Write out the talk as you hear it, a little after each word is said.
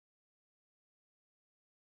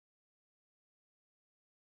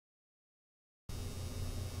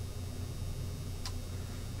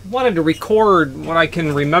wanted to record what I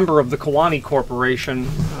can remember of the Kewanee Corporation.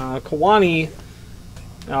 Kewanee,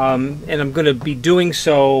 and I'm going to be doing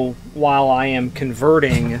so while I am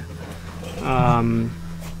converting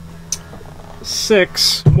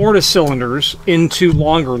 6 mortise cylinders into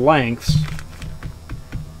longer lengths,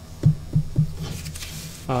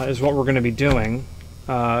 is what we're going to be doing.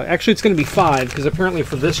 Actually, it's going to be 5, because apparently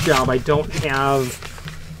for this job I don't have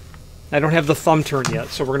the thumb turn yet,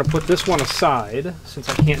 so we're going to put this one aside since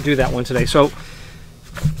I can't do that one today. So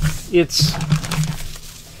it's,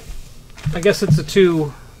 I guess it's a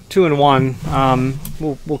two-in-one.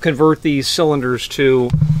 We'll convert these cylinders to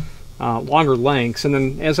longer lengths, and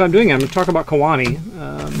then as I'm doing it, I'm going to talk about Kewanee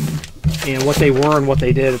and what they were and what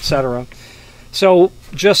they did, etc. So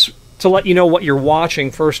just to let you know what you're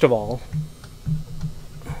watching, first of all,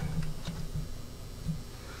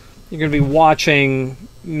 you're going to be watching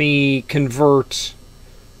me convert.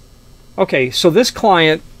 Okay, so this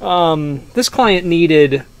client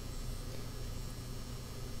needed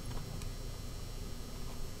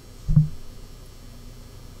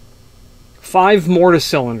 5 mortise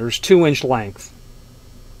cylinders, 2-inch length.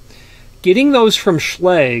 Getting those from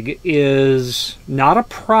Schlage is not a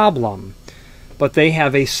problem, but they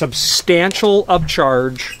have a substantial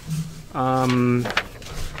upcharge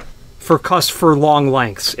for long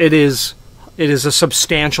lengths. It is a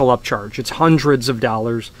substantial upcharge. It's hundreds of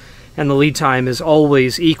dollars, and the lead time is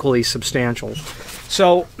always equally substantial.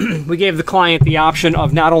 So we gave the client the option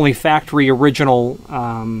of not only factory original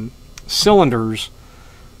cylinders,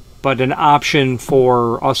 but an option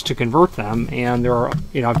for us to convert them. And there are,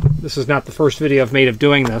 this is not the first video I've made of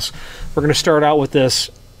doing this. We're going to start out with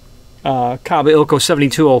this Kaba Ilko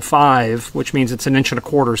 7205, which means it's an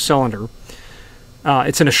 1.25" cylinder.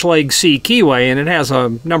 It's in a Schlage C keyway, and it has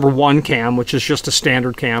a number 1 cam, which is just a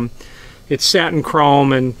standard cam. It's satin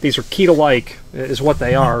chrome, and these are key-to-like, is what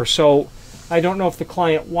they are. So I don't know if the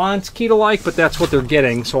client wants key-to-like, but that's what they're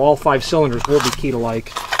getting. So all 5 cylinders will be key-to-like,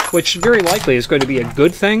 which very likely is going to be a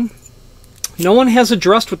good thing. No one has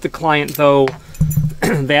addressed with the client, though,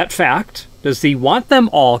 that fact. Does he want them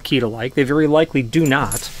all key-to-like? They very likely do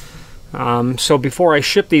not. So before I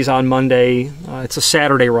ship these on Monday, it's a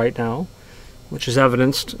Saturday right now, which is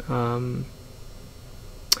evidenced.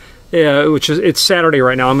 It's Saturday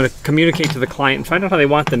right now. I'm going to communicate to the client and find out how they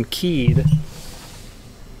want them keyed.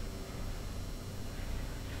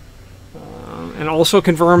 And also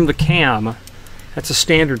confirm the cam. That's a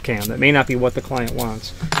standard cam. That may not be what the client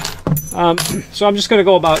wants. So I'm just going to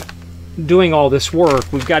go about doing all this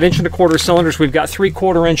work. We've got 1.25" cylinders. We've got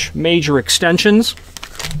 3/4" major extensions.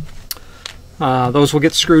 Those will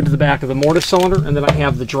get screwed to the back of the mortise cylinder, and then I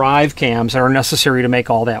have the drive cams that are necessary to make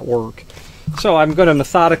all that work. So I'm going to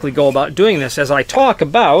methodically go about doing this as I talk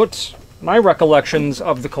about my recollections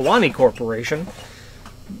of the Kewanee Corporation.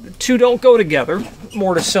 The two don't go together,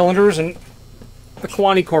 mortise cylinders and the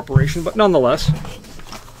Kewanee Corporation, but nonetheless.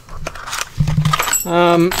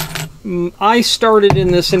 I started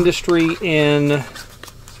in this industry in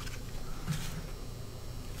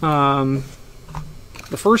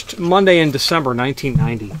the first Monday in December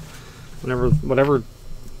 1990, whatever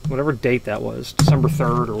date that was, December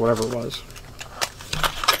 3rd or whatever it was.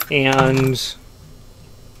 And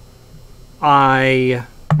I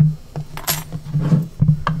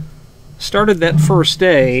started that first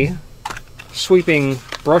day sweeping,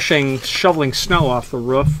 brushing, shoveling snow off the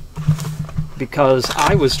roof because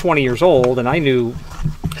I was 20 years old and I knew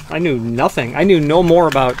nothing. I knew no more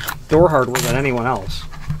about door hardware than anyone else.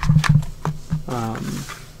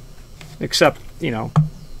 Except, that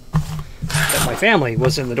my family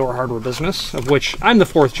was in the door hardware business, of which I'm the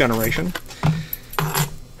 4th generation.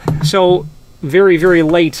 So, very, very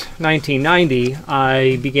late 1990,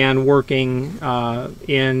 I began working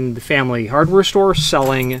in the family hardware store,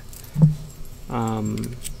 selling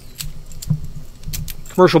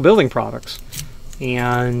commercial building products.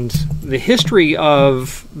 And the history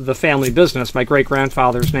of the family business, my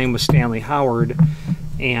great-grandfather's name was Stanley Howard,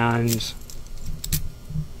 and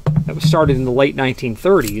that was started in the late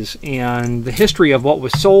 1930s, and the history of what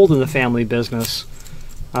was sold in the family business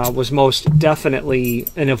was most definitely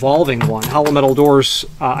an evolving one. Hollow metal doors,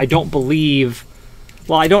 I don't believe,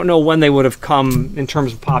 well, I don't know when they would have come in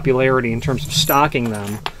terms of popularity, in terms of stocking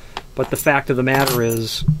them, but the fact of the matter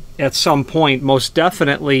is, at some point, most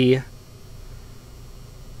definitely,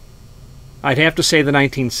 I'd have to say the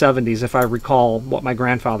 1970s, if I recall what my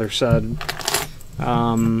grandfather said,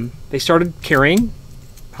 they started carrying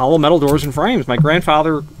hollow metal doors and frames. My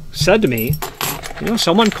grandfather said to me,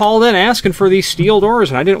 someone called in asking for these steel doors,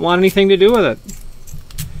 and I didn't want anything to do with it.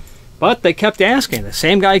 But they kept asking. The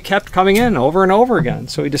same guy kept coming in over and over again.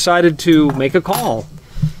 So he decided to make a call.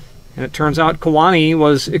 And it turns out Kewanee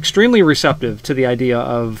was extremely receptive to the idea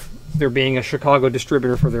of there being a Chicago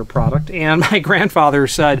distributor for their product. And my grandfather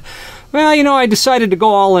said, well, you know, I decided to go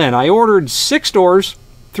all in. I ordered 6 doors,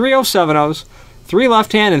 3 070s, 3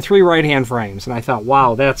 left-hand and 3 right-hand frames. And I thought,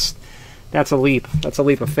 wow, that's a leap. That's a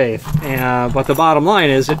leap of faith. But the bottom line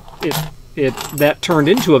is that turned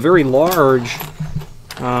into a very large,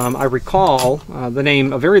 I recall the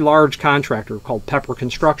name, a very large contractor called Pepper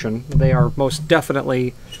Construction. They are most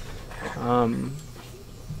definitely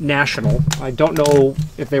national. I don't know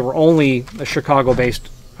if they were only a Chicago-based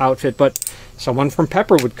outfit, but someone from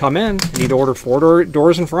Pepper would come in and he'd order 4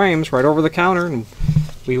 doors and frames right over the counter, and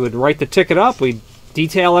we would write the ticket up, we'd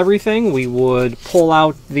detail everything, we would pull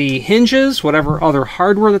out the hinges, whatever other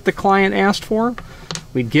hardware that the client asked for.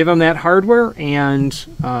 We'd give them that hardware, and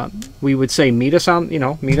we would say, meet us on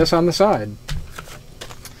the side.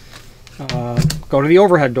 Go to the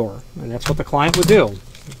overhead door, and that's what the client would do.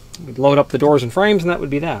 We'd load up the doors and frames, and that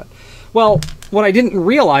would be that. Well, what I didn't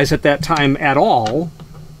realize at that time at all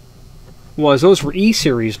was those were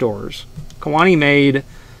E-series doors. Kewanee made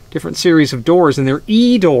different series of doors, and their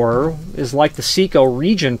E door is like the Seco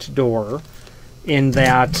Regent door in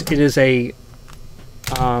that it is a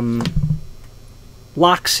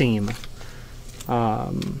lock seam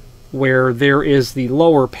where there is the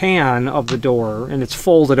lower pan of the door, and it's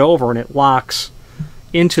folded over and it locks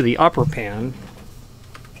into the upper pan.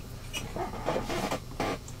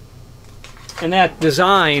 And that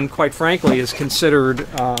design, quite frankly, is considered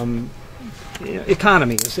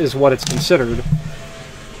economy is what it's considered.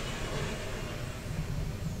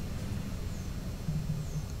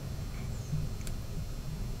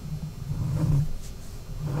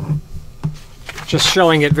 Just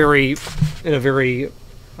showing it in a very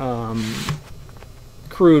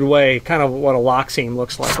crude way, kind of what a lock seam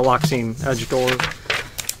looks like, a lock seam edge door.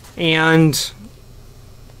 And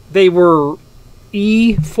they were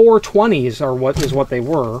E420s is what they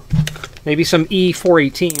were. Maybe some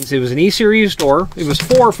E418s. It was an E-series door. It was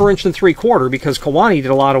 4 for 1 3/4 because Kewanee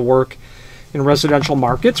did a lot of work in residential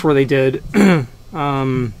markets where they did 1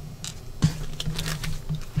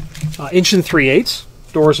 3/8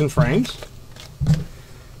 doors and frames.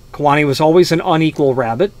 Kewanee was always an unequal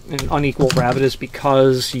rabbit. An unequal rabbit is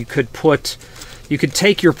because you could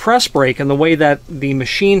take your press brake and the way that the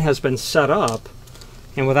machine has been set up,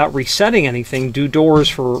 and without resetting anything, do doors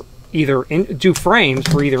for do frames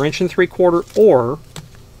for either 1 3/4 or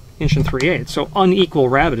 1 3/8. So unequal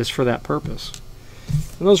rabbit is for that purpose.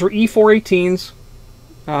 And those were E418s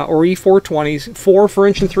or E420s, 4 for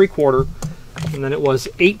 1 3/4, and then it was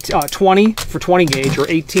 20 for 20 gauge or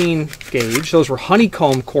 18 gauge. Those were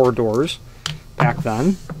honeycomb core doors back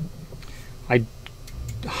then. I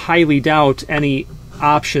highly doubt any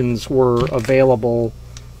options were available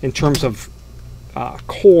in terms of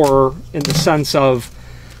core, in the sense of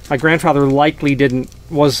my grandfather likely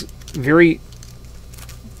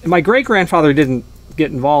my great-grandfather didn't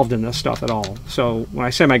get involved in this stuff at all. So when I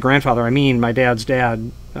say my grandfather, I mean my dad's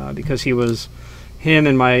dad, because he was, him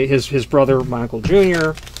and his brother, my Uncle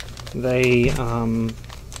Junior, they, and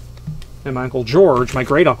my Uncle George, my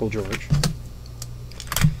great-uncle George,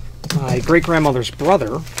 my great-grandmother's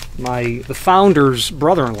brother, the founder's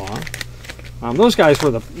brother-in-law. Those guys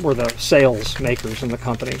were the sales makers in the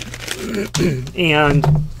company,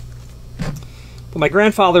 but my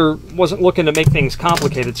grandfather wasn't looking to make things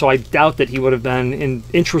complicated, so I doubt that he would have been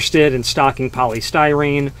interested in stocking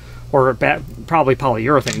polystyrene, or probably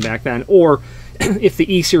polyurethane back then, or if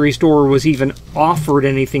the E-series door was even offered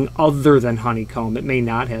anything other than honeycomb. It may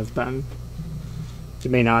not have been.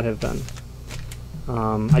 It may not have been.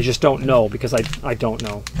 I just don't know, because I don't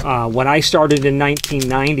know. When I started in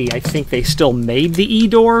 1990, I think they still made the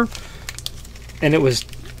E-door, and it was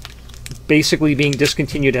basically being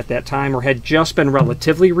discontinued at that time, or had just been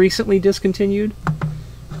relatively recently discontinued,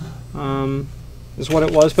 is what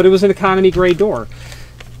it was. But it was an economy grade door.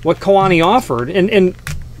 What Kewanee offered, and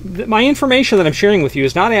my information that I'm sharing with you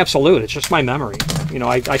is not absolute. It's just my memory. You know,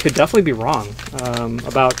 I could definitely be wrong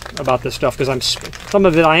about this stuff, because some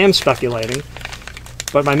of it I am speculating.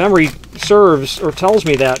 But my memory serves or tells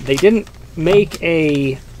me that they didn't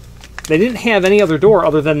have any other door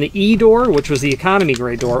other than the E door, which was the economy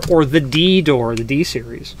grade door, or the D door, the D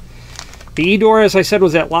series. The E door, as I said,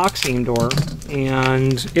 was that lock seam door,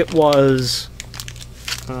 and it was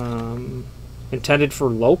intended for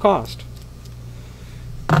low cost.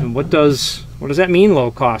 And what does that mean,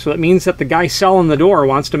 low cost? Well, it means that the guy selling the door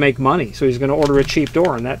wants to make money, so he's going to order a cheap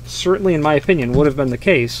door, and that certainly, in my opinion, would have been the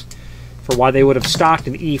case for why they would have stocked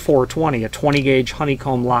an E420, a 20 gauge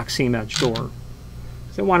honeycomb lock seam edge door.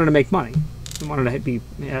 They wanted to make money. They wanted to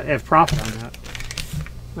have profit on that.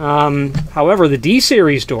 However, the D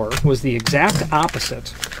series door was the exact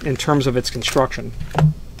opposite in terms of its construction.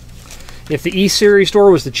 If the E series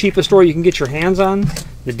door was the cheapest door you can get your hands on,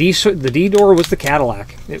 the D door was the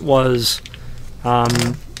Cadillac. It was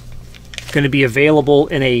going to be available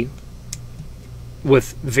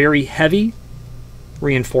with very heavy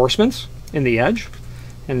reinforcements in the edge,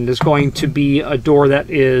 and it is going to be a door that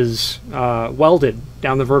is welded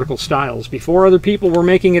down the vertical stiles. Before other people were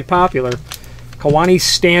making it popular, Kewanee's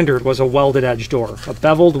standard was a welded edge door, a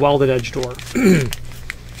beveled welded edge door.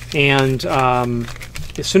 And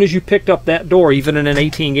as soon as you picked up that door, even in an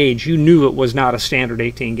 18 gauge, you knew it was not a standard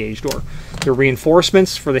 18 gauge door. The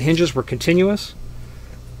reinforcements for the hinges were continuous,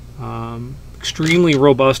 extremely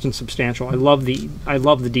robust and substantial. I love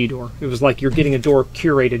the D door. It was like you're getting a door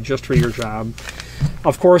curated just for your job.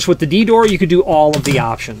 Of course, with the D door, you could do all of the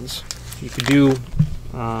options. You could do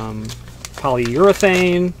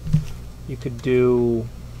polyurethane. You could do,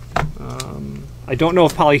 I don't know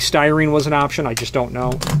if polystyrene was an option. I just don't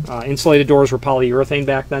know. Insulated doors were polyurethane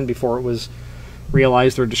back then, before it was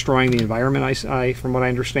realized they're destroying the environment, from what I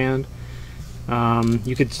understand.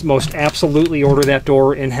 You could most absolutely order that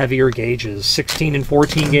door in heavier gauges. 16 and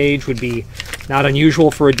 14 gauge would be not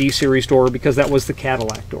unusual for a D series door, because that was the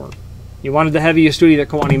Cadillac door. You wanted the heaviest duty that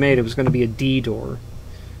Kewanee made, it was going to be a D door.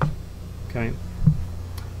 Okay.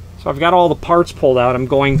 So I've got all the parts pulled out. I'm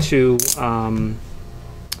going to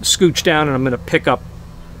scooch down and I'm going to pick up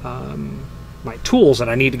my tools that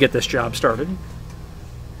I need to get this job started.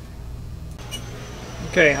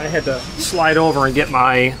 Okay, I had to slide over and get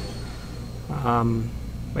my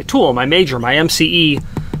my tool, my major, my MCE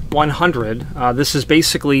 100. This is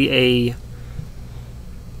basically a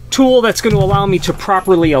tool that's going to allow me to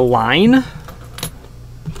properly align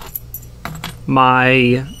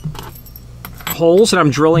my holes that I'm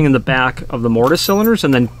drilling in the back of the mortise cylinders,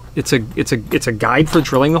 and then it's a guide for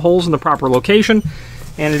drilling the holes in the proper location,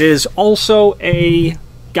 and it is also a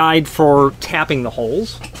guide for tapping the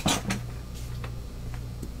holes.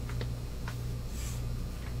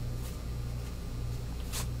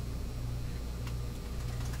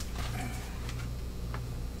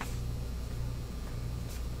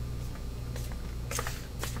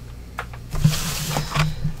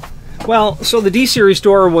 Well, so the D-Series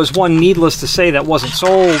door was one, needless to say, that wasn't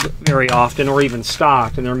sold very often or even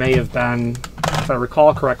stocked, and there may have been, if I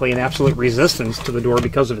recall correctly, an absolute resistance to the door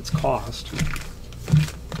because of its cost.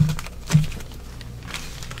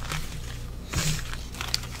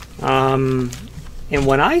 And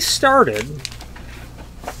when I started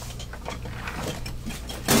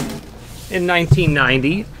in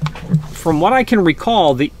 1990, from what I can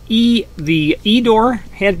recall, the E door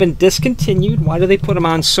had been discontinued. Why do they put them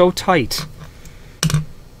on so tight?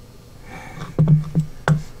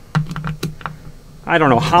 I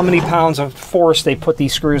don't know how many pounds of force they put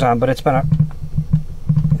these screws on, but it's been a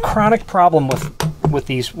chronic problem with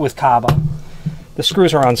Kaba. The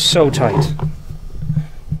screws are on so tight.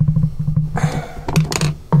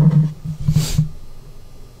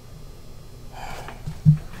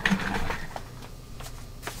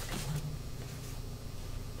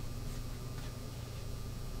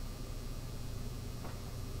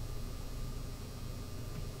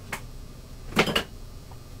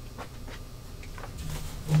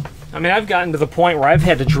 I mean, I've gotten to the point where I've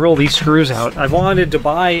had to drill these screws out. I've wanted to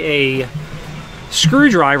buy a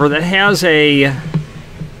screwdriver that has the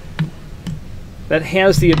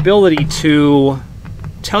ability to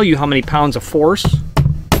tell you how many pounds of force,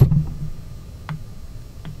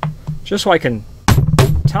 just so I can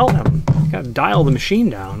tell them. You gotta dial the machine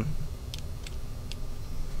down.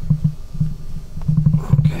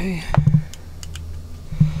 Okay.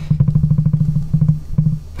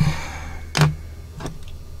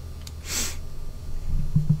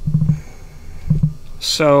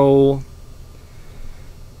 So,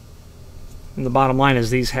 and the bottom line is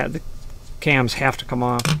the cams have to come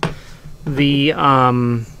off.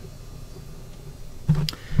 In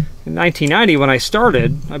 1990, when I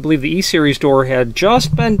started, I believe the E-Series door had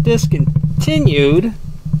just been discontinued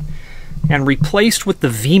and replaced with the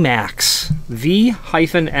VMAX.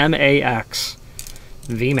 V-M-A-X.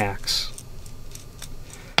 VMAX.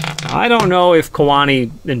 I don't know if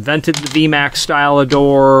Kewanee invented the VMAX style of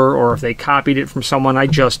door or if they copied it from someone. I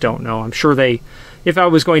just don't know. I'm sure they, if I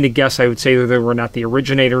was going to guess, I would say that they were not the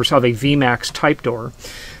originators of a VMAX type door.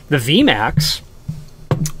 The VMAX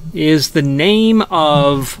is the name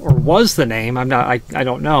of, or was the name, I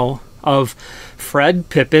don't know, of Fred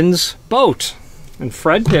Pippin's boat. And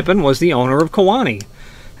Fred Pippin was the owner of Kewanee.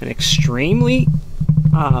 An extremely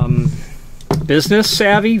business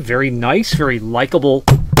savvy, very nice, very likable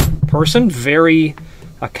person, very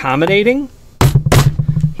accommodating,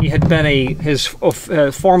 He had been his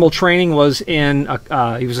formal training was in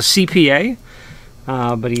he was a CPA,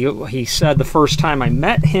 but he said the first time I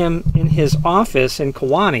met him in his office in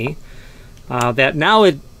Kewanee that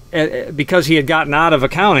now because he had gotten out of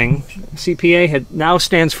accounting, CPA now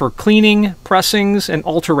stands for cleaning, pressings, and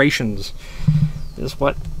alterations. Is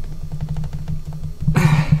what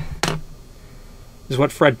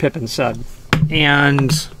Fred Pippin said,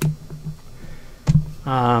 and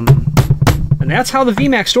that's how the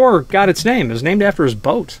VMAX store got its name. It was named after his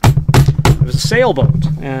boat. It was a sailboat,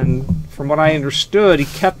 and from what I understood, he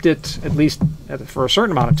kept it, at least for a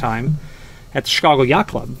certain amount of time, at the Chicago Yacht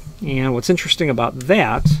Club. And what's interesting about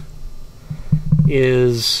that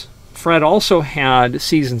is Fred also had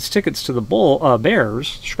season's tickets to the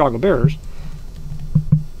Bears, Chicago Bears.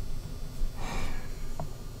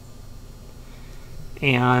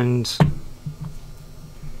 And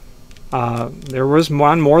there was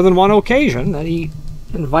more than one occasion that he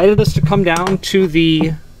invited us to come down to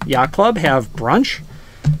the yacht club, have brunch,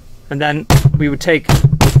 and then we would take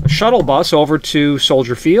a shuttle bus over to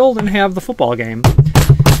Soldier Field and have the football game.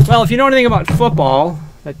 Well, if you know anything about football,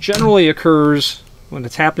 that generally occurs when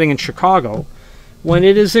it's happening in Chicago, when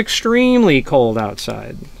it is extremely cold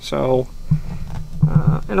outside. So,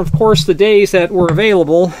 and of course the days that were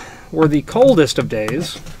available were the coldest of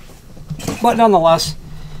days, but nonetheless,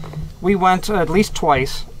 we went at least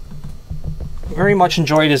twice. Very much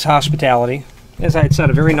enjoyed his hospitality. As I had said,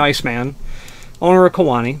 a very nice man, owner of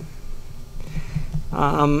Kewanee.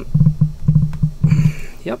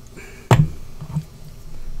 Yep.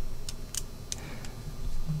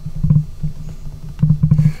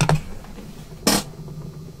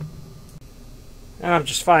 And I'm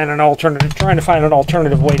just trying to find an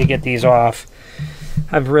alternative way to get these off.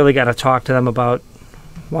 I've really got to talk to them about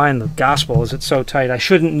why in the gospel is it so tight. I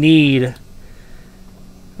shouldn't need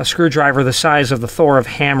a screwdriver the size of the Thor of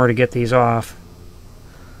hammer to get these off.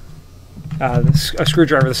 A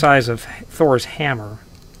screwdriver the size of Thor's hammer,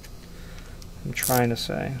 I'm trying to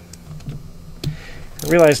say. I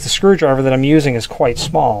realize the screwdriver that I'm using is quite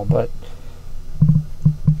small, but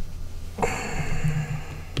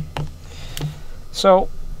so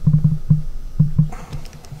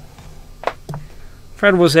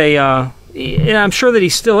Fred was and I'm sure that he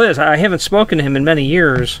still is. I haven't spoken to him in many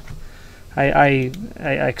years. I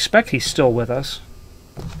expect he's still with us.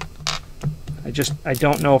 I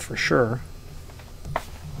don't know for sure.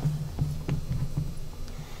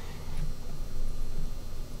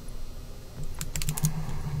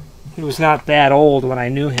 He was not that old when I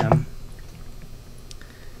knew him.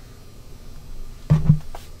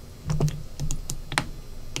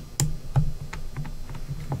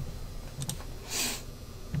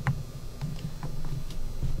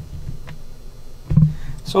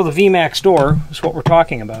 So the VMAX door is what we're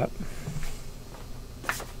talking about.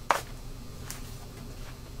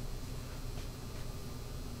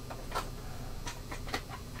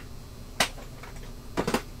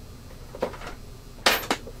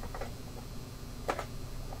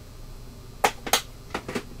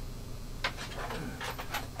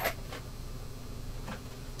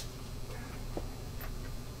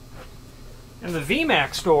 And the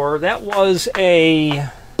VMAX door, that was a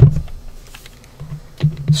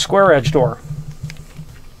square edge door,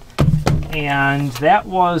 and that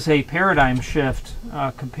was a paradigm shift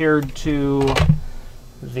compared to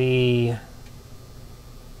the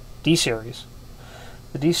D-Series.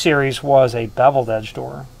 The D-Series was a beveled edge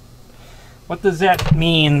door. What does that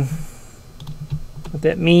mean? What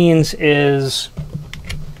that means is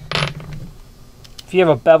if you have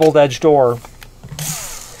a beveled edge door,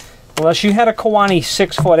 unless you had a Kewanee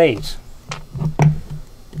 6'8",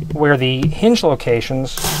 where the hinge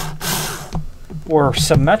locations were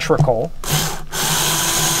symmetrical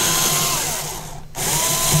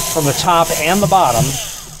from the top and the bottom,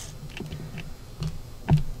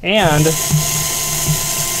 and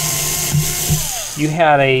you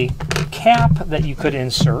had a cap that you could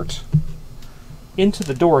insert into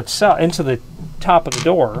the door itself, into the top of the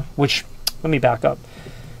door, which, let me back up.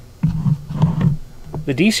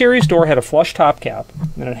 The D-Series door had a flush top cap,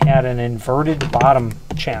 and it had an inverted bottom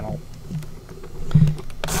channel.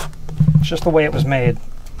 It's just the way it was made.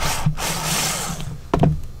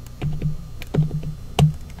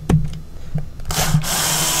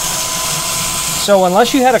 So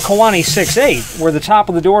unless you had a Kewanee 6'8", where the top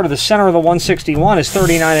of the door to the center of the 161 is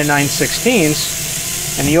 39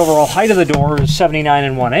 9/16, and the overall height of the door is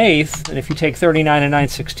 79 1/8, and if you take 39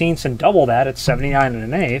 9/16 and double that, it's 79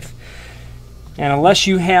 1/8. And unless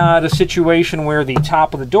you had a situation where the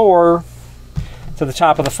top of the door to the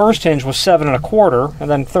top of the first hinge was 7 1/4, and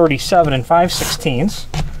then 37 5/16,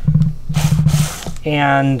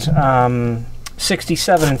 and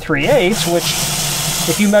 67 3/8, which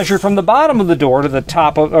if you measured from the bottom of the door to the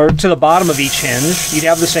top of, or to the bottom of each hinge, you'd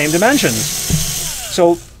have the same dimensions.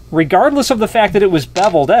 So regardless of the fact that it was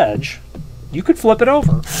beveled edge, you could flip it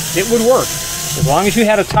over. It would work. As long as you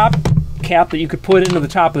had a top cap that you could put into the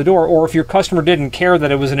top of the door, or if your customer didn't care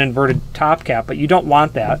that it was an inverted top cap, but you don't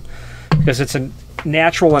want that because it's a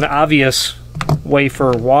natural and obvious way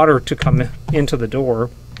for water to come into the door.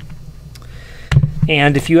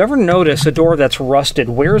 And if you ever notice a door that's rusted,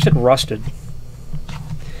 where is it rusted?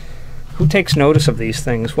 Who takes notice of these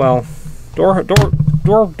things? Well, door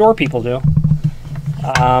people do.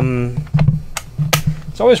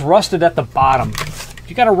 It's always rusted at the bottom. If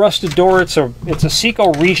you got a rusted door, it's a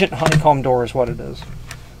Seco Regent honeycomb door is what it is.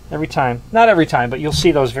 Every time. Not every time, but you'll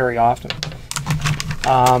see those very often.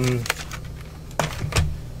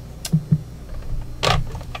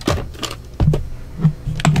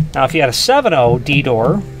 Now, if you had a 7.0 D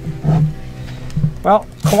door, well,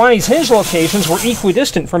 Kewanee's hinge locations were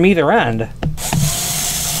equidistant from either end.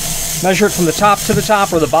 Measure it from the top to the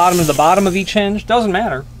top or the bottom to the bottom of each hinge, doesn't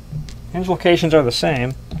matter. Hinge locations are the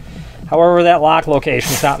same. However, that lock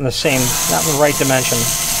location is not in the same, not in the right dimension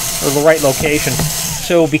or the right location.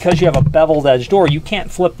 So because you have a beveled edge door, you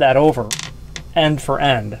can't flip that over end for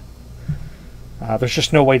end. There's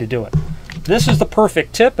just no way to do it. This is the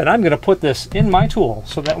perfect tip, and I'm going to put this in my tool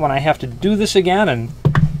so that when I have to do this again and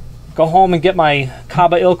go home and get my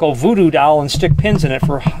Kaba Ilko voodoo doll and stick pins in it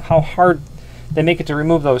for how hard they make it to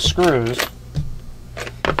remove those screws.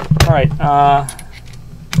 Alright, I'm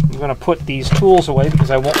going to put these tools away because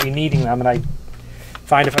I won't be needing them, and I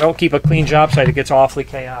find if I don't keep a clean job site, it gets awfully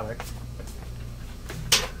chaotic.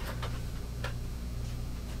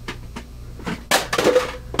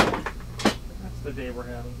 That's the day we're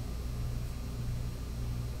having.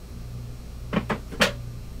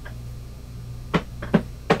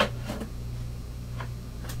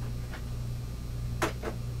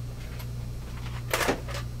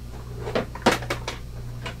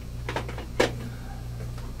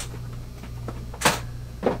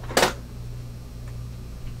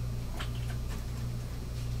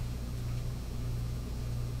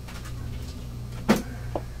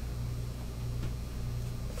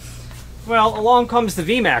 Well, along comes the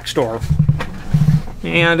VMAX door.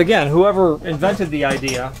 And again, whoever invented the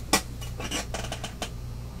idea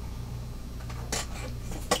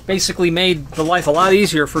basically made the life a lot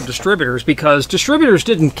easier for distributors, because distributors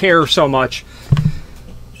didn't care so much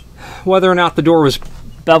whether or not the door was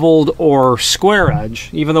beveled or square edge,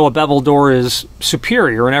 even though a beveled door is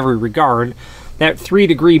superior in every regard. That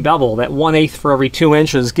 3-degree bevel, that 1/8 for every 2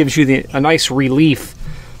 inches, gives you a nice relief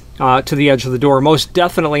to the edge of the door, most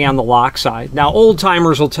definitely on the lock side. Now,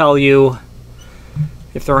 old-timers will tell you,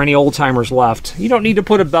 if there are any old-timers left, you don't need to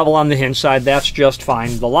put a bevel on the hinge side, that's just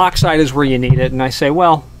fine. The lock side is where you need it. And I say,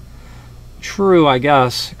 well, true, I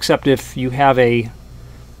guess, except if you have a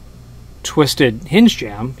twisted hinge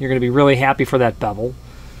jamb, you're going to be really happy for that bevel.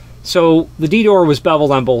 So the D-door was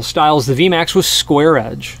beveled on both styles. The VMAX was square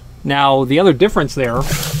edge. Now, the other difference there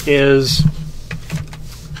is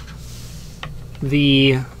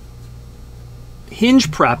the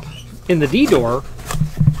hinge prep in the D-door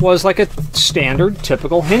was like a standard,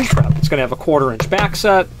 typical hinge prep. It's going to have a 1/4-inch back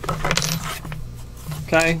set.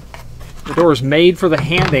 Okay? The door is made for the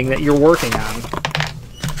handing that you're working on.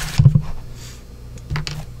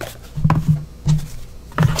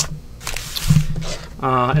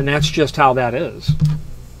 And that's just how that is.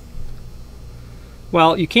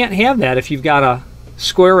 Well, you can't have that if you've got a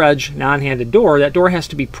square edge, non-handed door. That door has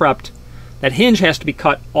to be prepped. That hinge has to be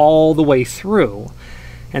cut all the way through.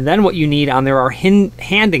 And then what you need on there are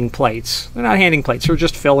handing plates. They're not handing plates, they're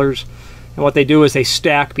just fillers. And what they do is they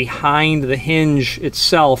stack behind the hinge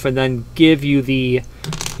itself and then give you the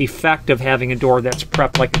effect of having a door that's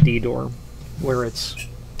prepped like a D door, where it's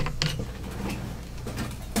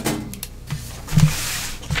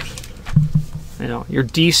your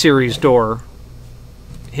D series door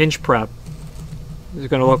hinge prep is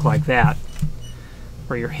going to look like that,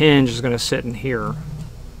 where your hinge is going to sit in here.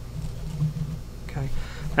 Okay,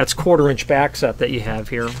 that's 1/4-inch back set that you have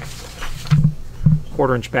here.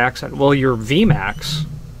 1/4-inch back set. Well, your VMAX,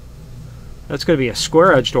 that's going to be a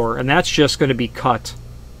square edge door, and that's just going to be cut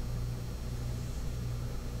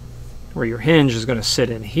where your hinge is going to sit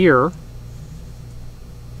in here.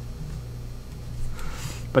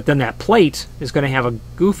 But then that plate is going to have a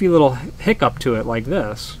goofy little hiccup to it like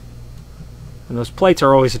this. And those plates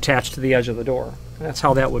are always attached to the edge of the door. And that's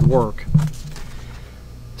how that would work.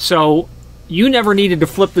 So you never needed to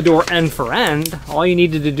flip the door end for end. All you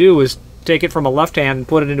needed to do was take it from a left hand and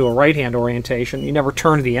put it into a right hand orientation. You never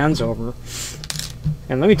turned the ends over.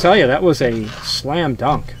 And let me tell you, that was a slam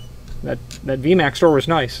dunk. That VMAX door was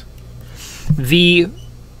nice.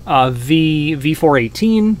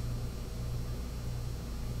 V418.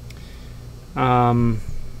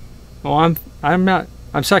 Well, I'm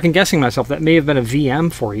second guessing myself. That may have been a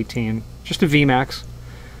VM418. Just a VMAX.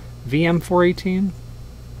 VM418?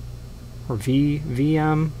 Or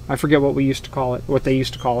VM? I forget what we used to call it, what they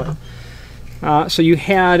used to call it. So you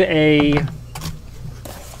had a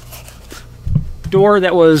door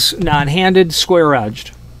that was non-handed,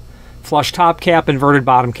 square-edged. Flush top cap, inverted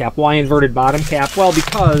bottom cap. Why inverted bottom cap? Well,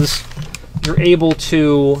 because you're able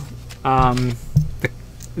to,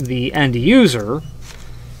 the end user,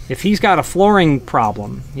 if he's got a flooring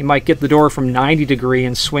problem, you might get the door from 90 degree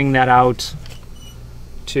and swing that out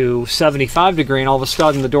to 75 degree, and all of a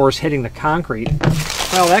sudden the door is hitting the concrete.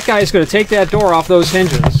 Well, that guy's going to take that door off those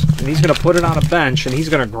hinges, and he's going to put it on a bench, and he's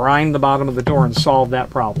going to grind the bottom of the door and solve that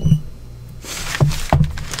problem.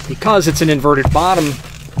 Because it's an inverted bottom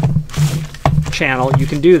channel, you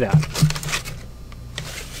can do that.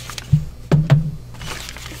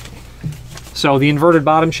 So the inverted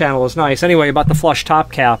bottom channel is nice. Anyway, about the flush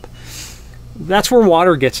top cap, that's where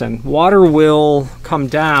water gets in. Water will come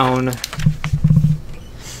down.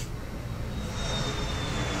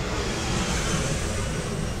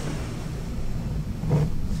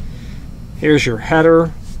 Here's your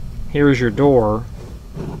header. Here's your door.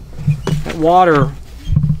 That water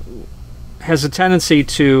has a tendency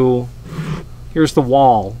to, here's the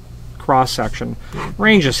wall cross section.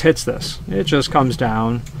 Rain just hits this. It just comes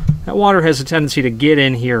down. That water has a tendency to get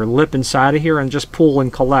in here, lip inside of here, and just pool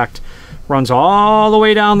and collect. Runs all the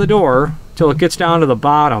way down the door till it gets down to the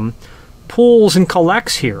bottom, pools and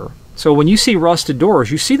collects here. So when you see rusted doors,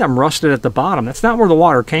 you see them rusted at the bottom. That's not where the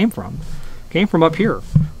water came from. It came from up here.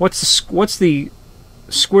 What's the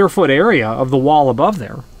square foot area of the wall above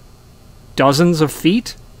there? Dozens of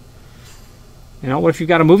feet? You know, what if you've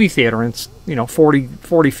got a movie theater and it's,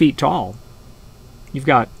 40 feet tall? You've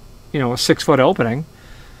got, a 6-foot opening.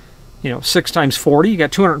 6 times 40, you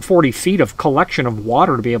got 240 feet of collection of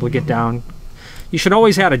water to be able to get down. You should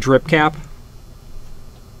always add a drip cap.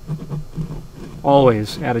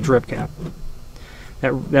 Always add a drip cap.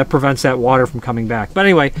 That prevents that water from coming back. But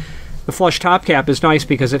anyway, the flush top cap is nice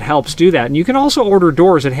because it helps do that. And you can also order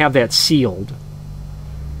doors that have that sealed.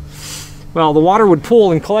 Well, the water would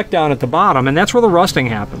pool and collect down at the bottom, and that's where the rusting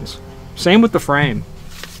happens. Same with the frame.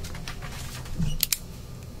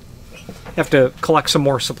 You have to collect some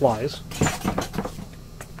more supplies.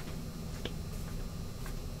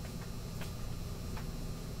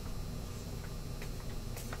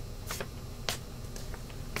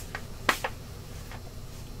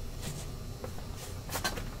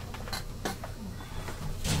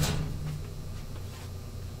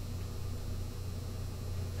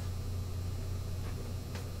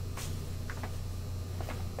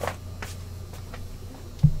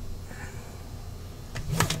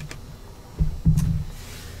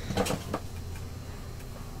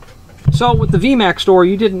 So with the VMAX door,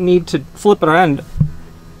 you didn't need to flip it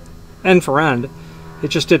end for end. It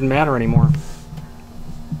just didn't matter anymore.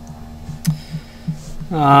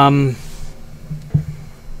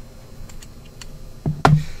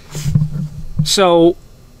 So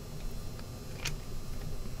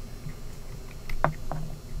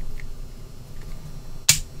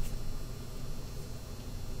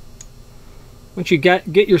once you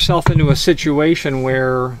get yourself into a situation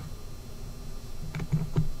where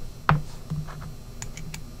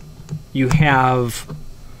you have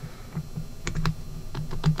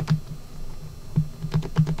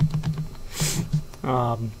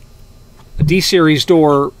a D-series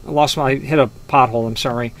door. I hit a pothole, I'm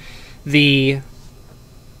sorry. The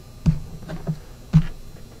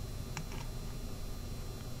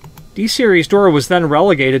D-series door was then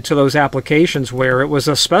relegated to those applications where it was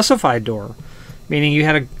a specified door, meaning you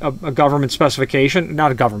had a government specification,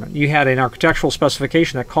 not a government, you had an architectural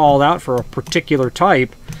specification that called out for a particular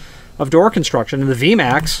type of door construction, and the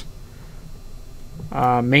VMAX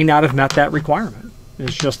may not have met that requirement.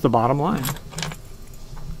 It's just the bottom line.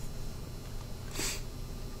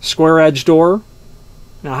 Square edge door.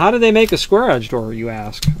 Now, how do they make a square edge door, you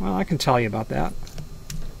ask? Well, I can tell you about that.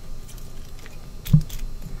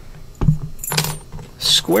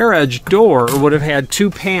 Square edge door would have had 2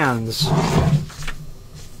 pans.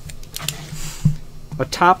 A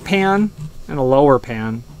top pan and a lower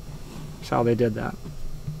pan. That's how they did that.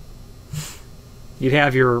 You'd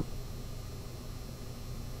have your...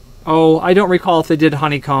 Oh, I don't recall if they did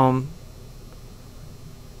honeycomb.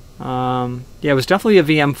 Yeah, it was definitely a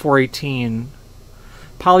VM418.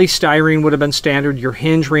 Polystyrene would have been standard. Your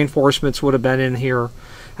hinge reinforcements would have been in here.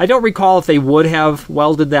 I don't recall if they would have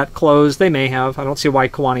welded that closed. They may have. I don't see why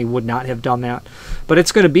Kewanee would not have done that. But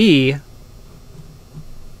it's going to be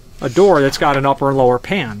a door that's got an upper and lower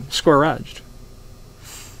pan, square edged,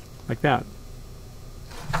 like that.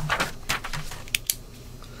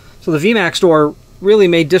 So the VMAX door really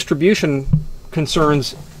made distribution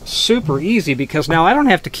concerns super easy, because now I don't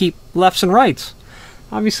have to keep lefts and rights.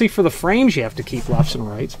 Obviously for the frames you have to keep lefts and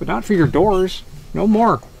rights, but not for your doors. No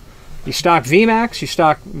more. You stock VMAX, you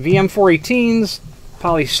stock VM418s,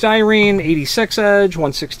 polystyrene, 86 edge,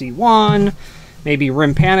 161, maybe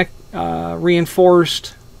rim panic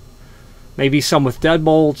reinforced, maybe some with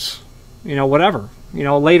deadbolts, you know, whatever. You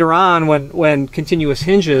know, later on when continuous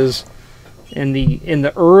hinges in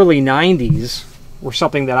the early 90s were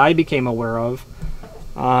something that I became aware of,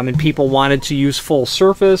 and people wanted to use full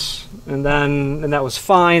surface, and that was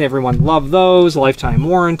fine. Everyone loved those, lifetime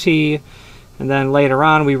warranty. And then later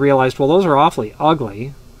on we realized, well, those are awfully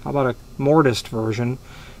ugly. How about a mortised version? And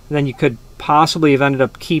then you could possibly have ended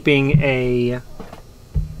up keeping a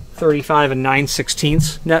 35 and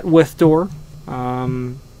 9/16 net width door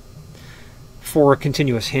for a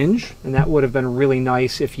continuous hinge, and that would have been really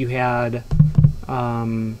nice if you had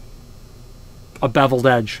a beveled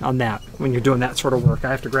edge on that when you're doing that sort of work.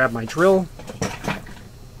 I have to grab my drill.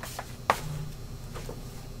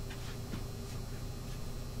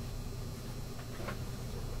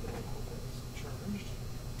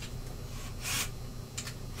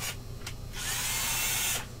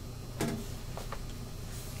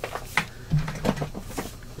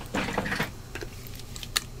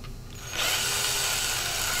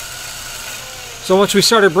 So once we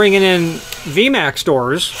started bringing in VMAX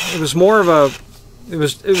doors, it was more of a, it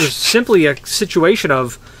was simply a situation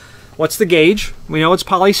of, what's the gauge? We know it's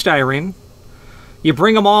polystyrene. You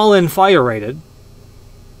bring them all in fire rated.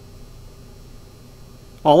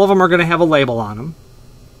 All of them are going to have a label on them.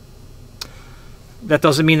 That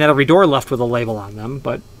doesn't mean that every door left with a label on them,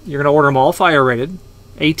 but you're going to order them all fire rated.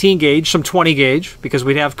 18 gauge, some 20 gauge, because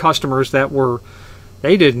we'd have customers that were,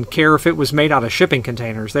 they didn't care if it was made out of shipping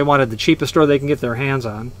containers. They wanted the cheapest door they can get their hands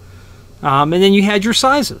on. And then you had your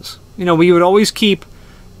sizes. You know, we would always keep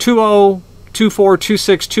 2.0, 2.4,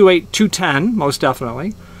 2.6, 2.8, 2.10, most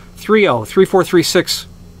definitely. 3.0, 3.4, 3.6,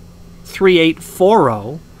 3.8,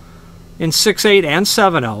 4.0, in 6.8 and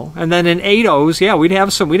 7.0. And then in 8.0s, yeah, we'd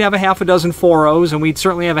have a half a dozen 4.0s, and we'd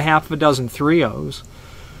certainly have a half a dozen 3.0s.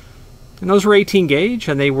 And those were 18 gauge,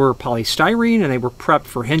 and they were polystyrene, and they were prepped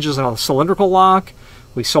for hinges on a cylindrical lock.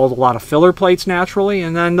 We sold a lot of filler plates naturally,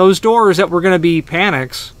 and then those doors that were going to be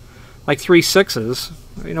panics, like 3.6s,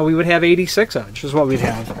 you know, we would have 86 edge is what we'd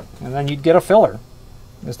have, and then you'd get a filler.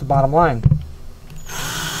 That's the bottom line.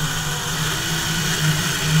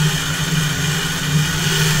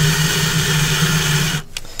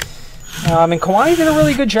 And Kewanee did a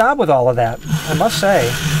really good job with all of that, I must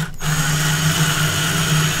say.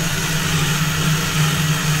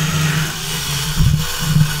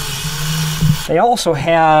 They also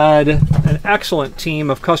had an excellent team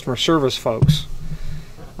of customer service folks.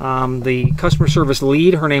 The customer service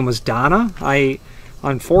lead, her name was Donna. I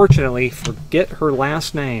unfortunately forget her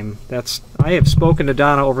last name. I have spoken to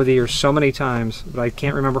Donna over the years so many times, but I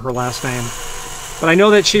can't remember her last name. But I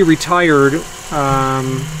know that she retired,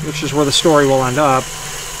 which is where the story will end up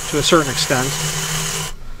to a certain extent.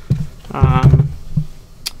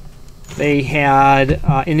 They had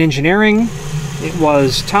in engineering, it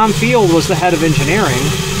was Tom Field was the head of engineering.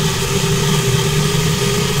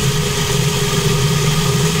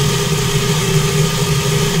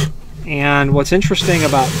 And what's interesting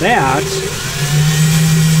about that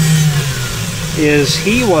is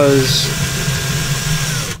he was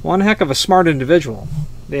one heck of a smart individual.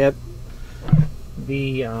 If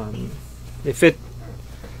you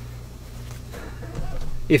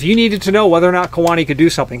needed to know whether or not Kewanee could do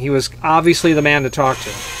something, he was obviously the man to talk to.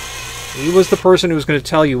 He was the person who was going to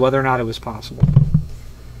tell you whether or not it was possible.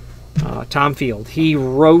 Tom Field. He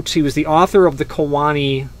was the author of the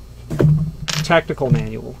Kewanee technical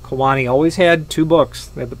manual. Kewanee always had two books.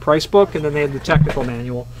 They had the price book, and then they had the technical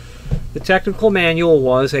manual. The technical manual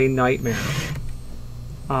was a nightmare.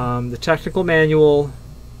 The technical manual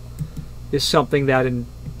is something that in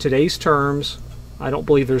today's terms, I don't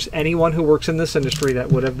believe there's anyone who works in this industry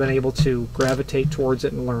that would have been able to gravitate towards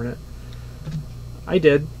it and learn it. I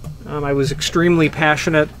did. I was extremely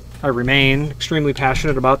passionate. I remain extremely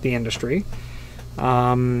passionate about the industry.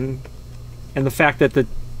 And the fact that the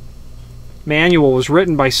manual was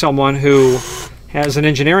written by someone who has an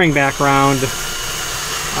engineering background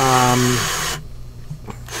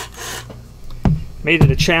Made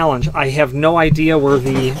it a challenge. I have no idea where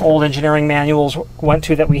the old engineering manuals went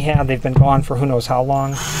to that we had. They've been gone for who knows how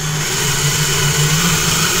long.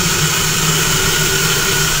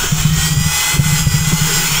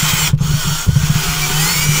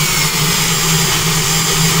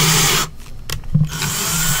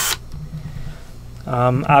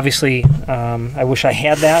 Obviously, I wish I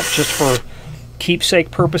had that just for keepsake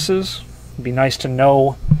purposes. It'd be nice to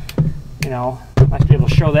know, you know, nice to be able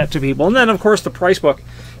to show that to people. And then, of course, the price book.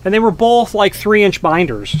 And they were both like 3-inch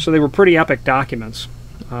binders, so they were pretty epic documents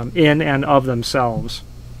in and of themselves.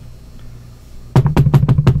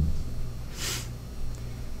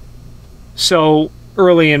 So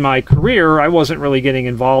early in my career, I wasn't really getting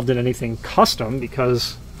involved in anything custom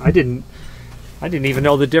because I didn't even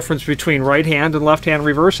know the difference between right hand and left hand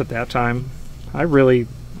reverse at that time. I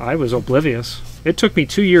was oblivious. It took me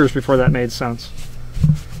 2 years before that made sense.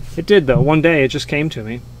 It did, though. One day it just came to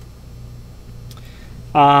me.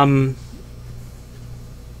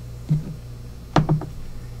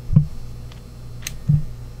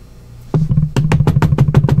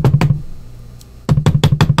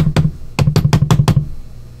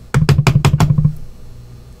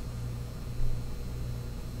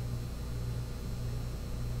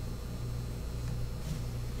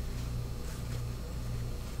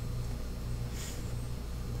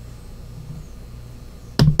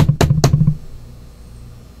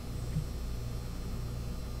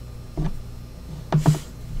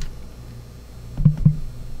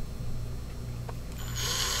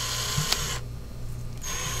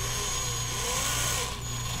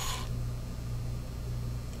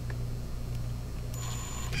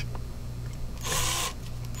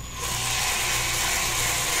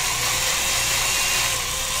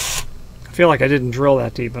 I feel like I didn't drill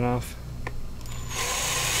that deep enough.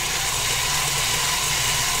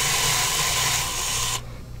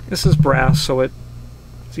 This is brass, so it's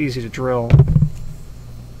easy to drill.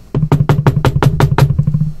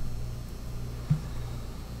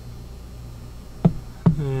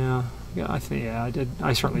 Yeah, I did.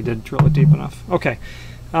 I certainly did drill it deep enough. Okay.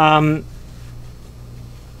 But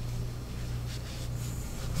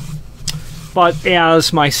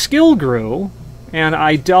as my skill grew, and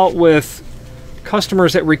I dealt with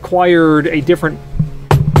customers that required a different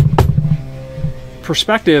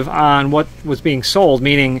perspective on what was being sold,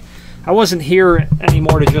 meaning I wasn't here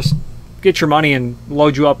anymore to just get your money and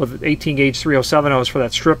load you up with 18 gauge 307s for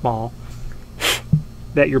that strip mall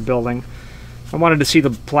that you're building. I wanted to see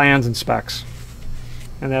the plans and specs,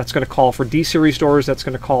 and that's going to call for D-series doors, that's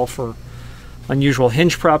going to call for unusual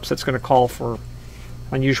hinge preps, that's going to call for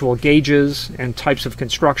unusual gauges and types of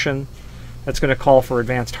construction, that's going to call for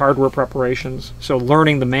advanced hardware preparations. So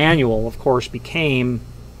learning the manual, of course, became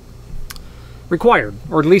required,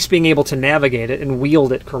 or at least being able to navigate it and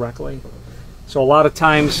wield it correctly. So a lot of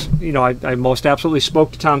times, you know, I most absolutely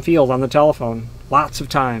spoke to Tom Field on the telephone, lots of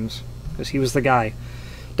times, because he was the guy.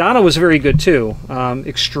 Donna was very good too,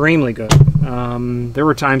 extremely good. There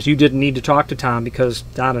were times you didn't need to talk to Tom because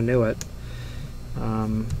Donna knew it.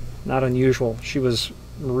 Not unusual. She was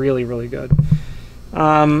really, really good.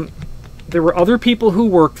 There were other people who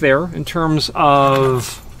worked there in terms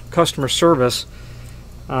of customer service.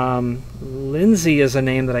 Lindsay is a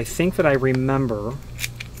name that I think that I remember.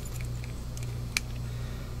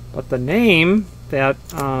 But the name that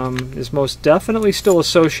is most definitely still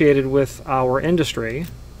associated with our industry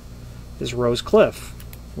is Rose Cliff.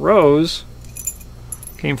 Rose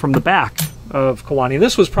came from the back of Kewanee.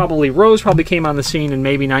 This was probably, Rose probably came on the scene in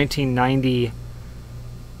maybe 1990.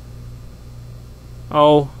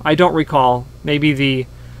 Oh, I don't recall. Maybe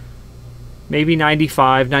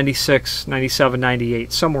 95, 96, 97,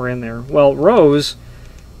 98, somewhere in there. Well, Rose,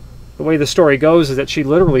 the way the story goes is that she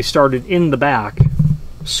literally started in the back,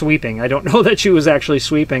 sweeping. I don't know that she was actually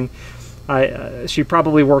sweeping. She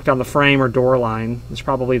probably worked on the frame or door line. It's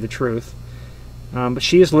probably the truth. But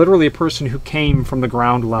she is literally a person who came from the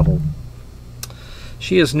ground level.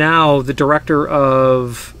 She is now the director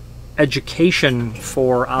of education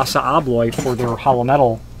for Assa Abloy for their hollow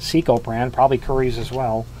metal Seco brand, probably Curry's as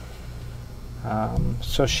well.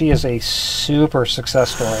 So she is a super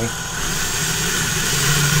success story.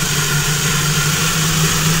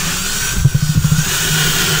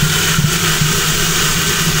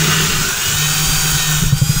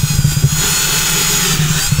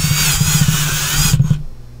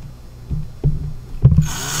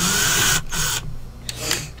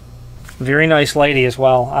 Very nice lady as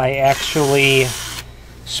well. I actually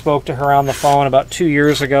spoke to her on the phone about 2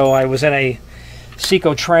 years ago. I was in a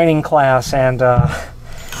Seco training class, and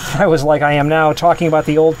I was like I am now, talking about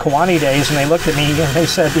the old Kewanee days, and they looked at me and they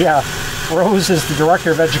said, yeah, Rose is the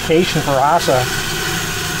director of education for Assa.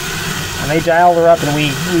 They dialed her up and we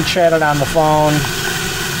chatted on the phone.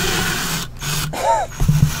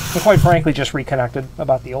 And quite frankly, just reconnected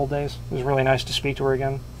about the old days. It was really nice to speak to her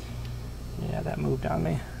again. Yeah, that moved on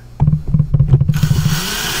me.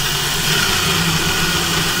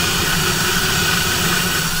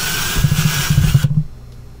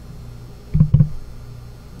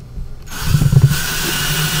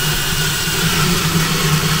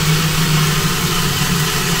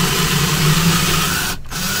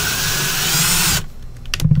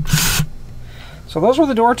 So those were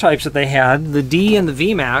the door types that they had, the D and the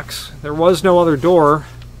VMAX. There was no other door.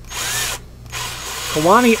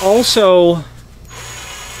 Kewanee also,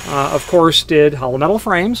 of course, did hollow metal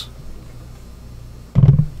frames.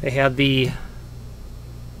 They had the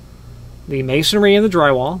masonry and the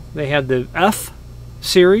drywall. They had the F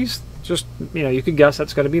series. Just, you know, you could guess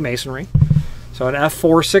that's going to be masonry. So an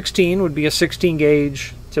F416 would be a 16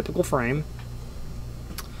 gauge typical frame.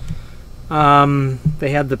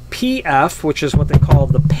 They had the PF, which is what they call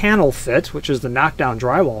the panel fit, which is the knockdown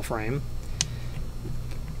drywall frame.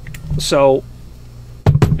 So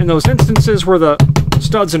in those instances where the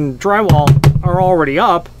studs and drywall are already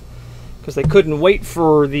up, because they couldn't wait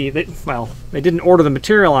for they didn't order the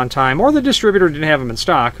material on time, or the distributor didn't have them in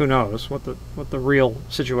stock. Who knows what the real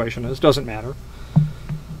situation is? Doesn't matter.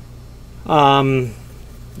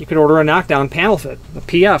 You could order a knockdown panel fit, the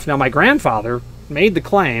PF. Now, my grandfather made the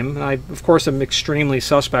claim, and I, of course, am extremely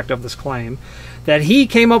suspect of this claim, that he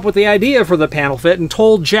came up with the idea for the panel fit and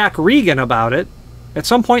told Jack Regan about it at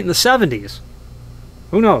some point in the 70s.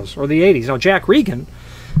 Who knows? Or the 80s. Now, Jack Regan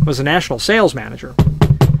was a national sales manager.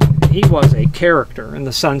 He was a character in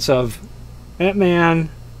the sense of that man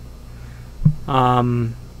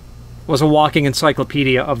was a walking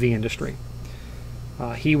encyclopedia of the industry.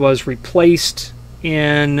 He was replaced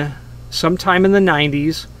in sometime in the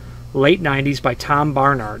 90s, late 90s, by Tom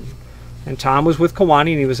Barnard. And Tom was with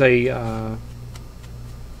Kewanee, and he was a...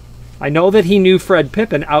 I know that he knew Fred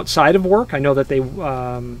Pippin outside of work. I know that they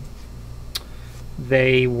were...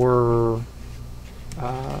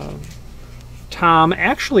 Tom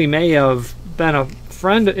actually may have been a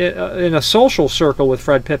friend in a social circle with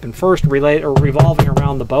Fred Pippin first, revolving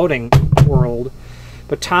around the boating world.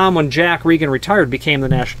 But Tom, when Jack Regan retired, became the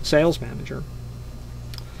national sales manager.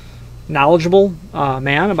 Knowledgeable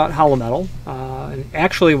man about hollow metal. And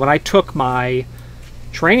actually, when I took my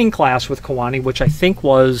training class with Kewanee, which I think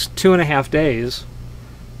was 2.5 days,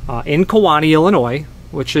 in Kewanee, Illinois,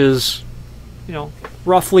 which is, you know,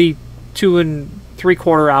 roughly 2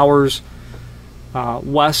 3/4 hours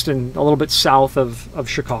west and a little bit south of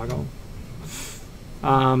Chicago.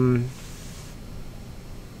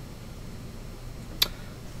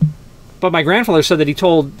 But my grandfather said that he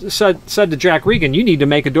said to Jack Regan, "You need to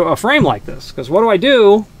make a frame like this, because what do I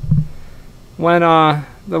do when the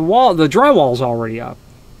drywall's already up?"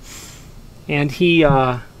 And he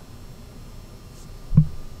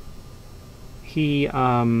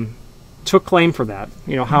took claim for that.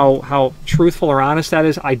 You know, how truthful or honest that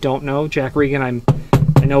is, I don't know. Jack Regan,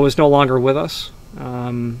 I know, is no longer with us.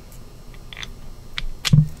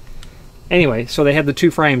 Anyway, so they had the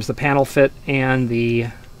two frames, the panel fit and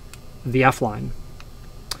the F-line.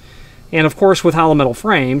 And of course, with hollow metal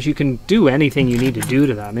frames, you can do anything you need to do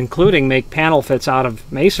to them, including make panel fits out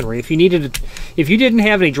of masonry. If you didn't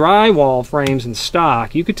have any drywall frames in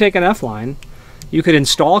stock, you could take an F-line, you could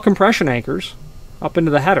install compression anchors up into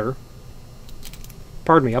the header,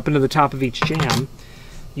 up into the top of each jam.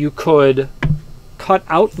 You could cut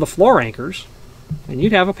out the floor anchors, and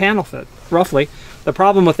you'd have a panel fit, roughly. The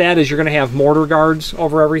problem with that is you're going to have mortar guards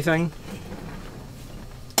over everything,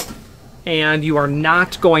 and you are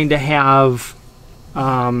not going to have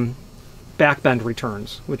backbend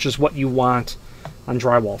returns, which is what you want on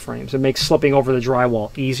drywall frames. It makes slipping over the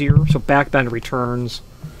drywall easier, so backbend returns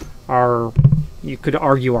are, you could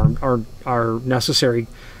argue, are necessary.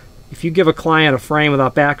 If you give a client a frame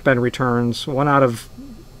without backbend returns, 1 out of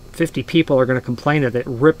 50 people are going to complain that it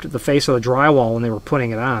ripped the face of the drywall when they were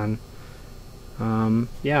putting it on.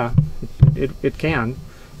 Yeah, it can,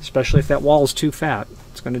 especially if that wall is too fat.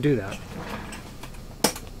 It's going to do that.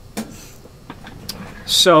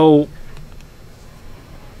 So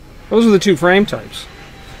those are the two frame types.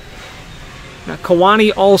 Now,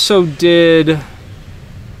 Kewanee also did...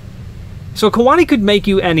 So Kewanee could make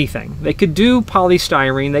you anything. They could do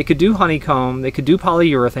polystyrene, they could do honeycomb, they could do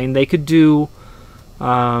polyurethane, they could do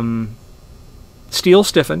steel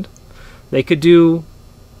stiffened, they could do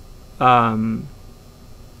UL.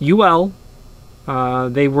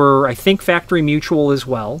 They were, I think, factory mutual as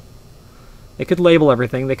well. They could label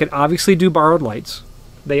everything. They could obviously do borrowed lights.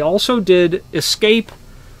 They also did escape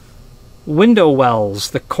window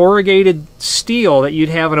wells, the corrugated steel that you'd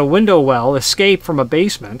have in a window well escape from a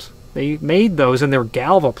basement. They made those in their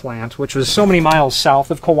Galva plant, which was so many miles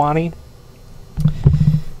south of Kewanee.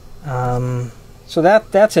 So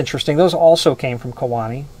that's interesting. Those also came from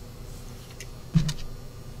Kewanee.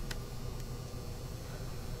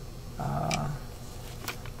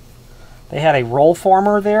 They had a roll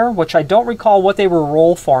former there, which I don't recall what they were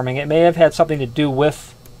roll forming. It may have had something to do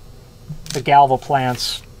with the Galva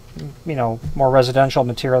plant's, you know, more residential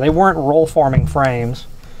material. They weren't roll forming frames.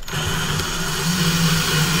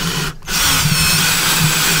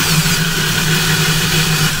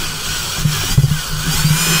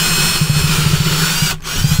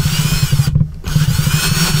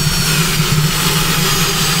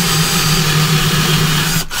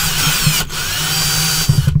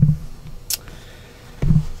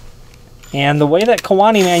 And the way that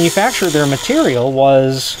Kewanee manufactured their material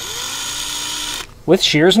was with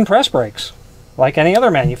shears and press brakes, like any other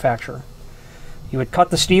manufacturer. You would cut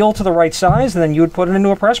the steel to the right size, and then you would put it into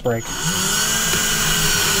a press brake.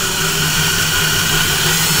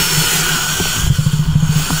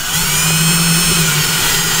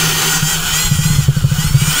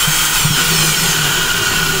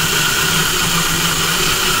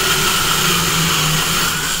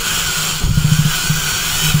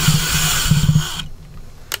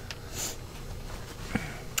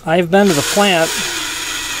 I've been to the plant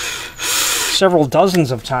several dozens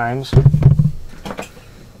of times,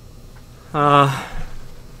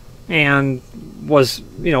 and was,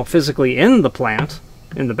 you know, physically in the plant,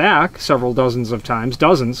 in the back, several dozens of times,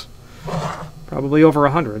 probably over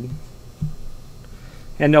 100,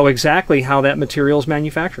 and know exactly how that material is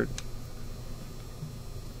manufactured.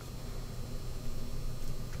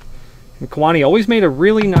 And Kewanee always made a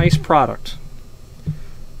really nice product.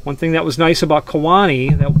 One thing that was nice about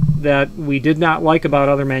Kewanee that we did not like about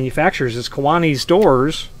other manufacturers is Kewanee's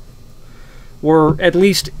doors were, at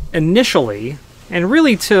least initially, and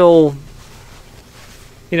really till,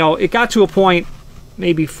 you know, it got to a point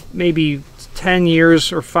maybe 10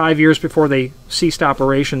 years or 5 years before they ceased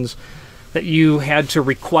operations, that you had to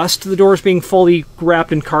request the doors being fully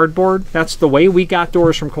wrapped in cardboard. That's the way we got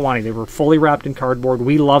doors from Kewanee. They were fully wrapped in cardboard.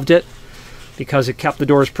 We loved it because it kept the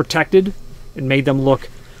doors protected and made them look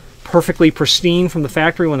perfectly pristine from the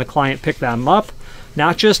factory when the client picked them up.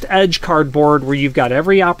 Not just edge cardboard where you've got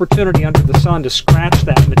every opportunity under the sun to scratch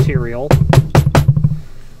that material,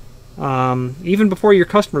 even before your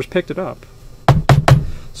customers picked it up.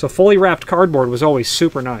 So fully wrapped cardboard was always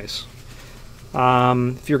super nice.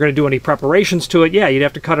 If you're going to do any preparations to it, yeah, you'd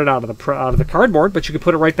have to cut it out of the cardboard, but you could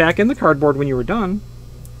put it right back in the cardboard when you were done.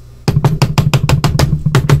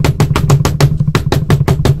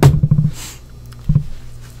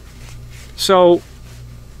 So,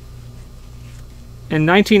 in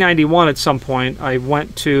 1991, at some point, I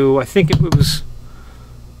went to, I think it was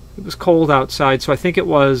cold outside, so I think it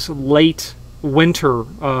was late winter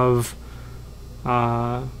of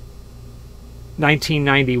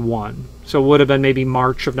 1991. So it would have been maybe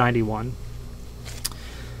March of 91.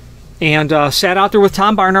 And sat out there with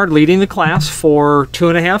Tom Barnard leading the class for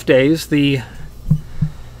 2.5 days.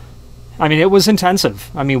 I mean, it was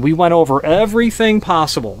intensive. I mean, we went over everything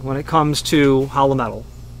possible when it comes to hollow metal.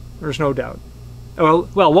 There's no doubt. Well,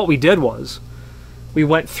 what we did was we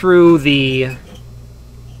went through the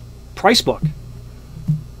price book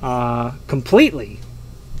completely,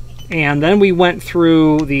 and then we went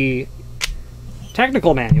through the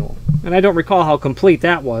technical manual. And I don't recall how complete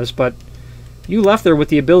that was, but you left there with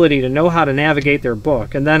the ability to know how to navigate their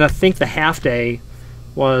book. And then I think the half day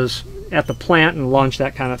was at the plant and lunch,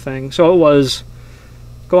 that kind of thing. So it was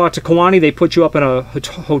go out to Kewanee, they put you up in a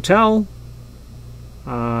hotel.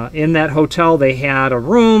 In that hotel they had a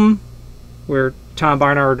room where Tom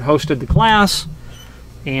Barnard hosted the class,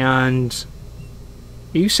 and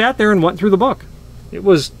you sat there and went through the book. It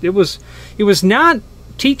was not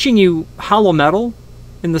teaching you hollow metal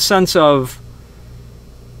in the sense of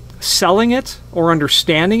selling it or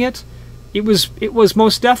understanding it. It was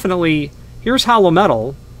most definitely, here's hollow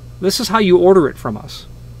metal. This is how you order it from us.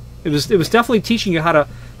 It was definitely teaching you how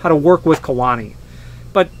to work with Kewanee.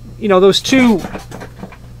 But you know, those two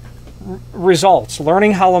results,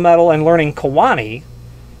 learning hollow metal and learning Kewanee,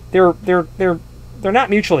 they're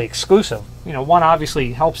not mutually exclusive. You know, one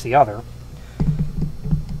obviously helps the other.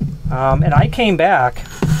 And I came back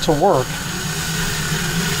to work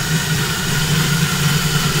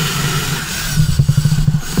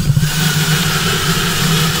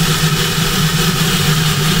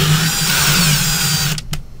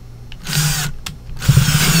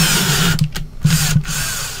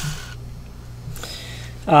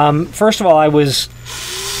first of all, I was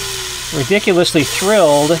ridiculously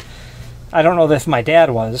thrilled, I don't know if my dad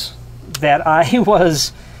was, that I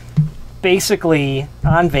was basically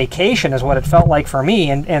on vacation is what it felt like for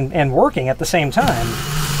me, and working at the same time.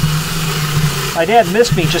 My dad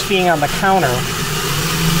missed me just being on the counter,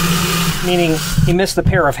 meaning he missed the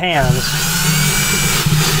pair of hands.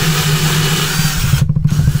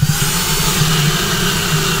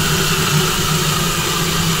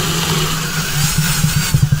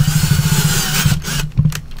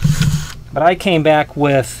 But I came back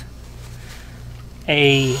with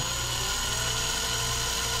a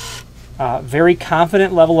very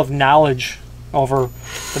confident level of knowledge over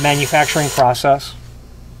the manufacturing process.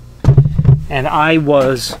 And I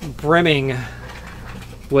was brimming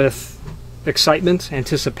with excitement,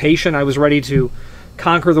 anticipation. I was ready to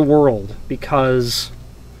conquer the world because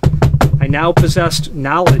I now possessed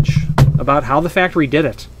knowledge about how the factory did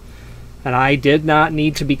it. And I did not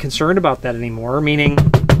need to be concerned about that anymore, meaning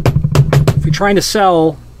if you're trying to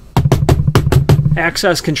sell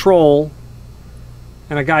access control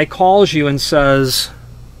and a guy calls you and says,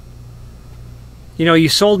 you know, you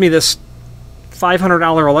sold me this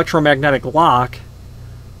 $500 electromagnetic lock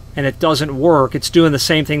and it doesn't work, it's doing the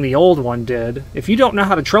same thing the old one did. If you don't know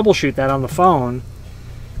how to troubleshoot that on the phone,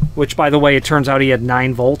 which by the way, it turns out he had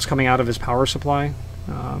 9 volts coming out of his power supply.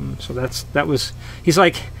 So that was, he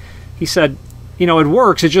said, you know, it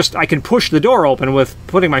works, it's just I can push the door open with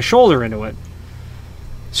putting my shoulder into it.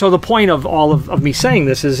 So the point of all of me saying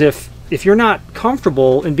this is if you're not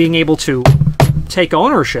comfortable in being able to take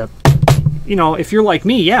ownership, you know, if you're like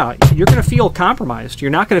me, yeah, you're going to feel compromised.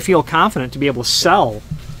 You're not going to feel confident to be able to sell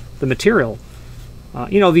the material.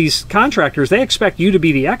 You know, these contractors, they expect you to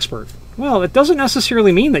be the expert. Well, it doesn't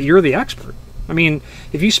necessarily mean that you're the expert. I mean,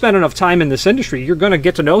 if you spend enough time in this industry, you're going to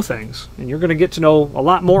get to know things. And you're going to get to know a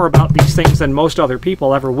lot more about these things than most other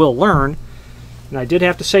people ever will learn. And I did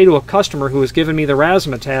have to say to a customer who was giving me the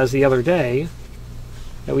razzmatazz the other day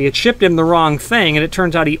that we had shipped him the wrong thing, and it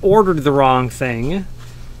turns out he ordered the wrong thing.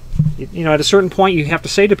 You know, at a certain point you have to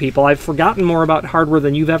say to people, I've forgotten more about hardware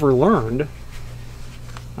than you've ever learned.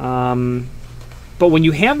 But when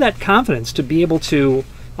you have that confidence to be able to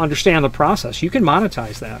understand the process, you can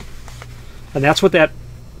monetize that. And that's what that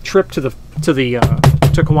trip to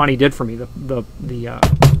Kewanee did for me, the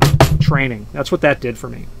training. That's what that did for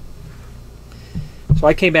me. So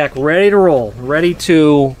I came back ready to roll, ready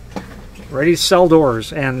to sell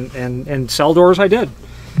doors, and sell doors I did.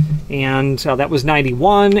 And that was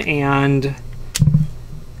 91. And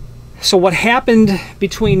so what happened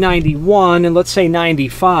between 91 and let's say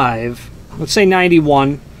 95, let's say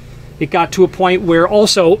 91, it got to a point where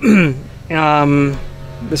also,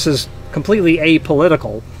 this is completely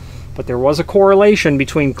apolitical, but there was a correlation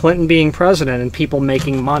between Clinton being president and people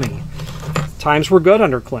making money. Times were good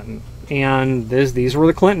under Clinton, and these were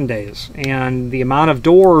the Clinton days. And the amount of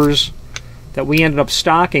doors that we ended up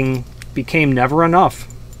stocking became never enough.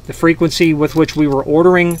 The frequency with which we were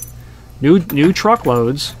ordering new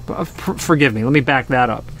truckloads, forgive me, let me back that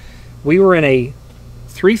up. We were in a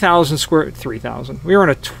 3,000, we were in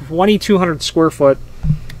a 2,200 square foot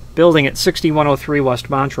building at 6103 West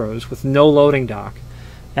Montrose with no loading dock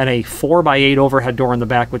and a 4x8 overhead door in the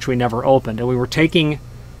back, which we never opened. And we were taking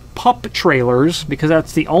pup trailers because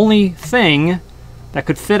that's the only thing that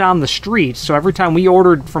could fit on the street. So every time we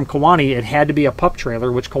ordered from Kewanee, it had to be a pup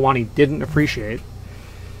trailer, which Kewanee didn't appreciate,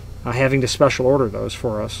 having to special order those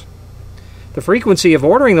for us. The frequency of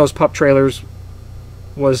ordering those pup trailers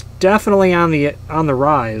was definitely on the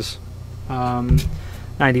rise.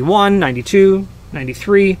 91, 92,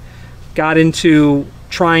 93, got into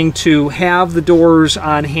trying to have the doors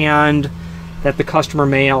on hand that the customer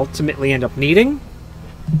may ultimately end up needing.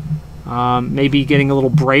 Maybe getting a little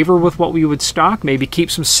braver with what we would stock. Maybe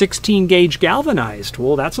keep some 16 gauge galvanized.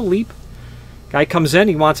 Well, that's a leap. Guy comes in,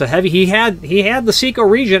 he wants a heavy. He had the Seco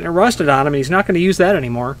Regent and it rusted on him, and he's not going to use that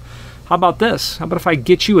anymore. How about this? How about if I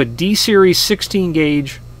get you a D-Series 16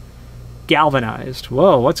 gauge galvanized?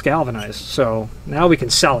 Whoa, what's galvanized? So now we can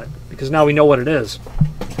sell it because now we know what it is.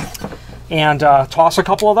 And toss a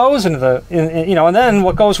couple of those into the, you know, and then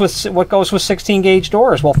what goes with 16 gauge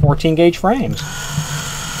doors? Well, 14 gauge frames.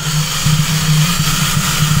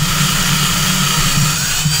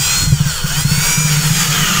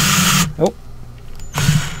 Oh.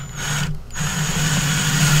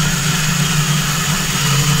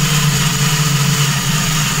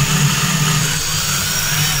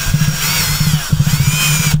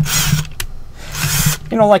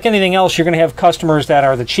 You know, like anything else, you're going to have customers that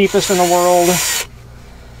are the cheapest in the world.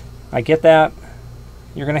 I get that.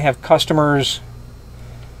 You're going to have customers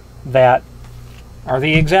that are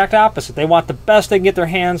the exact opposite. They want the best they can get their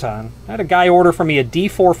hands on. I had a guy order for me a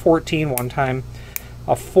D414 one time,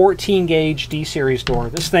 a 14 gauge D series door.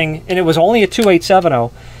 This thing, and it was only a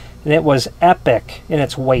 2870, and it was epic in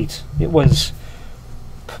its weight. It was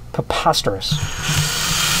preposterous.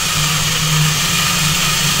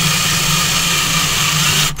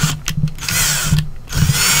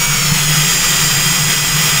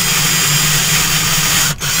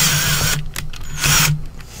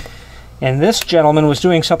 And this gentleman was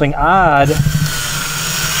doing something odd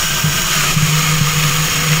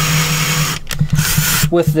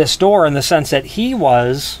with this door, in the sense that he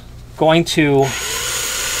was going to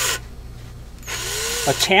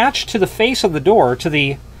attach to the face of the door, to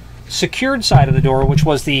the secured side of the door, which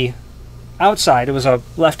was the outside. It was a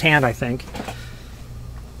left hand, I think.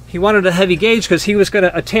 He wanted a heavy gauge because he was going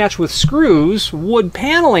to attach with screws wood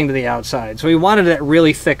paneling to the outside. So he wanted that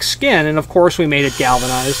really thick skin, and of course we made it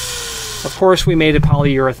galvanized. Of course we made it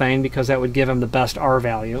polyurethane because that would give him the best R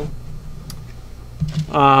value.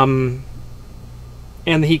 And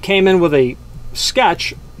he came in with a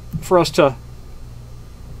sketch for us to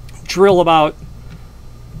drill about,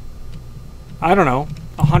 I don't know,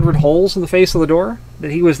 100 holes in the face of the door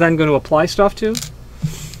that he was then going to apply stuff to.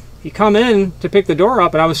 He come in to pick the door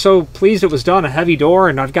up, and I was so pleased it was done, a heavy door,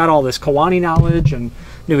 and I've got all this Kewanee knowledge and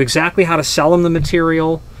knew exactly how to sell him the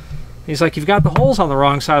material. He's like, "You've got the holes on the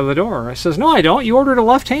wrong side of the door." I says, "No, I don't. You ordered a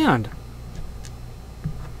left hand."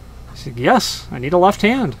 I said, "Yes, I need a left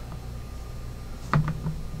hand."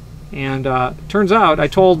 And turns out I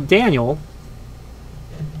told Daniel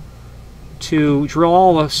to drill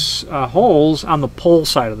all the holes on the pull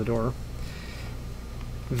side of the door.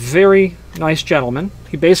 Very nice gentleman.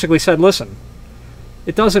 He basically said, "Listen,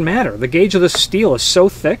 it doesn't matter. The gauge of this steel is so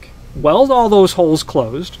thick. Weld all those holes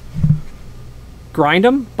closed. Grind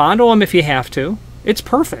them, bondo them if you have to. It's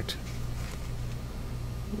perfect."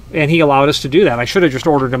 And he allowed us to do that. I should have just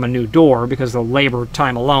ordered him a new door because of the labor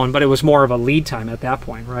time alone, but it was more of a lead time at that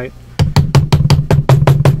point, right?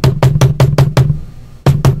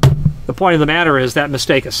 The point of the matter is, that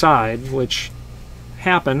mistake aside, which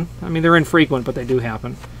happen, I mean, they're infrequent, but they do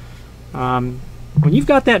happen. When you've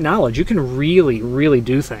got that knowledge, you can really, really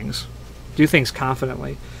do things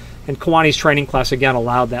confidently. And Kewanee's training class, again,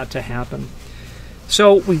 allowed that to happen.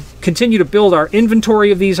 So we continue to build our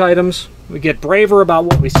inventory of these items. We get braver about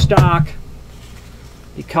what we stock,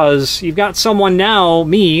 because you've got someone now,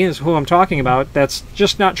 me is who I'm talking about, that's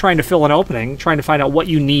just not trying to fill an opening, trying to find out what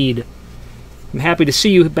you need. I'm happy to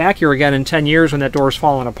see you back here again in 10 years when that door's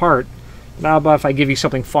fallen apart. But how about if I give you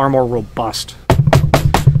something far more robust?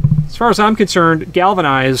 As far as I'm concerned,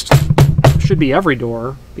 galvanized should be every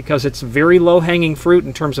door, because it's very low-hanging fruit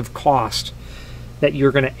in terms of cost that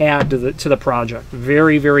you're going to add to the project.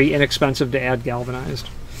 Very, very inexpensive to add galvanized.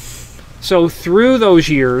 So through those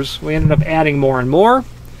years, we ended up adding more and more.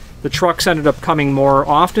 The trucks ended up coming more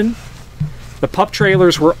often. The pup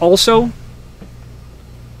trailers were also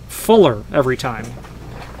fuller every time.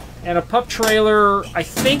 And a pup trailer, I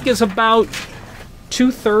think, is about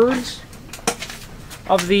 2/3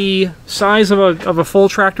 of the size of a full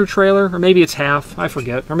tractor trailer, or maybe it's half, I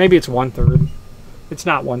forget, or maybe it's 1/3. It's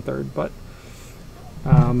not 1/3, but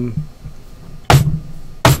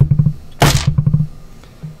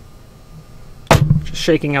just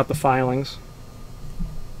shaking out the filings.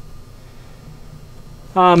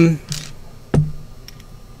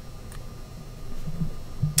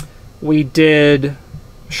 We did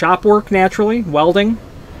shop work, naturally, welding,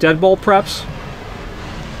 deadbolt preps,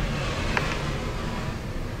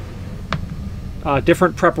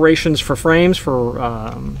 different preparations for frames, for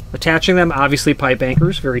attaching them. Obviously pipe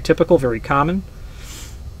anchors, very typical, very common.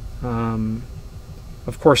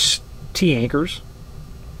 Of course, T-anchors.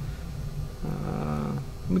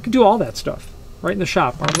 We could do all that stuff right in the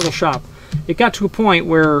shop, our little shop. It got to a point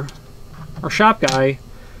where our shop guy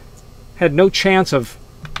had no chance of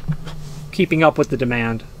keeping up with the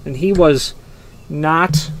demand, and he was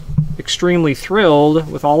not extremely thrilled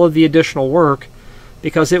with all of the additional work,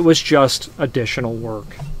 because it was just additional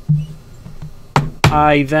work.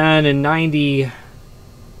 I then, in 93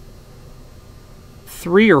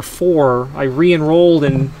 or 4, I re-enrolled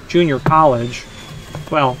in junior college.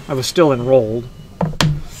 Well, I was still enrolled.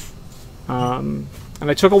 And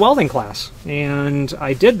I took a welding class. And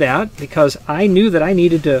I did that because I knew that I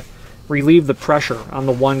needed to relieve the pressure on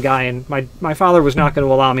the one guy, and my father was not going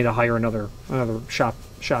to allow me to hire another shop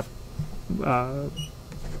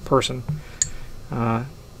person. Not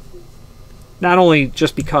only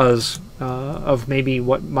just because of maybe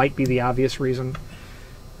what might be the obvious reason,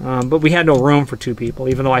 but we had no room for 2 people,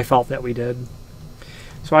 even though I felt that we did.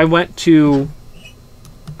 So I went to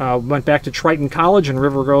went back to Triton College in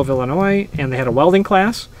River Grove, Illinois, and they had a welding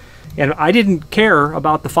class. And I didn't care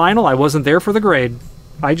about the final. I wasn't there for the grade.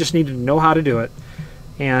 I just needed to know how to do it.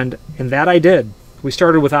 And that I did. We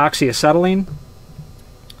started with oxyacetylene.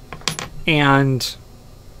 And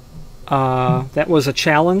that was a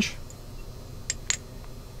challenge.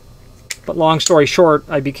 But long story short,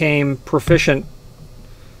 I became proficient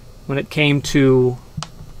when it came to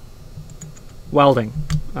welding.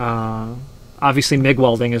 Obviously MIG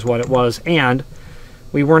welding is what it was, and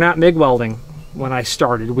we were not MIG welding when I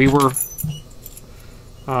started. We were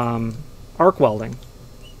arc welding,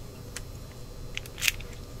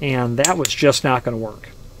 and that was just not going to work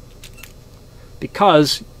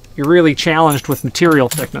because you're really challenged with material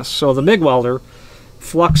thickness. So the MIG welder,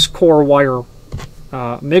 flux core wire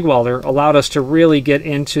MIG welder, allowed us to really get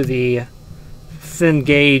into the thin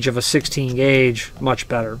gauge of a 16 gauge much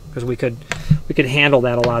better, because we could handle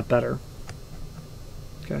that a lot better.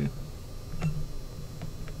 Okay.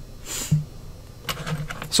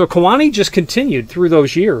 So Kewanee just continued through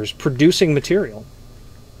those years producing material.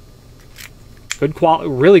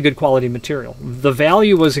 Really good quality material. The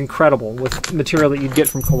value was incredible with material that you'd get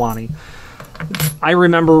from Kewanee. I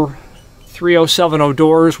remember 3070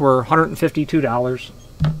 doors were $152.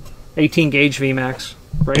 18 gauge VMAX,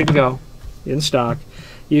 ready to go, in stock.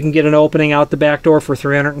 You can get an opening out the back door for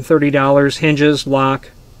 $330. Hinges, lock,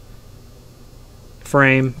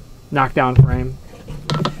 frame, knockdown frame.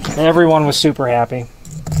 Everyone was super happy.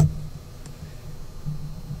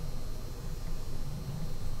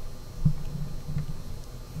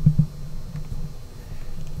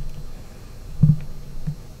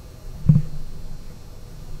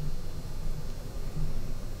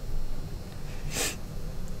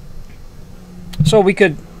 So we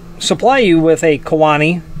could supply you with a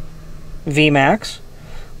Kewanee VMAX.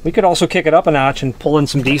 We could also kick it up a notch and pull in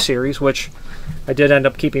some D-Series, which I did end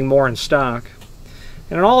up keeping more in stock.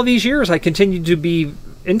 And in all of these years, I continued to be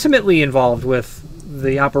intimately involved with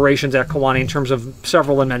the operations at Kewanee in terms of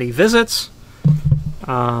several and many visits,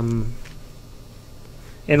 and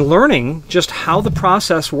learning just how the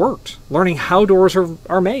process worked, learning how doors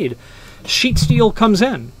are made. Sheet steel comes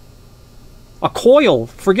in. A coil,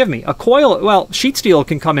 forgive me, a coil, well, sheet steel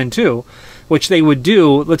can come in too, which they would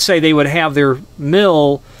do. Let's say they would have their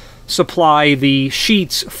mill supply the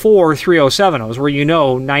sheets for 3070s, where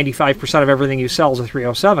 95% of everything you sell is a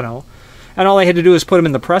 3070, and all they had to do is put them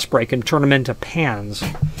in the press brake and turn them into pans.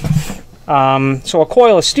 So a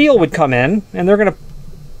coil of steel would come in, and they're going to,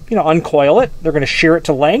 uncoil it. They're going to shear it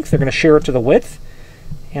to length. They're going to shear it to the width,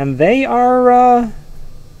 and they are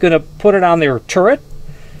going to put it on their turret.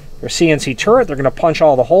 Their CNC turret. They're going to punch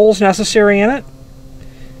all the holes necessary in it,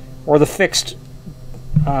 or the fixed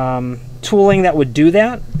tooling that would do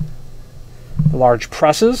that, the large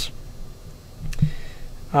presses,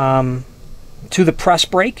 to the press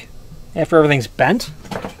brake after everything's bent,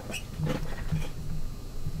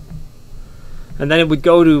 and then it would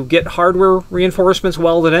go to get hardware reinforcements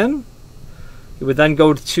welded in. It would then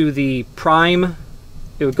go to the prime.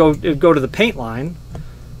 It would go to the paint line,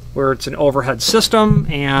 where it's an overhead system,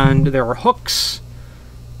 and there are hooks,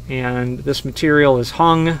 and this material is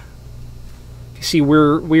hung. If you see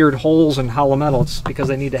weird holes in hollow metal, it's because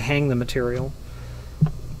they need to hang the material.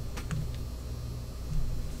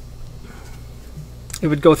 It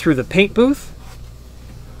would go through the paint booth.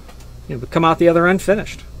 It would come out the other end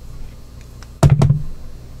finished. And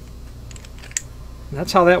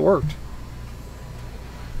that's how that worked.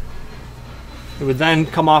 It would then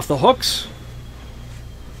come off the hooks.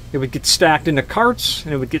 It would get stacked into carts,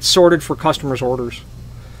 and it would get sorted for customers' orders.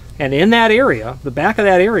 And in that area, the back of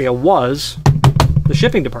that area was the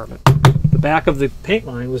shipping department. The back of the paint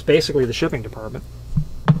line was basically the shipping department.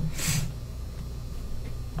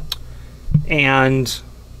 And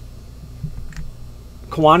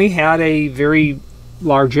Kewanee had a very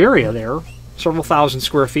large area there, several thousand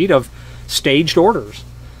square feet of staged orders.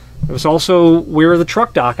 It was also where the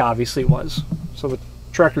truck dock obviously was. So the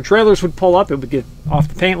tractor trailers would pull up, it would get off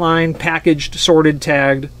the paint line, packaged, sorted,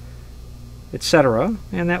 tagged, etc.,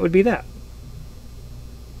 and that would be that.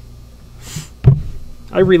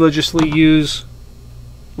 I religiously use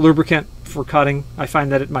lubricant for cutting. I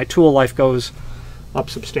find that my tool life goes up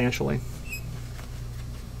substantially.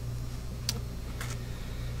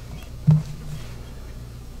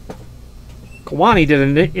 Kewanee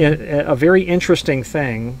did a very interesting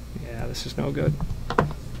thing. Yeah, this is no good.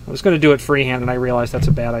 I was going to do it freehand, and I realized that's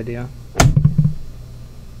a bad idea.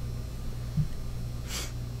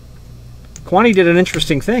 Kewanee did an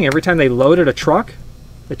interesting thing. Every time they loaded a truck,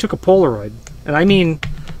 they took a Polaroid. And when I mean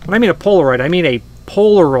a Polaroid, I mean a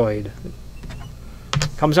Polaroid.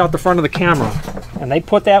 Comes out the front of the camera. and they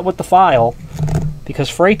put that with the file because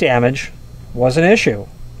freight damage was an issue.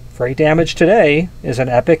 Freight damage today is an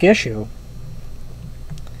epic issue.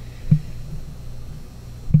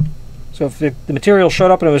 So if the material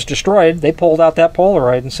showed up and it was destroyed, they pulled out that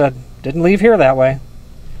Polaroid and said, didn't leave here that way.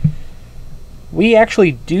 We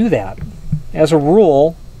actually do that as a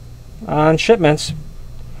rule on shipments.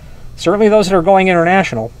 Certainly those that are going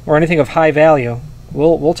international or anything of high value,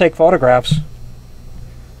 we'll take photographs.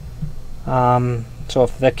 So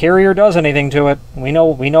if the carrier does anything to it, we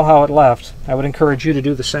know how it left. I would encourage you to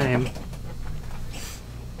do the same.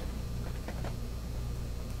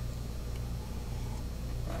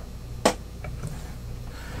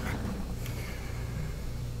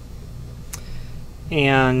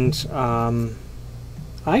 And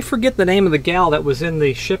I forget the name of the gal that was in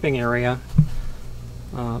the shipping area,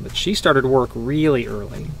 but she started work really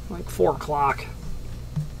early, like 4 o'clock.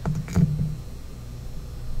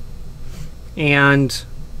 And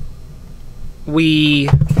we,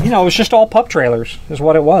 it was just all pup trailers is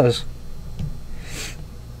what it was.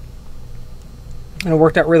 And it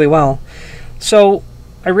worked out really well. So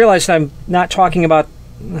I realized I'm not talking about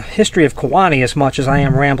the history of Kewanee as much as I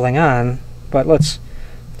am rambling on, but let's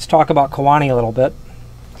talk about Kewanee a little bit.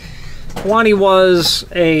 Kewanee was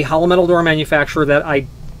a hollow metal door manufacturer that I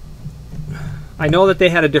know that they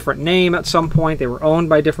had a different name at some point. They were owned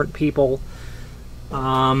by different people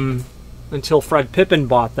until Fred Pippin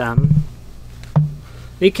bought them.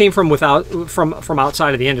 He came from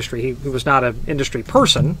outside of the industry. He was not an industry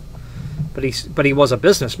person, but he was a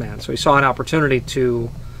businessman. So he saw an opportunity to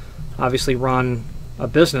obviously run a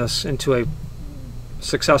business into a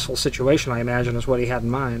successful situation, I imagine, is what he had in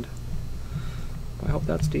mind. I hope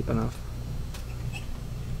that's deep enough.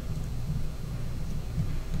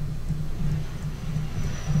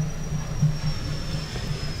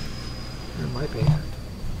 There might be.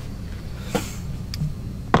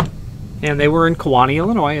 And they were in Kewanee,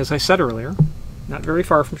 Illinois, as I said earlier. Not very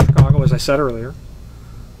far from Chicago, as I said earlier.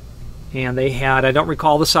 And they had, I don't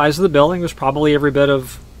recall the size of the building, it was probably every bit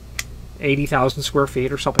of 80,000 square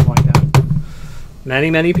feet or something like that.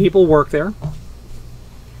 Many people work there.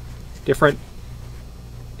 Different,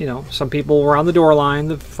 some people were on the door line,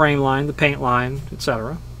 the frame line, the paint line,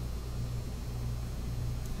 etc.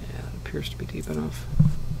 Yeah, it appears to be deep enough.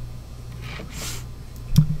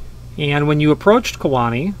 And when you approached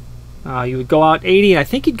Kewanee, you would go out 80, and I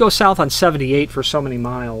think you'd go south on 78 for so many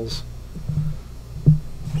miles.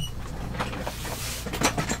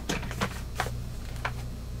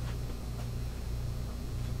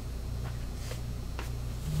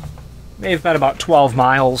 May have been about 12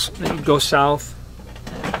 miles. Then you'd go south,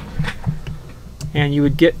 and you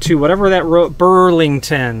would get to whatever that road,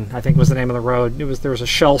 Burlington, I think was the name of the road. There was a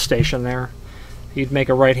Shell station there. You'd make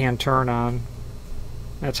a right-hand turn on.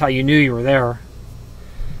 That's how you knew you were there.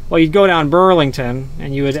 Well, you'd go down Burlington,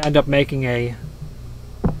 and you would end up making a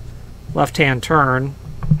left-hand turn,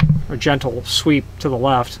 or gentle sweep to the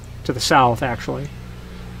left, to the south, actually.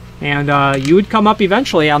 And you would come up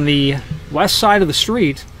eventually on the west side of the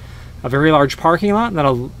street, a very large parking lot, and then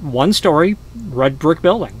a one-story red brick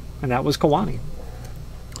building, and that was Kewanee.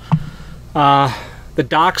 The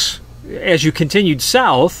docks, as you continued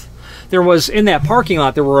south, there was, in that parking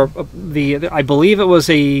lot, there were I believe it was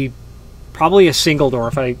probably a single door,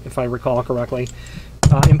 if I recall correctly,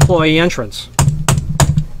 employee entrance.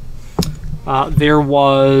 There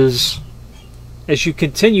was, as you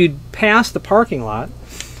continued past the parking lot,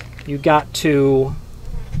 you got to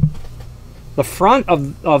the front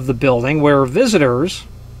of the building where visitors,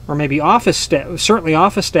 or maybe office staff, certainly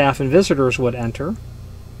office staff and visitors would enter.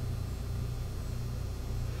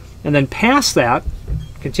 And then past that,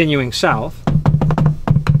 continuing south,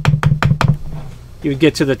 you would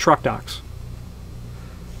get to the truck docks,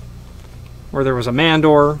 where there was a man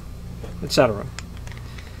door, etc.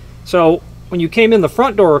 So when you came in the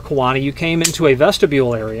front door of Kewanee, you came into a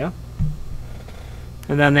vestibule area,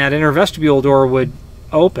 and then that inner vestibule door would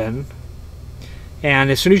open,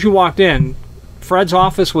 and as soon as you walked in, Fred's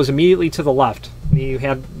office was immediately to the left. You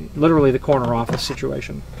had literally the corner office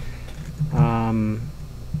situation.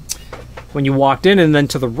 When you walked in, and then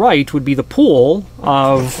to the right would be the pool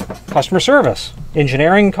of customer service.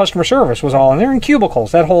 Engineering, customer service was all in there, and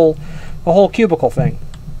cubicles, the whole cubicle thing.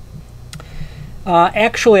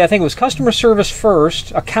 Actually, I think it was customer service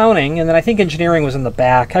first, accounting, and then I think engineering was in the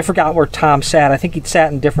back. I forgot where Tom sat. I think he'd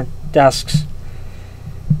sat in different desks.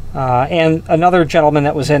 And another gentleman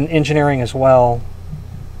that was in engineering as well.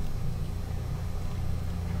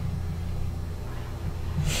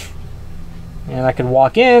 And I could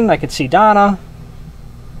walk in, I could see Donna,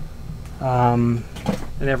 and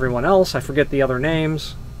everyone else. I forget the other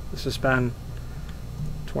names. This has been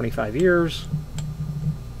 25 years.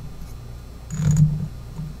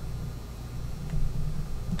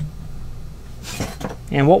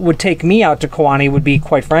 And what would take me out to Kewanee would be,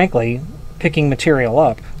 quite frankly, picking material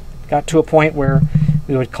up. Got to a point where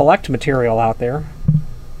we would collect material out there.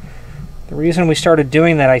 The reason we started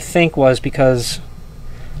doing that, I think, was because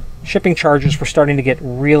shipping charges were starting to get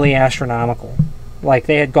really astronomical. Like,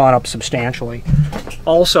 they had gone up substantially.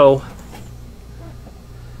 Also,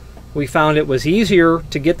 we found it was easier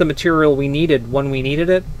to get the material we needed when we needed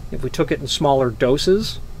it if we took it in smaller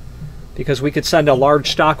doses, because we could send a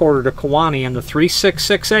large stock order to Kewanee, and the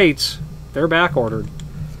 3668s, they're back ordered.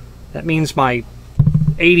 That means my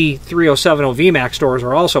 80 3070 VMAX stores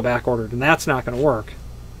are also back ordered, and that's not going to work.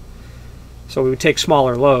 So we would take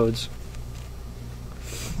smaller loads.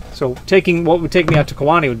 So what would take me out to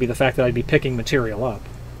Kewanee would be the fact that I'd be picking material up.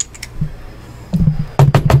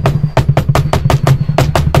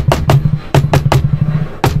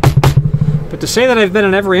 But to say that I've been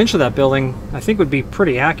in every inch of that building, I think would be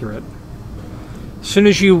pretty accurate. As soon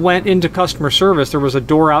as you went into customer service, there was a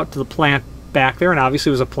door out to the plant back there, and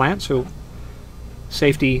obviously it was a plant, so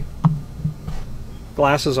safety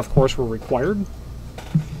glasses, of course, were required.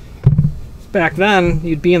 Back then,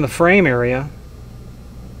 you'd be in the frame area.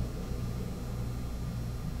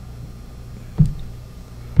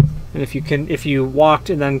 And if you walked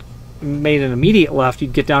and then made an immediate left,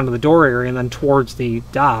 you'd get down to the door area and then towards the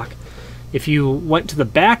dock. If you went to the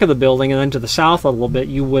back of the building and then to the south a little bit,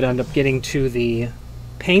 you would end up getting to the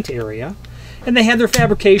paint area. And they had their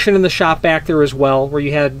fabrication in the shop back there as well, where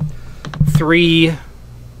you had 3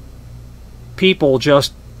 people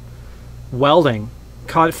just welding,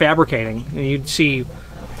 fabricating, and you'd see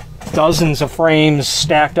dozens of frames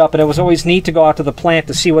stacked up, and it was always neat to go out to the plant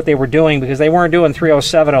to see what they were doing, because they weren't doing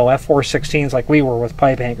 3070 F416s like we were with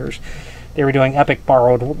pipe hangers. They were doing epic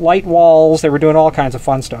borrowed light walls. They were doing all kinds of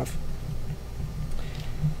fun stuff.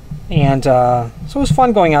 And so it was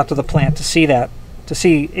fun going out to the plant to see that, to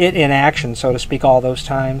see it in action, so to speak, all those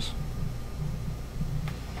times.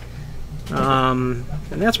 And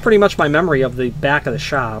that's pretty much my memory of the back of the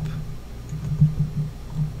shop,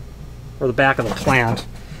 or the back of the plant.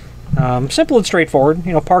 Simple and straightforward.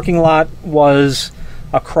 You know, parking lot was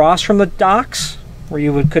across from the docks, where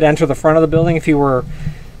you could enter the front of the building if you were,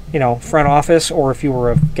 you know, front office or if you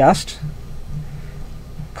were a guest.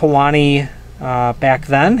 Kewanee back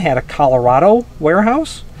then had a Colorado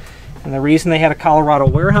warehouse, and the reason they had a Colorado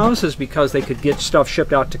warehouse is because they could get stuff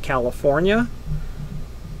shipped out to California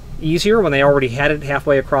easier when they already had it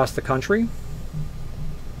halfway across the country.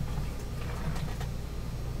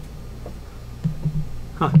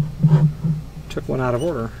 Huh. Took one out of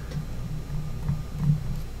order.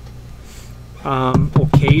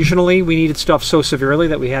 Occasionally we needed stuff so severely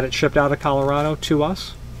that we had it shipped out of Colorado to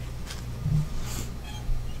us.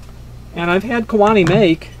 And I've had Kewanee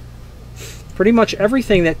make pretty much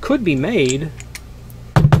everything that could be made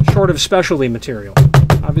short of specialty material.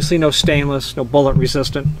 Obviously no stainless, no bullet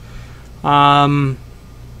resistant. I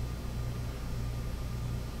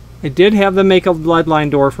did have them make a lead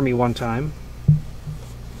line door for me one time.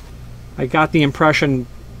 I got the impression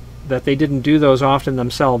that they didn't do those often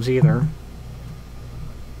themselves either.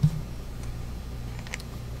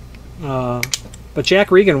 But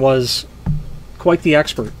Jack Regan was quite the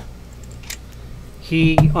expert.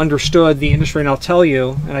 He understood the industry, and I'll tell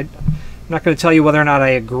you, and I'm not going to tell you whether or not I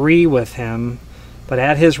agree with him, but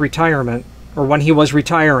at his retirement, or when he was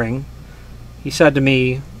retiring, he said to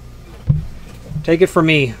me, "Take it from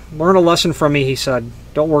me, learn a lesson from me," he said.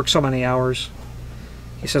 "Don't work so many hours."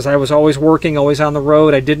 He says, "I was always working, always on the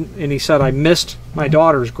road. And he said, I missed my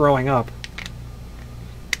daughters growing up."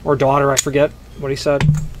 Or daughter, I forget what he said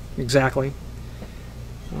exactly.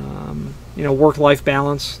 You know, work-life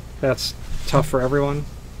balance, that's tough for everyone.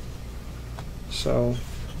 So,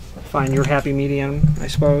 find your happy medium, I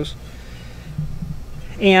suppose.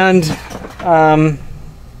 And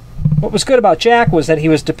what was good about Jack was that he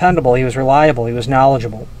was dependable, he was reliable, he was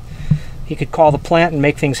knowledgeable. He could call the plant and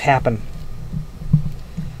make things happen.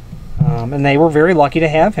 And they were very lucky to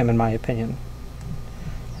have him, in my opinion.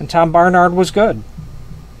 And Tom Barnard was good.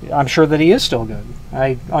 I'm sure that he is still good.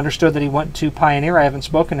 I understood that he went to Pioneer. I haven't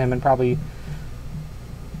spoken to him in probably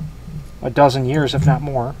a dozen years, if not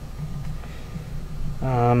more.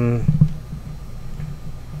 But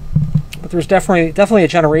there's definitely a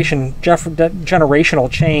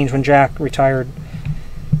generational change when Jack retired,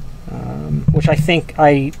 which I think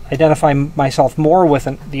I identify myself more with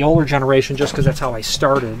the older generation just because that's how I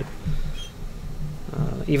started.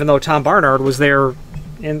 Even though Tom Barnard was there,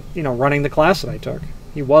 in running the class that I took,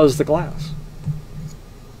 he was the class.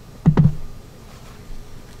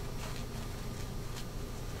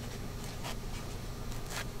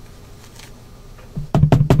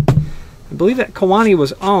 believe that Kewanee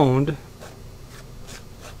was owned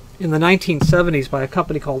in the 1970s by a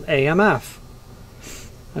company called AMF,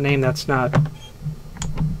 a name that's not.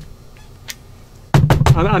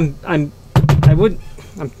 I'm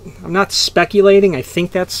not speculating. I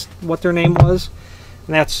think that's what their name was,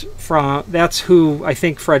 and that's who I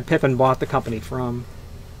think Fred Pippin bought the company from.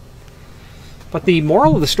 But the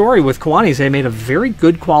moral of the story with Kewanee is they made a very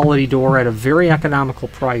good quality door at a very economical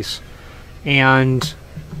price. And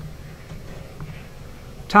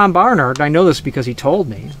Tom Barnard, I know this because he told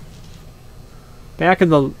me, back in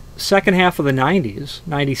the second half of the 90s,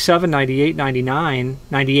 97, 98, 99,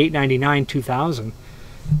 98, 99, 2000,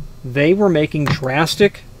 they were making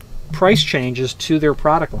drastic price changes to their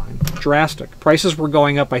product line. Drastic. Prices were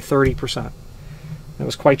going up by 30%. That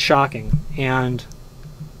was quite shocking. And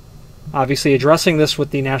obviously addressing this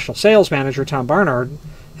with the national sales manager, Tom Barnard,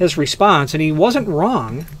 his response, and he wasn't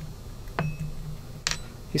wrong.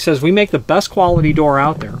 He says, we make the best quality door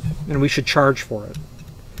out there, and we should charge for it.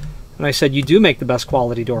 And I said, you do make the best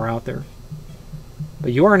quality door out there,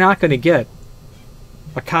 but you are not going to get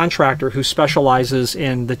a contractor who specializes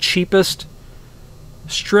in the cheapest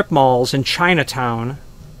strip malls in Chinatown,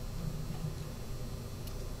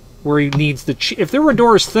 where he needs if there were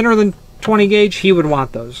doors thinner than 20 gauge, he would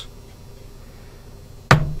want those.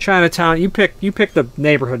 Chinatown, you pick the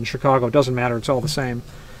neighborhood in Chicago, it doesn't matter, it's all the same.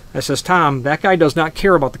 I says, Tom, that guy does not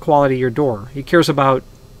care about the quality of your door. He cares about,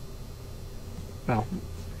 well,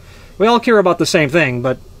 we all care about the same thing,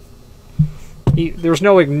 but there's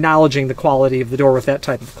no acknowledging the quality of the door with that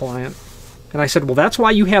type of client. And I said, well, that's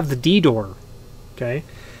why you have the D door. Okay,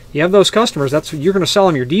 you have those customers. You're going to sell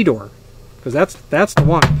them your D door, because that's the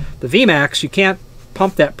one. The VMAX, you can't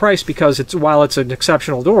pump that price because while it's an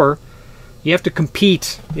exceptional door, you have to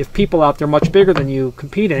compete. If people out there much bigger than you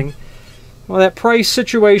competing, well, that price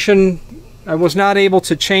situation, I was not able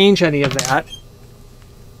to change any of that,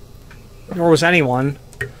 nor was anyone.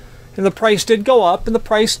 And the price did go up, and the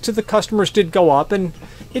price to the customers did go up, and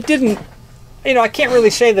it didn't, I can't really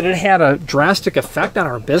say that it had a drastic effect on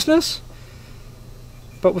our business,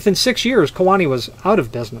 but within 6 years, Kewanee was out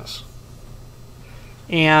of business.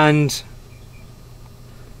 And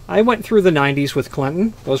I went through the 90s with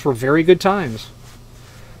Clinton. Those were very good times.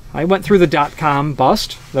 I went through the dot-com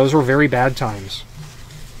bust. Those were very bad times.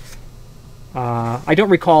 I don't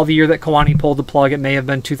recall the year that Kewanee pulled the plug. It may have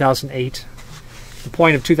been 2008. The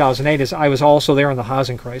point of 2008 is I was also there in the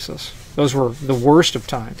housing crisis. Those were the worst of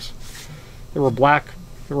times. There were Black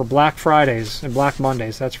Fridays and Black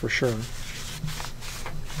Mondays, that's for sure.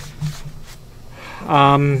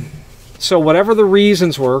 So whatever the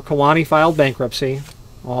reasons were, Kewanee filed bankruptcy.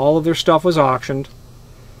 All of their stuff was auctioned,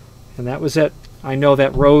 and that was it. I know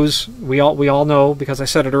that Rose, we all know, because I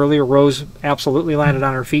said it earlier, Rose absolutely landed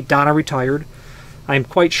on her feet. Donna retired. I'm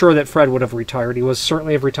quite sure that Fred would have retired. He was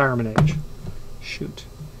certainly of retirement age. Shoot.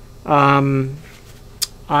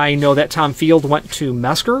 I know that Tom Field went to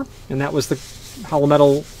Mesker, and that was the hollow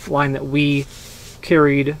metal line that we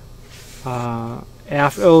carried. It was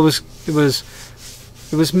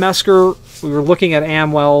Mesker. We were looking at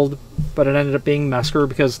Amweld, but it ended up being Mesker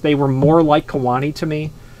because they were more like Kewanee to me.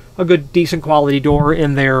 A good, decent quality door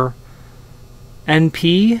in their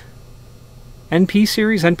NP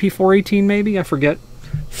series, NP 418 maybe, I forget.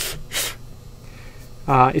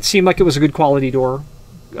 It seemed like it was a good quality door,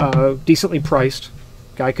 decently priced.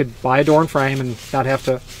 Guy could buy a door and frame and not have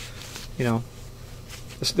to,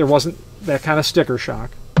 there wasn't that kind of sticker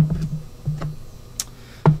shock.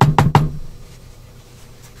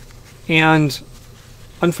 And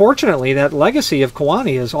unfortunately, that legacy of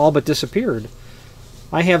Kewanee has all but disappeared.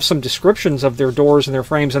 I have some descriptions of their doors and their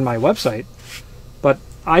frames on my website, but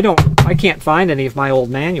I can't find any of my old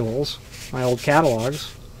manuals, my old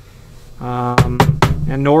catalogs,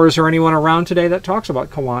 and nor is there anyone around today that talks about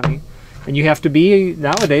Kewanee. And you have to be,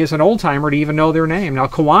 nowadays, an old-timer to even know their name. Now,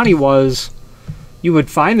 Kewanee was, you would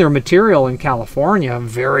find their material in California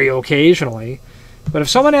very occasionally, but if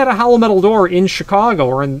someone had a hollow metal door in Chicago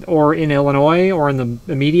or in Illinois or in the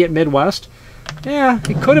immediate Midwest, yeah,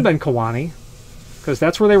 it could have been Kewanee, because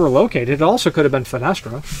that's where they were located. It also could have been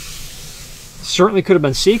Fenestra. Certainly could have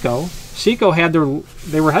been Seco. Seco had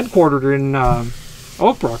they were headquartered in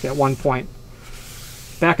Oak Brook at one point.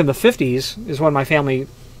 Back in the 50s is when my family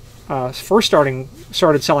first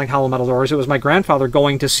started selling hollow metal doors. It was my grandfather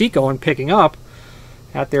going to Seco and picking up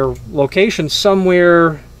at their location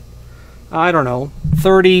somewhere, I don't know,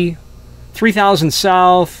 3,000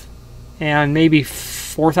 south and maybe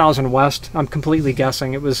 4,000 west. I'm completely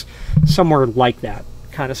guessing. It was somewhere like that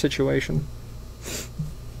kind of situation.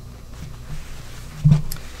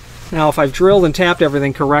 Now, if I've drilled and tapped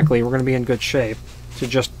everything correctly, we're going to be in good shape. to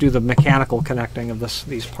just do the mechanical connecting of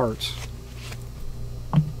these parts.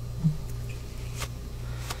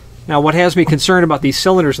 Now, what has me concerned about these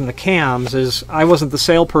cylinders and the cams is I wasn't the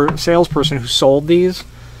salesperson who sold these,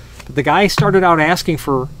 but the guy started out asking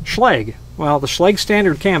for Schlage. Well, the Schlage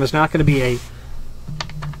standard cam is not going to be a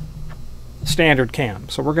standard cam,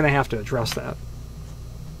 so we're going to have to address that.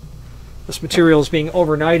 This material is being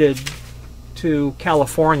overnighted to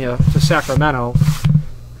California, to Sacramento.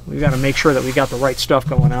 We've got to make sure that we got the right stuff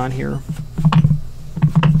going on here.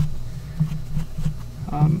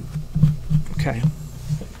 Okay.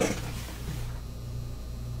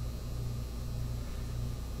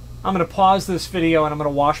 I'm going to pause this video and I'm going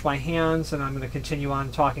to wash my hands and I'm going to continue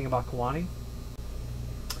on talking about Kewanee.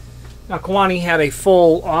 Now, Kewanee had a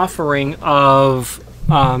full offering of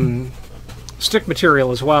stick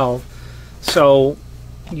material as well, so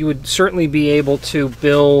you would certainly be able to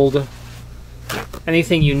build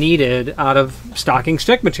anything you needed out of stocking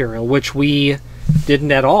stick material, which we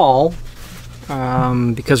didn't at all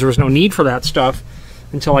because there was no need for that stuff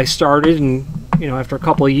until I started, and after a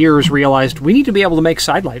couple of years realized we need to be able to make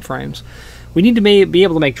side light frames. We need to be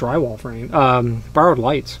able to make drywall frame, borrowed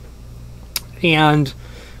lights. And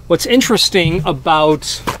what's interesting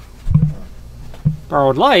about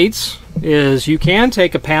borrowed lights is you can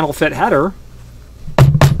take a panel fit header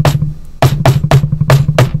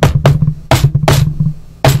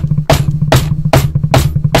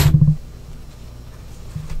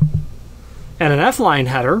and an F-line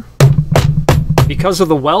header. Because of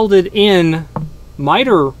the welded in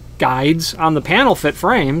miter guides on the panel fit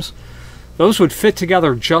frames, those would fit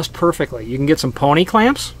together just perfectly. You can get some pony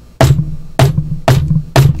clamps,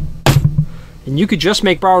 and you could just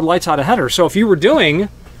make borrowed lights out of headers. So if you were doing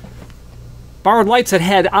borrowed lights that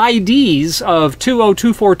had IDs of 20,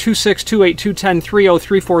 24, 26, 28, 210, 30,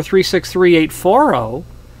 34, 36, 38, 40,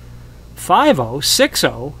 50,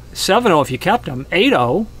 60, 70 if you kept them,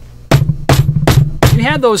 80, if you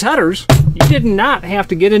had those headers, you did not have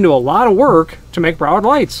to get into a lot of work to make borrowed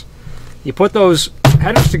lights. You put those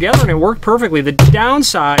headers together and it worked perfectly. The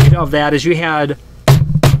downside of that is you had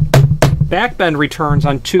backbend returns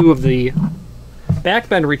on two of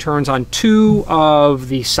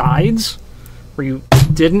the sides where you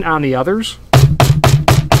didn't on the others.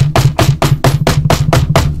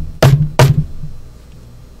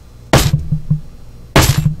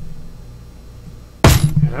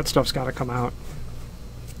 Yeah, that stuff's got to come out.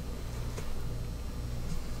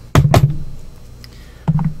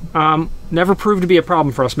 Never proved to be a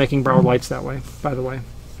problem for us making borrowed lights that way, by the way.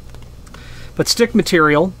 But stick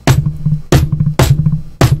material,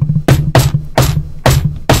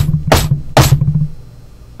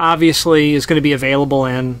 obviously is going to be available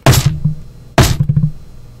in...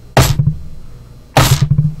 I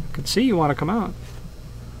can see you want to come out.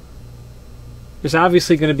 Is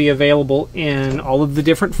obviously going to be available in all of the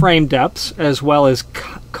different frame depths as well as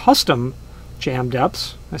custom jam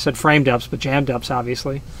depths. I said frame depths, but jam depths,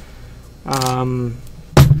 obviously.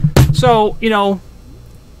 So,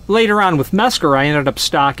 later on with Mesker, I ended up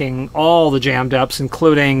stocking all the jam depths,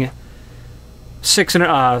 including 7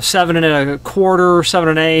 1/4,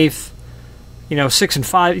 7 1/8, 6 and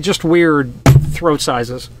 5, just weird throat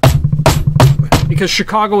sizes. Because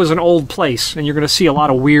Chicago is an old place, and you're going to see a lot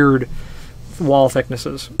of weird wall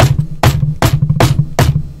thicknesses.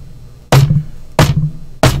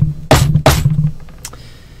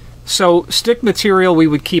 So stick material we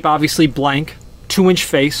would keep obviously blank, 2-inch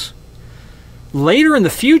face. Later in the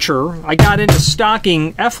future, I got into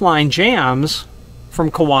stocking F-line jams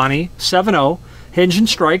from Kewanee, 7/0, hinge and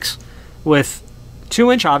strikes, with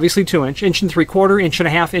 2-inch, obviously 2-inch, 1 3/4,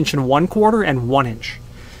 1.5 inch, 1 1/4, and 1 inch.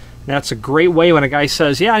 That's a great way when a guy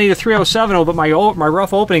says, yeah, I need a 307, but my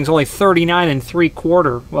rough opening is only 39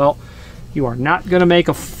 3/4. Well, you are not going to make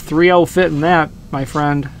a 3/0 fit in that, my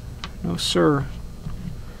friend. No, sir.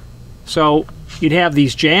 So you'd have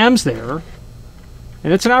these jams there,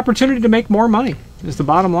 and it's an opportunity to make more money, is the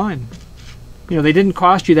bottom line. They didn't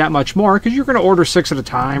cost you that much more because you're going to order 6 at a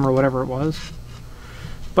time or whatever it was.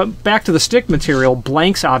 But back to the stick material,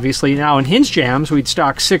 blanks obviously. Now in hinge jams, we'd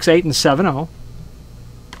stock 6, 8, and 7/0.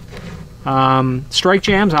 Strike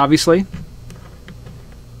jams, obviously.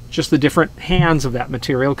 Just the different hands of that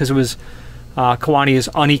material because it was Kewanee's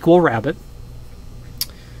unequal rabbit.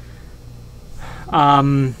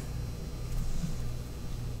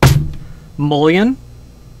 Mullion,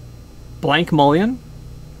 blank mullion.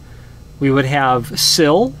 We would have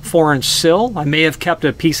sill, 4-inch sill. I may have kept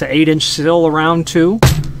a piece of 8-inch sill around too,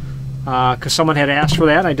 because someone had asked for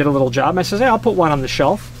that. I did a little job. I says, hey, I'll put one on the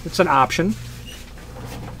shelf. It's an option.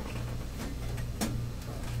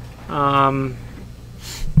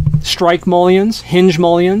 strike mullions, hinge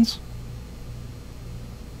mullions,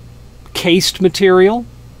 cased material.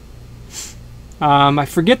 I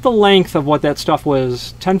forget the length of what that stuff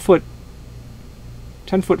was. 10 foot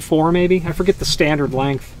 4 maybe. I forget the standard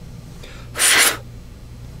length.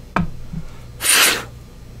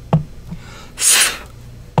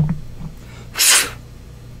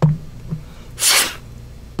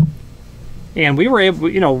 And we were able,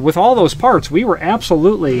 you know, with all those parts, we were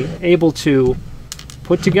absolutely able to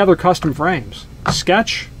put together custom frames.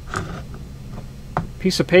 Sketch,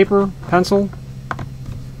 piece of paper, pencil.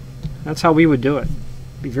 That's how we would do it.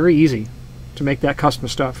 It'd be very easy to make that custom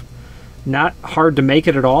stuff. Not hard to make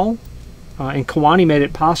it at all. And Kewanee made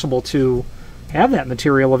it possible to have that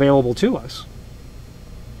material available to us.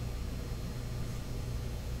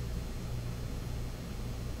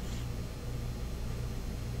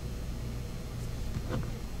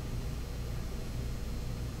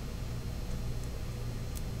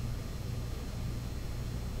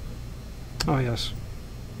 Oh, yes.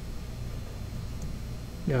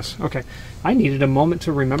 Yes, okay. I needed a moment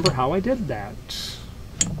to remember how I did that.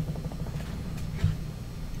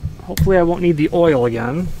 Hopefully I won't need the oil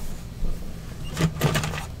again.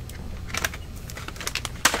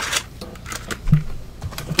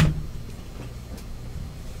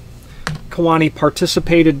 Kewanee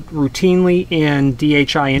participated routinely in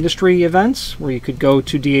DHI industry events where you could go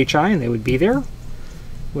to DHI and they would be there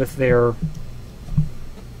with their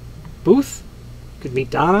booth. You could meet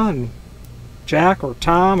Donna and Jack or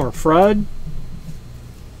Tom or Fred.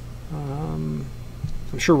 I'm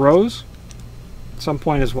sure Rose at some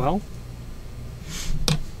point as well.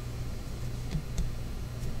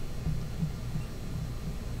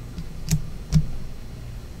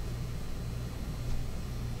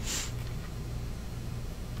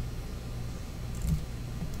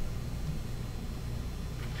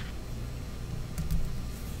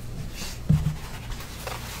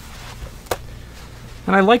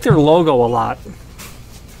 And I like their logo a lot.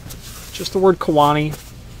 Just the word Kewanee.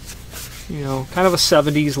 You know, kind of a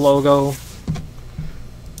 70s logo.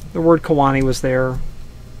 The word Kewanee was there.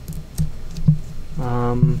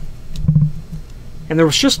 And there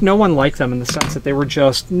was just no one like them in the sense that they were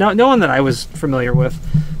just, no one that I was familiar with.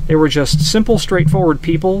 They were just simple, straightforward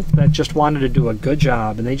people that just wanted to do a good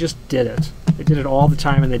job, and they just did it. They did it all the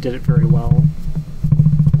time, and they did it very well.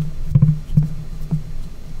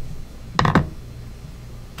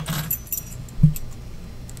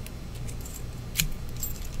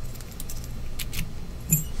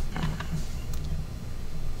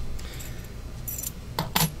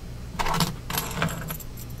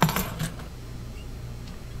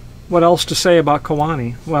 What else to say about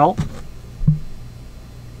Kewanee? Well,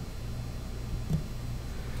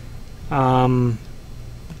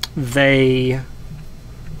 they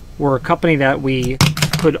were a company that we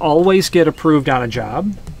could always get approved on a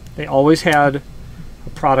job. They always had a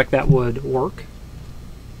product that would work.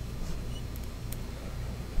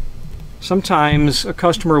 Sometimes a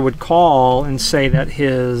customer would call and say that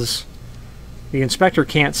the inspector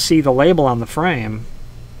can't see the label on the frame.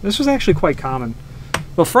 This was actually quite common.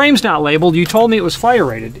 The frame's not labeled. You told me it was fire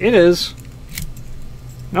rated. It is.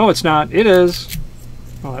 No, it's not. It is.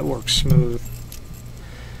 Oh, that works smooth.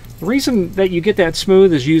 The reason that you get that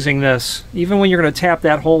smooth is using this. Even when you're going to tap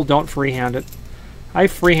that hole, don't freehand it.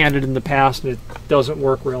 I've freehanded in the past and it doesn't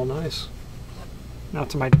work real nice. Not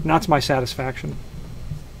to my satisfaction.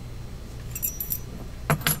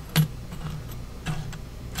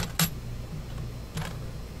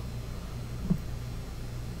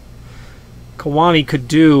 Kewanee could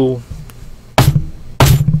do,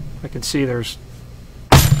 I can see there's,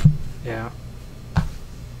 yeah.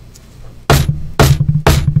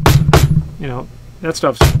 You know, that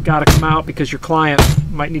stuff's got to come out because your client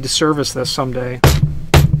might need to service this someday.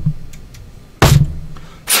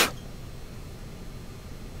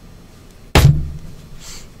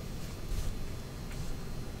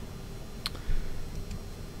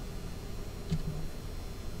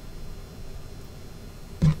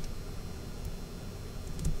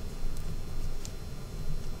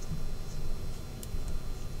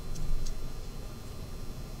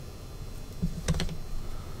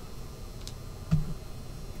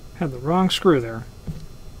 Had the wrong screw there.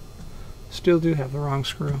 Still do have the wrong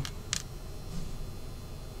screw.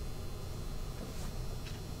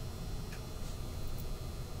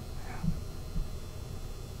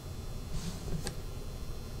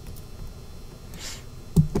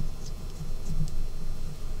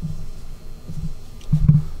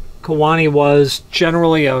 Kewanee was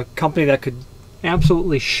generally a company that could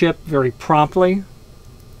absolutely ship very promptly.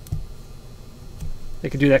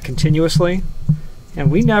 They could do that continuously. And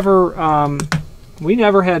we never We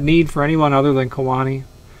never had need for anyone other than Kewanee.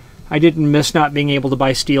 I didn't miss not being able to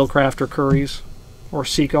buy Steelcraft or Curry's or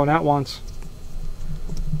Seco, not once.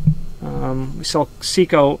 We sell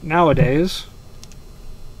Seco nowadays,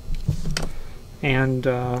 and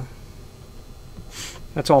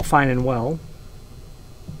that's all fine and well.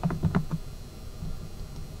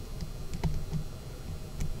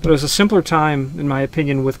 But it was a simpler time, in my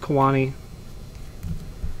opinion, with Kewanee,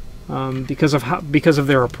 because of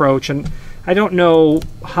their approach, and I don't know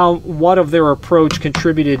what of their approach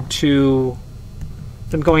contributed to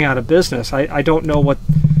them going out of business. I don't know what,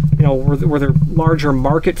 were there larger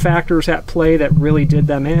market factors at play that really did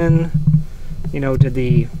them in? Did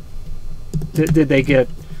they get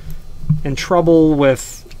in trouble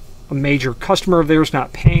with a major customer of theirs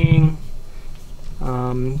not paying?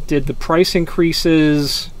 Did the price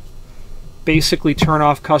increases basically turn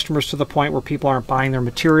off customers to the point where people aren't buying their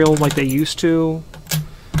material like they used to?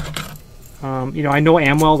 I know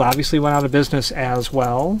Amwell obviously went out of business as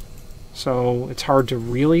well, so it's hard to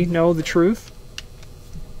really know the truth.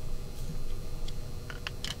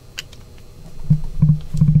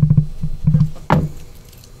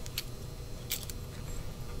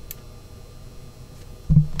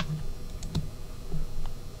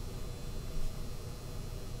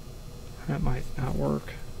 That might not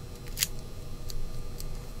work.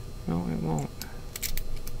 No, it won't.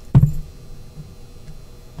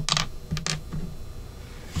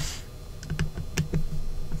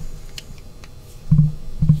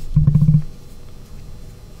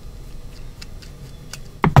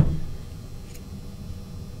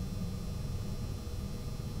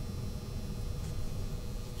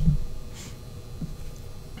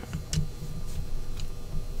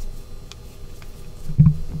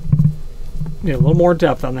 Need a little more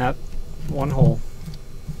depth on that one hole.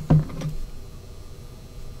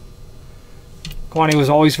 Kewanee was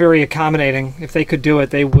always very accommodating. If they could do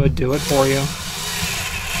it, they would do it for you.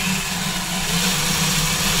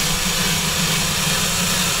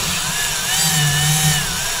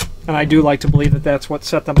 And I do like to believe that that's what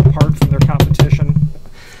set them apart from their competition.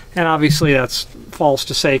 And obviously that's false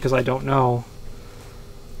to say because I don't know.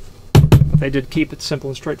 But they did keep it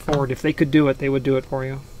simple and straightforward. If they could do it, they would do it for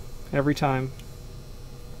you. Every time.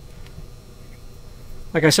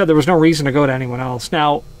 Like I said, there was no reason to go to anyone else.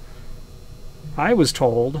 Now, I was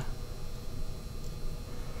told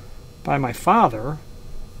by my father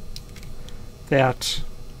that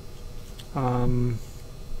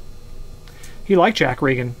he liked Jack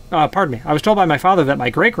Regan. Pardon me. I was told by my father that my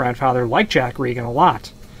great-grandfather liked Jack Regan a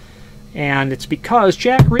lot. And it's because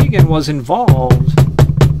Jack Regan was involved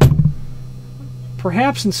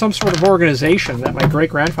perhaps in some sort of organization that my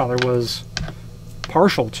great-grandfather was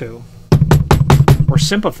partial to or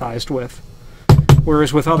sympathized with.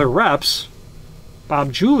 Whereas with other reps,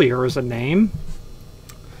 Bob Julier is a name.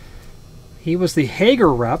 He was the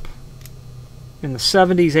Hager rep in the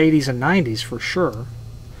 70s, 80s, and 90s for sure.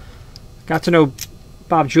 Got to know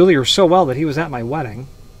Bob Julier so well that he was at my wedding.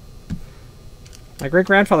 My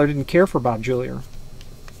great-grandfather didn't care for Bob Julier.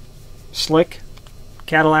 Slick,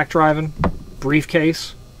 Cadillac driving,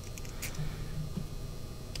 briefcase.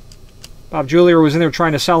 Bob Julier was in there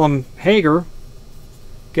trying to sell him Hager,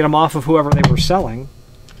 get him off of whoever they were selling.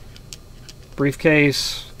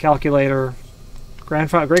 Briefcase, calculator.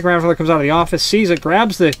 Great-grandfather comes out of the office, sees it,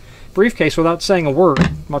 grabs the briefcase without saying a word,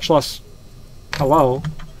 much less hello,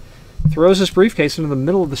 throws his briefcase into the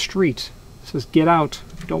middle of the street, says, "Get out,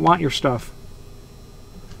 don't want your stuff."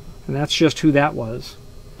 And that's just who that was.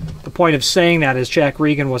 The point of saying that is Jack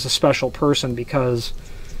Regan was a special person because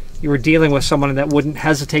you were dealing with someone that wouldn't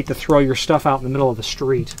hesitate to throw your stuff out in the middle of the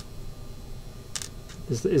street,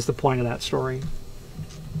 is the point of that story.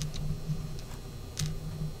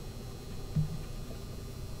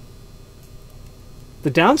 The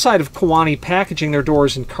downside of Kewanee packaging their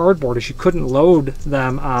doors in cardboard is you couldn't load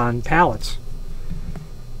them on pallets.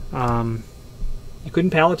 You couldn't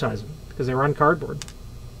palletize them because they were on cardboard.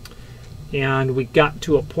 And we got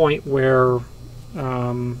to a point where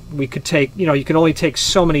we could take, you can only take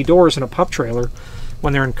so many doors in a pup trailer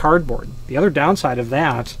when they're in cardboard. The other downside of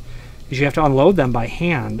that is you have to unload them by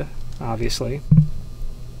hand, obviously.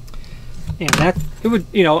 And it would,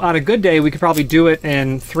 on a good day, we could probably do it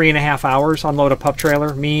in 3.5 hours, unload a pup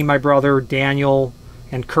trailer. Me, my brother, Daniel,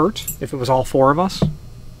 and Kurt, if it was all four of us.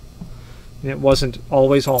 It wasn't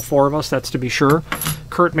always all four of us, that's to be sure.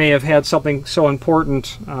 Kurt may have had something so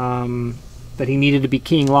important that he needed to be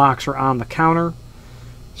keying locks or on the counter.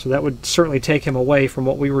 So that would certainly take him away from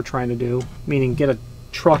what we were trying to do, meaning get a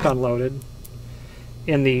truck unloaded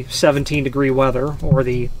in the 17-degree weather or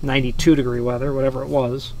the 92-degree weather, whatever it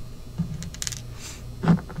was.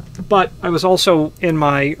 But I was also in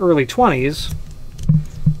my early 20s,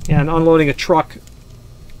 and unloading a truck,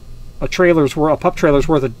 a pup trailer's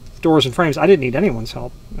worth of doors and frames, I didn't need anyone's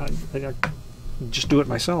help. I just do it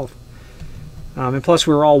myself. And plus,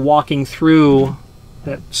 we were all walking through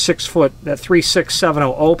that 3670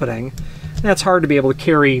 opening. And that's hard to be able to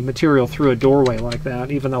carry material through a doorway like that,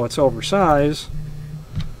 even though it's oversized.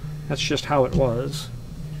 That's just how it was.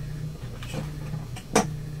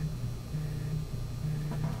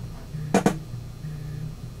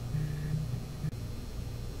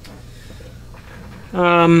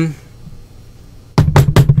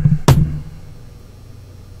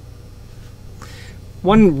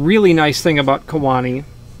 One really nice thing about Kewanee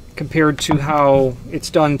compared to how it's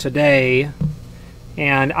done today,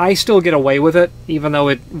 and I still get away with it, even though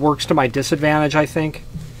it works to my disadvantage, I think,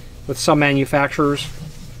 with some manufacturers.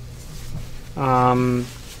 My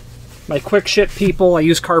quick ship people, I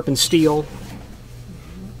use carbon steel.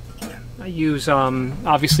 I use,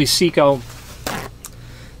 obviously, Seco.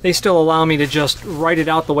 They still allow me to just write it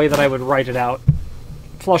out the way that I would write it out.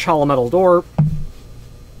 Flush hollow metal door.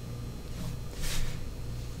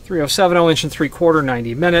 3070 inch and 3/4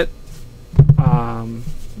 90 minute.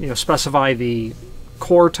 You know, specify the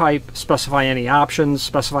core type, specify any options,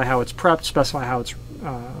 specify how it's prepped, specify how it's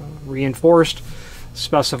reinforced,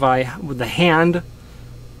 specify with the hand.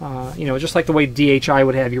 You know, just like the way DHI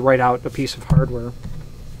would have you write out a piece of hardware.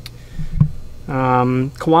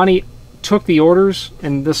 Kewanee took the orders,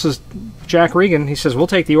 and this is Jack Regan. He says, "We'll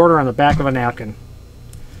take the order on the back of a napkin."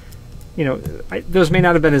 You know, those may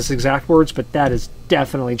not have been his exact words, but that is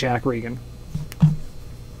definitely Jack Regan.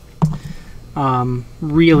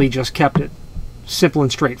 Really just kept it simple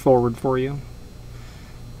and straightforward for you.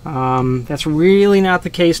 That's really not the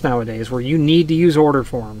case nowadays, where you need to use order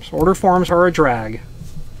forms. Order forms are a drag.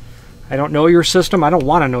 I don't know your system. I don't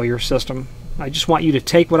want to know your system. I just want you to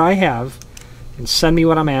take what I have and send me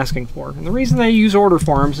what I'm asking for. And the reason they use order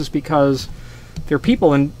forms is because there are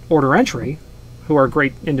people in order entry who are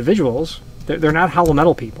great individuals. They're not hollow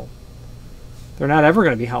metal people. They're not ever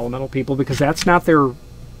going to be hollow metal people, because that's not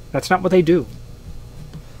what they do.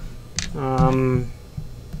 And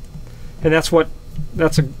that's one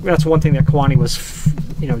thing that Kewanee was,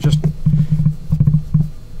 you know, just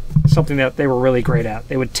something that they were really great at.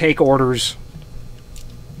 They would take orders,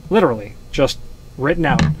 literally, just written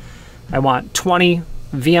out. I want 20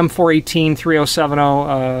 VM418 3070,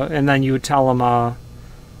 and then you would tell them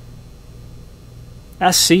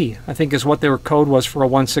SC, I think is what their code was for a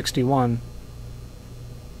 161.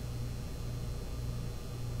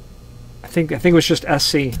 I think it was just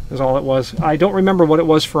SC is all it was. I don't remember what it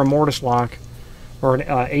was for a mortise lock or an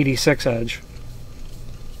 86 edge.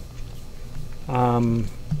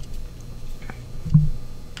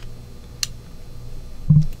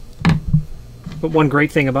 But one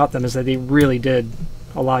great thing about them is that they really did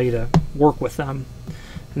allow you to work with them,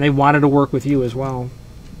 and they wanted to work with you as well.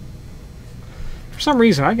 For some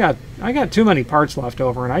reason, I got too many parts left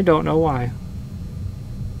over, and I don't know why.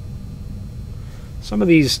 Some of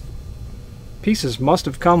these pieces must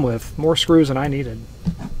have come with more screws than I needed.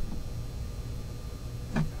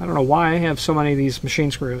 I don't know why I have so many of these machine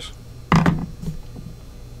screws.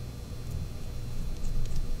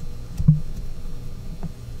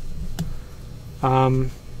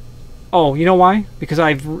 Oh, you know why? Because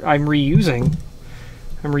I'm reusing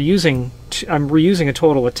a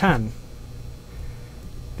total of 10.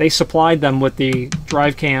 They supplied them with the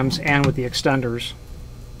drive cams and with the extenders,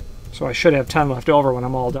 so I should have 10 left over when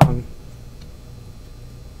I'm all done.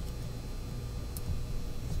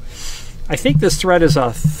 I think this thread is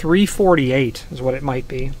a 348 is what it might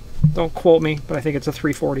be. Don't quote me, but I think it's a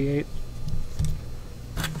 348.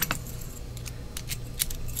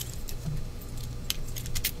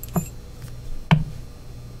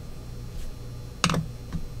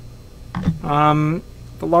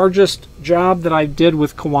 The largest job that I did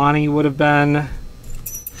with Kewanee would have been,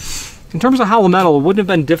 in terms of hollow metal, it wouldn't have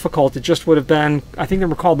been difficult. It just would have been, I think they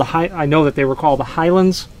were called I know that they were called the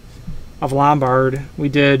Highlands of Lombard.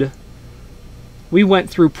 We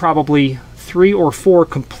went through probably 3 or 4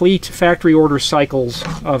 complete factory order cycles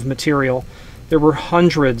of material. There were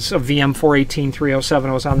hundreds of VM418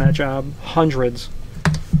 3070s on that job. Hundreds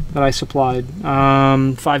that I supplied.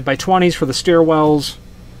 5x20s for the stairwells.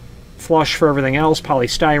 Flush for everything else.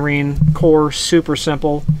 Polystyrene. Core. Super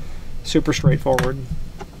simple. Super straightforward.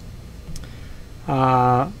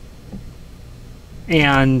 And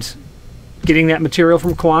getting that material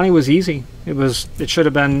from Kewanee was easy. It should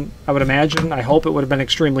have been, I would imagine, I hope it would have been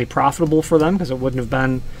extremely profitable for them, because it wouldn't have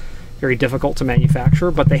been very difficult to manufacture.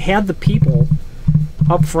 But they had the people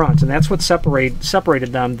up front, and that's what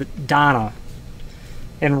separated them. Donna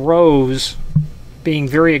and Rose being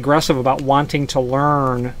very aggressive about wanting to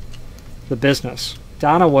learn the business.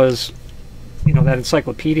 Donna was, you know, that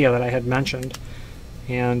encyclopedia that I had mentioned,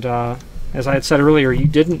 and as I had said earlier, you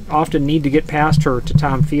didn't often need to get past her to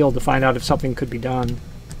Tom Field to find out if something could be done.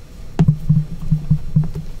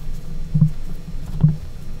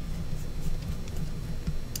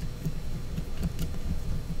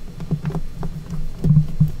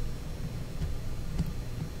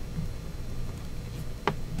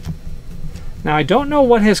 Now, I don't know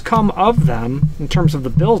what has come of them in terms of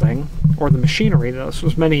the building or the machinery. This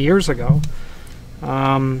was many years ago.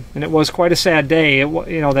 And it was quite a sad day,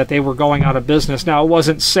 you know, that they were going out of business. Now, it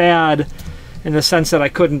wasn't sad in the sense that I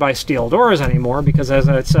couldn't buy steel doors anymore, because as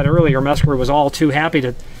I had said earlier, Mesker was all too happy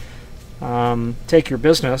to take your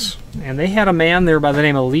business. And they had a man there by the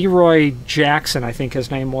name of Leroy Jackson, I think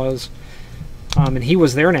his name was. And he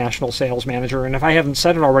was their national sales manager. And if I haven't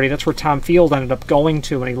said it already, that's where Tom Field ended up going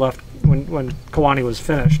to when he left, when Kewanee was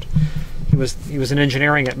finished. He was in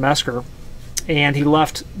engineering at Mesker, and he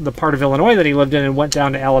left the part of Illinois that he lived in and went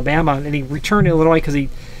down to Alabama. And he returned to Illinois because he,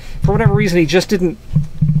 for whatever reason, he just didn't.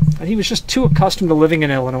 He was just too accustomed to living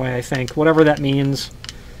in Illinois, I think, whatever that means.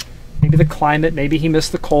 Maybe the climate, maybe he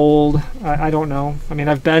missed the cold. I don't know. I mean,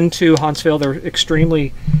 I've been to Huntsville. They're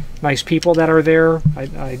extremely nice people that are there.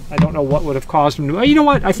 I don't know what would have caused him to... Well, you know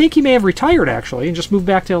what? I think he may have retired, actually, and just moved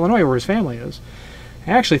back to Illinois where his family is.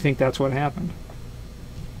 I actually think that's what happened.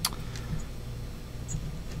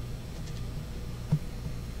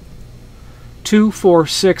 Two, 4,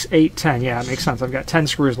 6, 8, 10. Yeah, it makes sense. I've got 10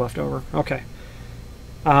 screws left over. Okay.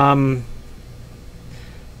 Now,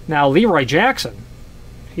 Leroy Jackson,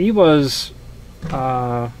 he was...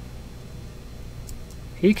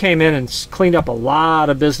 he came in and cleaned up a lot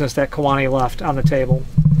of business that Kewanee left on the table.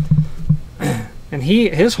 And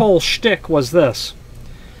his whole shtick was this.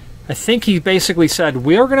 I think he basically said,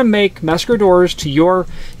 we're going to make Mesker doors to your...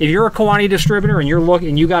 If you're a Kewanee distributor and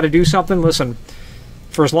you got to do something, listen,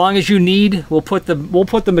 for as long as you need, we'll put the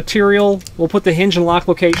material, we'll put the hinge and lock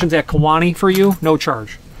locations at Kewanee for you, no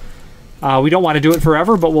charge. We don't want to do it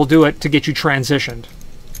forever, but we'll do it to get you transitioned,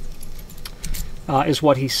 is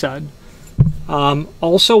what he said.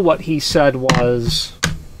 Also what he said was,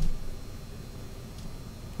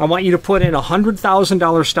 I want you to put in a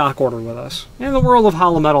 $100,000 stock order with us. In the world of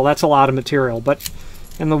hollow metal, that's a lot of material, but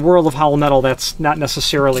in the world of hollow metal, that's not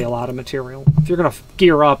necessarily a lot of material. If you're going to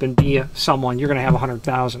gear up and be someone, you're going to have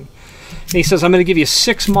 $100,000. And he says, I'm going to give you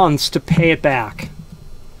 6 months to pay it back.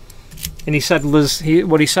 And he said, Liz,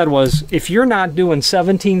 what he said was, if you're not doing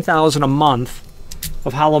 $17,000 a month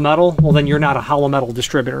of hollow metal, well, then you're not a hollow metal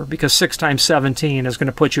distributor, because 6 times 17 is going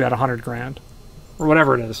to put you at $100,000 or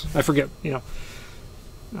whatever it is. I forget, you know.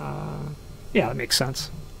 Yeah, that makes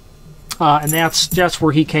sense. And that's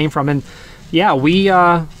where he came from. And yeah, we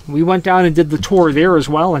went down and did the tour there as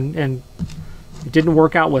well, and it didn't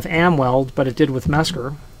work out with Amweld, but it did with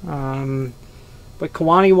Mesker. But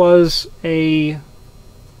Kewanee was a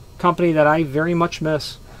company that I very much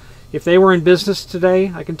miss. If they were in business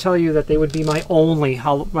today, I can tell you that they would be my only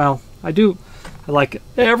well, I like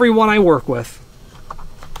everyone I work with.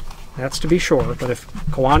 That's to be sure. But if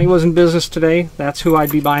Kewanee was in business today, that's who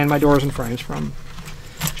I'd be buying my doors and frames from.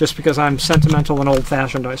 Just because I'm sentimental and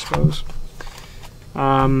old-fashioned, I suppose.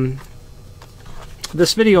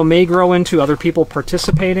 This video may grow into other people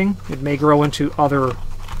participating. It may grow into other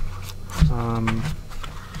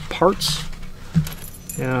parts.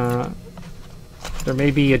 There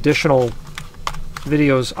may be additional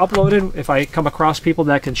videos uploaded if I come across people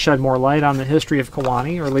that can shed more light on the history of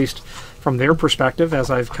Kewanee, or at least from their perspective,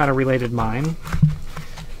 as I've kind of related mine.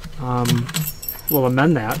 We'll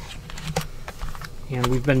amend that. And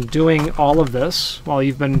we've been doing all of this while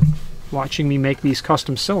you've been watching me make these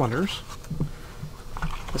custom cylinders.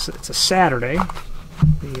 It's a Saturday,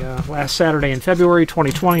 the last Saturday in February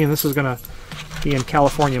 2020, and this is going to be in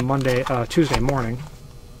California Tuesday morning.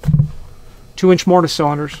 2-inch mortise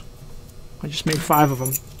cylinders. I just made 5 of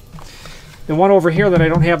them. The one over here that I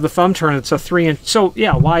don't have the thumb turn, it's a 3-inch. So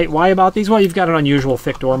yeah, why about these? Well, you've got an unusual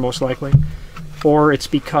thick door, most likely. Or it's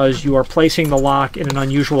because you are placing the lock in an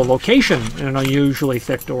unusual location in an unusually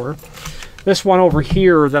thick door. This one over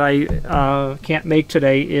here that I can't make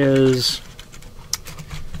today is,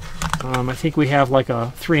 I think we have like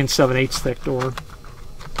a 3 7/8 thick door.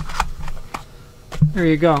 There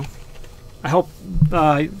you go. I hope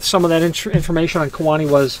some of that information on Kewanee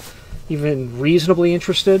was even reasonably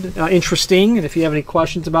interesting. And if you have any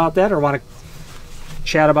questions about that or want to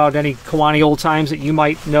chat about any Kewanee old times that you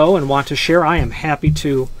might know and want to share, I am happy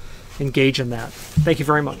to engage in that. Thank you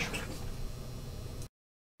very much.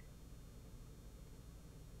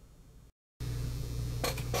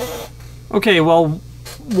 Okay, well,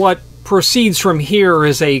 what proceeds from here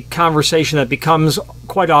is a conversation that becomes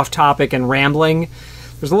quite off topic and rambling.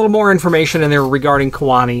 There's a little more information in there regarding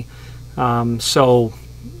Kewanee. So,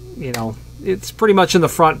 it's pretty much in the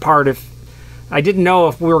front part. If I didn't know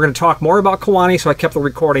if we were going to talk more about Kewanee, so I kept the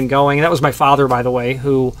recording going. And that was my father, by the way,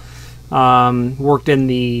 who worked in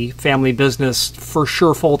the family business for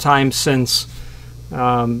sure full-time since,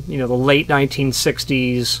 the late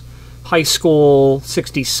 1960s, high school,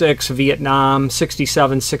 66, Vietnam,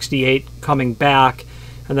 67, 68, coming back,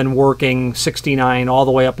 and then working 69 all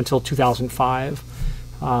the way up until 2005,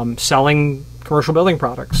 selling commercial building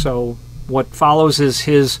products. So what follows is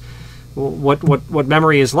his, what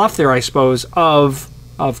memory is left there, I suppose, of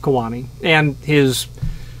Kewanee, and his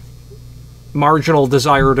marginal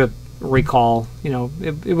desire to recall.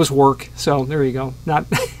 It was work. So there you go. Not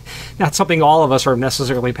not something all of us are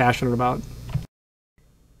necessarily passionate about.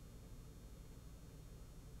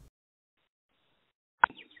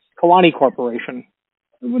 Kewanee Corporation.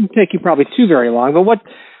 It wouldn't take you probably too very long, but what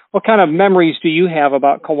kind of memories do you have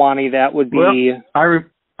about Kewanee that would be... Well,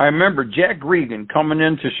 I remember Jack Regan coming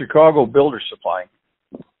into Chicago Builder Supply.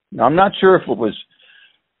 Now, I'm not sure if it was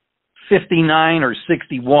 59 or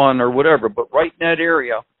 61 or whatever, but right in that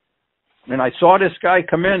area. And I saw this guy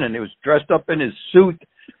come in, and he was dressed up in his suit.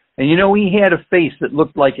 And, he had a face that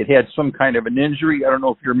looked like it had some kind of an injury. I don't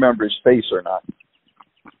know if you remember his face or not.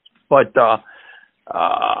 But...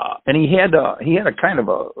 and he had a kind of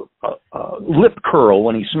a lip curl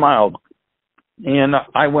when he smiled, and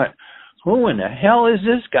I went, "Who in the hell is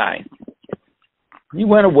this guy?" He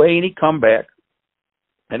went away and he come back,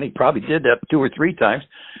 and he probably did that 2 or 3 times.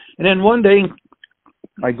 And then one day,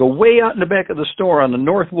 I go way out in the back of the store on the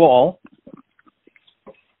north wall,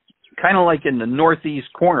 kind of like in the northeast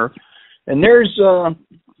corner, and there's 4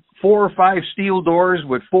 or 5 steel doors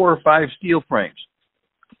with 4 or 5 steel frames.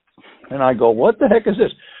 And I go, "What the heck is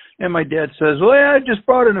this?" And my dad says, "Well, yeah, I just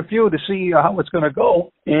brought in a few to see how it's going to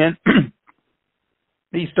go." And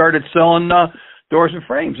he started selling doors and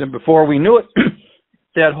frames. And before we knew it,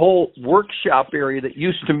 that whole workshop area that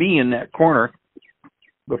used to be in that corner,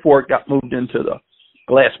 before it got moved into the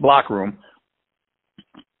glass block room,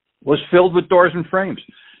 was filled with doors and frames.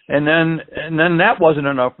 And then that wasn't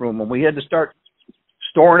enough room, and we had to start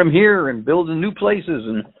storing them here and building new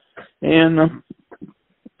places. And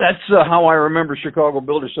that's how I remember Chicago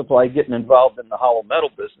Builder Supply getting involved in the hollow metal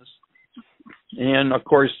business. And, of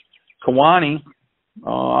course, Kewanee,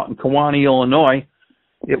 Illinois,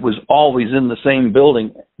 it was always in the same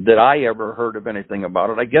building that I ever heard of anything about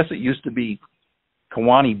it. I guess it used to be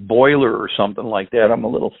Kewanee Boiler or something like that. I'm a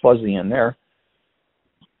little fuzzy in there.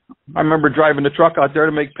 I remember driving the truck out there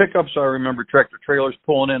to make pickups. I remember tractor trailers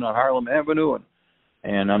pulling in on Harlem Avenue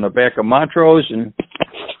and on the back of Montrose and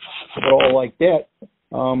all like that.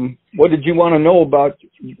 What did you want to know about?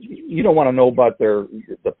 You don't want to know about the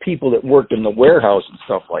people that worked in the warehouse and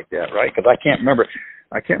stuff like that, right? Because I can't remember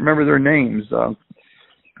their names. I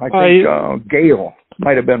think Gail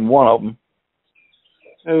might have been one of them.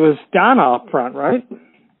 It was Donna up front, right?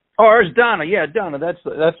 Oh, there's Donna. Yeah, Donna. That's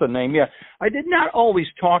the name. Yeah, I did not always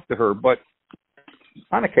talk to her, but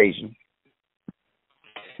on occasion.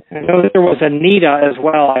 I know there was Anita as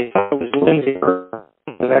well. I thought it was Lindsay. It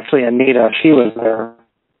was actually Anita. She was there.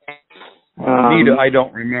 Anita, I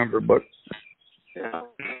don't remember, but yeah.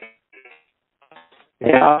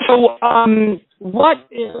 So, what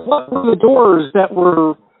were the doors that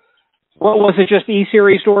were? What was it? Just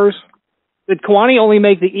E-Series doors? Did Kewanee only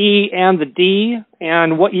make the E and the D?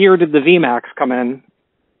 And what year did the VMAX come in?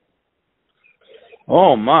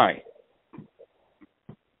 Oh my,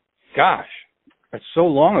 gosh, that's so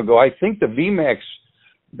long ago. I think the VMAX,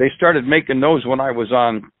 they started making those when I was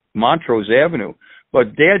on Montrose Avenue.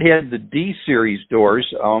 But Dad had the D-Series doors,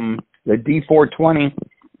 the D420,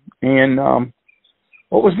 and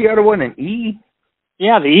what was the other one, an E?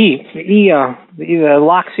 Yeah, the E. The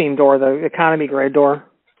lock seam door, the economy grade door.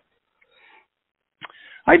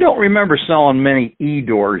 I don't remember selling many E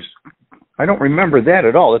doors. I don't remember that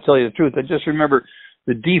at all, to tell you the truth. I just remember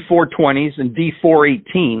the D420s and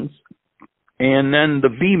D418s, and then the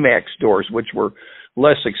VMAX doors, which were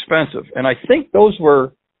less expensive. And I think those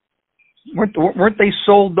weren't they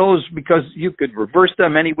sold those because you could reverse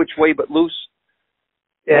them any which way but loose?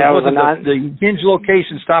 Yeah, the hinge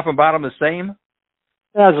locations top and bottom the same?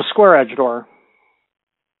 Yeah, it was a square edge door.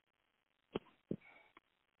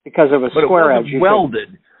 Because it was square edge. But it wasn't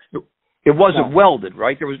welded. It wasn't welded,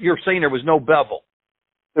 right? You're saying there was no bevel.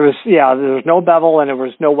 There was no bevel and there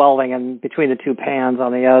was no welding in between the two pans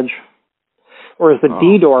on the edge. Whereas the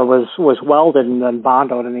D door was welded and then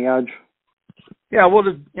bondoed in the edge. Yeah, well,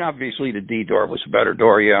 obviously the D door was a better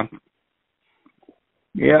door, yeah.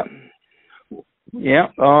 Yeah. Yeah.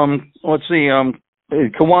 Let's see.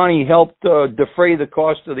 Kewanee helped defray the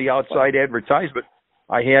cost of the outside advertisement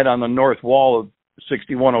I had on the north wall of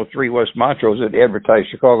 6103 West Montrose that advertised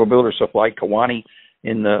Chicago Builder Supply Kewanee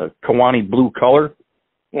in the Kewanee blue color.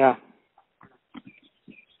 Yeah.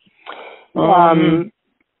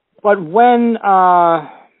 But when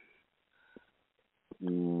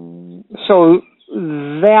so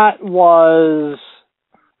that was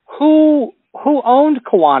who owned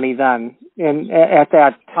Kewanee then at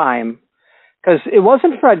that time? Because it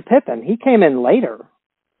wasn't Fred Pippin. He came in later.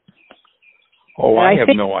 Oh, I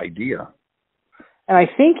have no idea. And I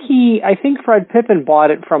think Fred Pippin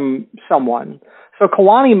bought it from someone. So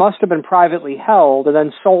Kewanee must have been privately held and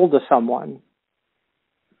then sold to someone.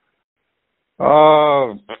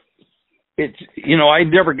 It's, I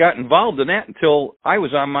never got involved in that until I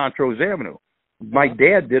was on Montrose Avenue. My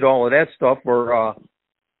dad did all of that stuff, or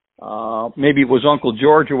maybe it was Uncle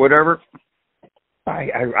George or whatever.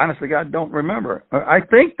 I honestly, God, don't remember. I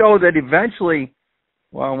think, though, that eventually,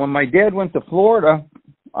 well, when my dad went to Florida,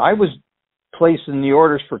 I was placing the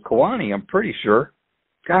orders for Kewanee, I'm pretty sure.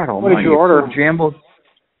 God almighty. What did you order? Jambled.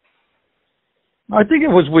 I think it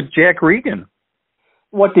was with Jack Regan.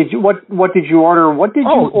 What did you order? What did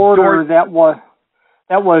you order that was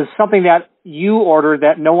something that you ordered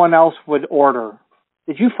that no one else would order?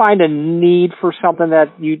 Did you find a need for something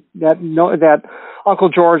that Uncle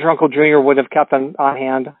George or Uncle Junior would have kept on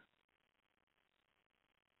hand?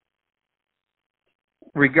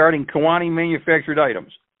 Regarding Kewanee manufactured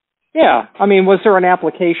items? Yeah. I mean, was there an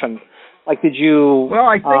application? Like, did you... Well,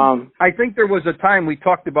 I think there was a time we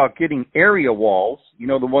talked about getting area walls,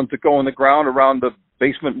 the ones that go in the ground around the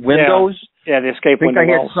basement windows. Yeah, the escape window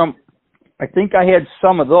walls. I think I had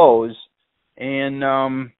some of those, and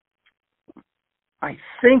I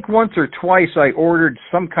think once or twice I ordered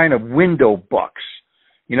some kind of window bucks,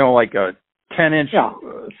 like a 10-inch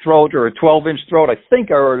throat or a 12-inch throat. I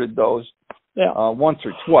think I ordered those once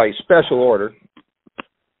or twice, special order.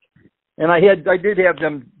 And I did have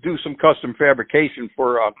them do some custom fabrication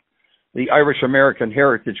for the Irish American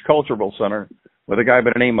Heritage Cultural Center with a guy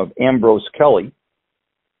by the name of Ambrose Kelly.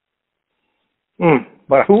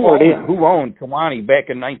 But who owned Kewanee back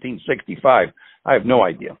in 1965? I have no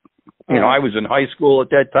idea. I was in high school at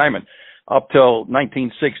that time, and up till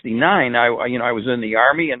 1969, I was in the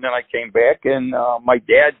Army, and then I came back, and my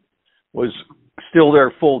dad was still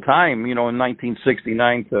there full time. In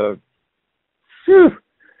 1969 to,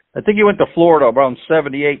 I think he went to Florida around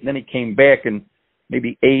 78, and then he came back in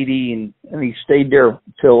maybe 80, and he stayed there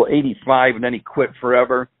till 85, and then he quit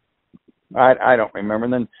forever. I don't remember.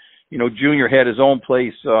 And then, Junior had his own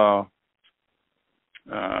place out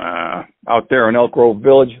there in Elk Grove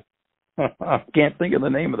Village. I can't think of the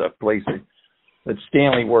name of that place that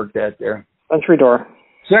Stanley worked at there. Century Door.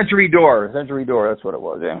 Century Door. That's what it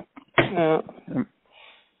was. Yeah.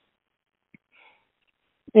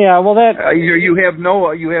 Yeah. Well, that you have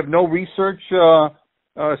no research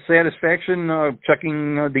satisfaction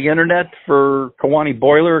checking the internet for Kewanee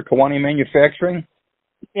Boiler, Kewanee Manufacturing.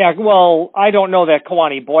 Yeah, well, I don't know that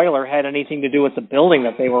Kewanee Boiler had anything to do with the building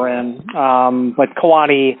that they were in, but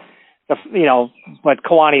Kewanee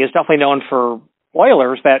is definitely known for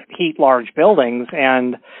boilers that heat large buildings.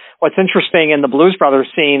 And what's interesting in the Blues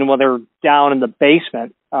Brothers scene, when they're down in the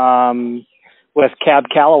basement with Cab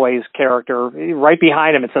Calloway's character, right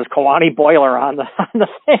behind him it says Kewanee Boiler on the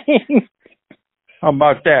thing. How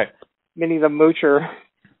about that? Minnie the Moocher.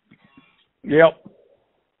 Yep.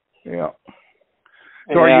 Yeah.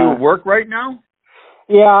 So are you at work right now?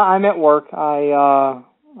 Yeah, I'm at work. I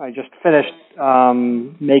just finished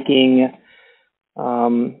turning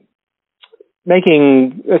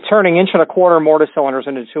 1.25-inch mortise cylinders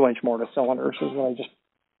into 2-inch mortise cylinders is what I just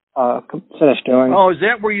finished doing. Oh, is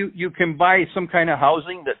that where you can buy some kind of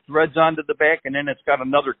housing that threads onto the back and then it's got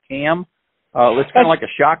another cam? It's kind of like a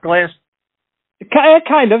shot glass.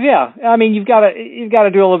 Kind of, yeah. I mean, you've got to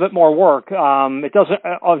do a little bit more work.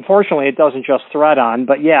 Unfortunately, it doesn't just thread on,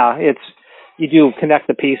 but yeah, you do connect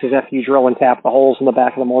the pieces after you drill and tap the holes in the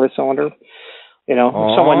back of the mortise cylinder. If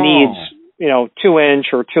someone needs, 2-inch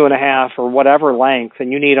or 2.5 or whatever length,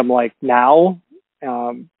 and you need them like now,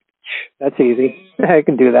 that's easy. I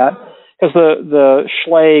can do that because the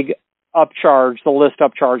Schlage upcharge, the list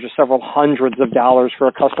upcharge is several hundreds of dollars for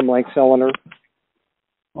a custom length cylinder.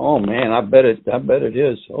 Oh man, I bet it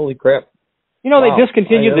is. Holy crap! Wow. They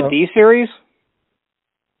discontinued the D series.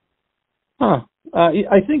 Huh?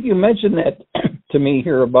 I think you mentioned that to me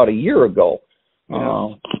here about a year ago.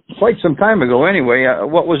 Quite some time ago, anyway.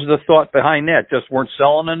 What was the thought behind that? Just weren't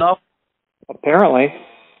selling enough? Apparently.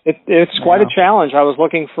 It's quite a challenge. I was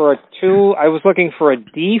looking for a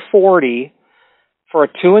D40 for a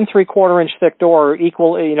 2 3/4 inch thick door,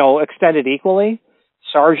 equal, extended equally.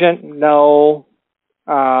 Sargent, no.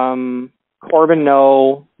 Corbin,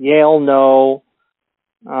 no. Yale, no.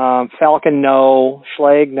 Falcon, no.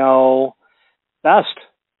 Schlage, no. Best,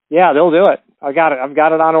 yeah, they'll do it. I've got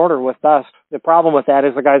it on order with Best. The problem with that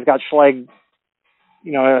is the guy's got Schlage,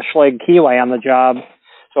 a Schlage keyway on the job.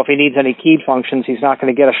 So if he needs any keyed functions, he's not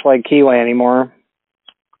going to get a Schlage keyway anymore.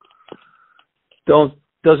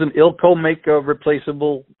 Doesn't Ilco make a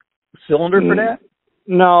replaceable cylinder for that?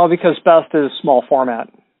 No, because Best is small format.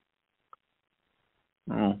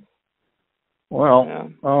 Oh. Well, yeah.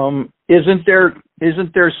 Isn't there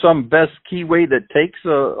some Best keyway that takes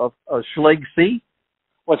a Schlage C?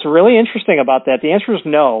 What's really interesting about that, the answer is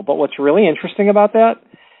no, but what's really interesting about that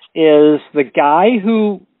is the guy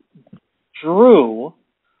who drew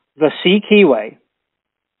the C keyway,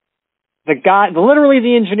 literally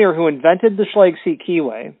the engineer who invented the Schlage C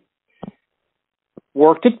keyway,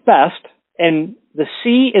 worked at Best, and the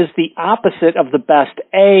C is the opposite of the Best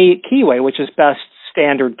A keyway, which is Best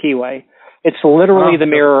standard keyway. It's literally the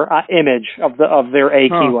mirror image of their A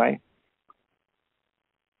keyway.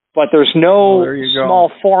 But there's no small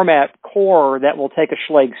format core that will take a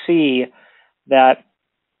Schlage C that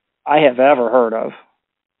I have ever heard of.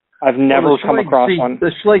 I've never come across one.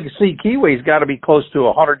 The Schlage C keyway's got to be close to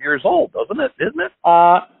 100 years old, doesn't it? Isn't it?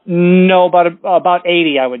 No, about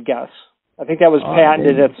 80, I would guess. I think that was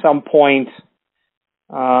patented at some point.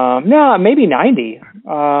 No, maybe 90.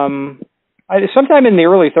 Sometime in the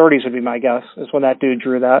early 30s would be my guess, is when that dude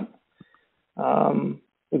drew that.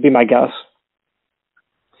 Would be my guess.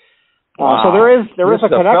 Wow. So there is a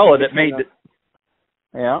connection. Fellow that made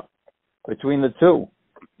between the two.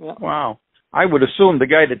 Yeah. Wow. I would assume the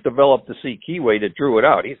guy that developed the C keyway that drew it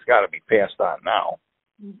out, he's got to be passed on now.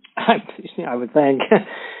 I would think.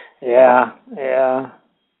 Yeah,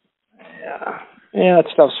 that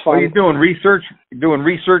stuff's fun. Are you doing research? Doing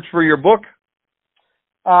research for your book?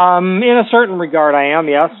 In a certain regard, I am.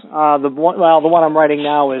 Yes. The one I'm writing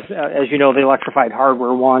now is, as you know, the electrified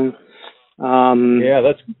hardware one. Yeah,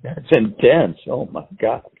 that's intense. Oh my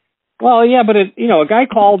God. Well, yeah, but a guy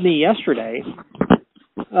called me yesterday,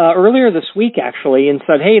 earlier this week actually, and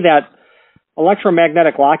said, "Hey, that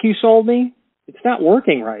electromagnetic lock you sold me, it's not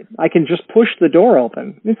working right. I can just push the door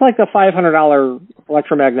open. It's like a $500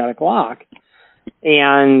 electromagnetic lock."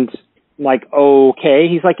 And I'm like, okay.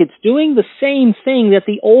 He's like, it's doing the same thing that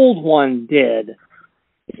the old one did.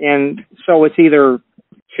 And so it's either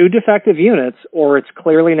two defective units or it's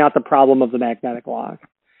clearly not the problem of the magnetic lock.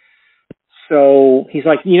 So he's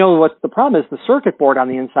like, what the problem is, the circuit board on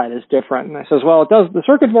the inside is different. And I says, well, the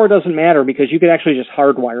circuit board doesn't matter because you can actually just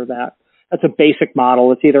hardwire that. That's a basic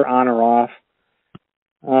model. It's either on or off.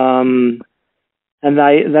 And then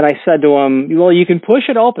I said to him, well, you can push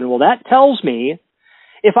it open. Well, that tells me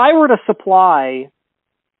if I were to supply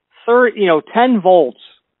 10 volts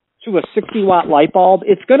to a 60-watt light bulb,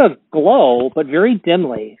 it's going to glow, but very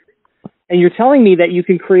dimly. And you're telling me that you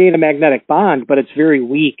can create a magnetic bond, but it's very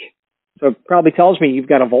weak. So it probably tells me you've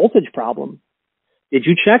got a voltage problem. Did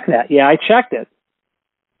you check that? Yeah, I checked it.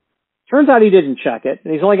 Turns out he didn't check it,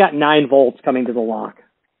 and he's only got 9 volts coming to the lock.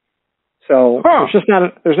 So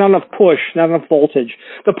there's not enough push, not enough voltage.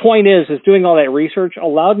 The point is doing all that research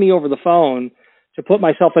allowed me over the phone to put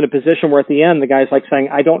myself in a position where at the end the guy's like saying,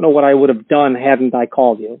 I don't know what I would have done hadn't I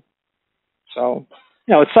called you. So,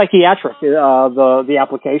 it's psychiatric, the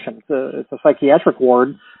application. It's a psychiatric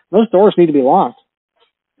ward. Those doors need to be locked.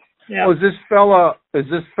 Yeah. Oh, is this fella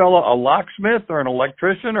a locksmith or an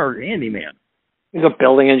electrician or handyman? He's a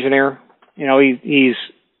building engineer. He's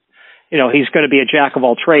going to be a jack of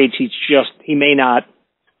all trades. He may not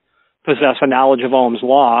possess a knowledge of Ohm's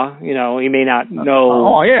law. He may not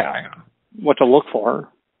know what to look for.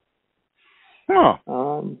 Huh.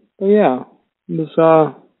 But yeah. It was,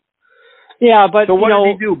 but so what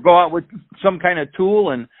did he do? Go out with some kind of tool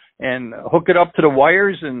and hook it up to the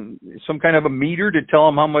wires and some kind of a meter to tell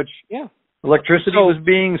him how much electricity was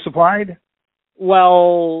being supplied?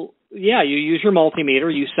 Well, yeah, you use your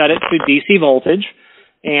multimeter, you set it to DC voltage,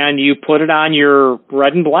 and you put it on your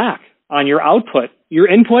red and black, on your output. Your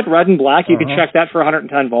input, red and black, you can check that for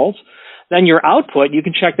 110 volts. Then your output, you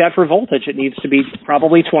can check that for voltage. It needs to be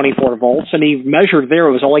probably 24 volts. And he measured there,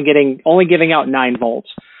 it was only giving out 9 volts.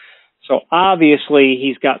 So obviously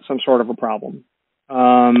he's got some sort of a problem.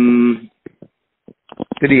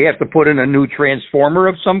 Did he have to put in a new transformer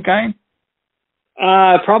of some kind?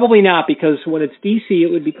 Probably not, because when it's DC,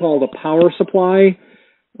 it would be called a power supply.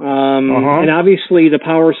 And obviously the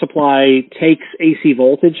power supply takes AC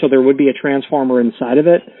voltage, so there would be a transformer inside of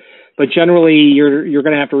it. But generally, you're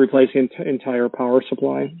going to have to replace the entire power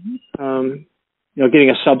supply. Getting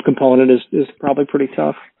a subcomponent is probably pretty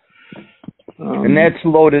tough. And that's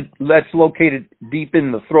located deep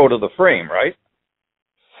in the throat of the frame, right?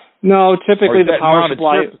 No, typically the power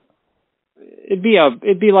supply, it'd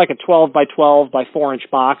be like a 12 by 12 by 4 inch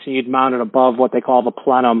box, and you'd mount it above what they call the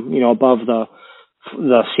plenum, above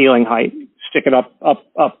the ceiling height. Stick it up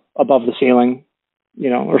above the ceiling,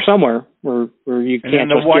 or somewhere where you can't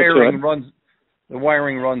just get to it. The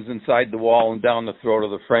wiring runs inside the wall and down the throat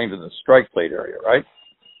of the frame to the strike plate area, right?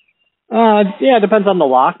 Yeah, it depends on the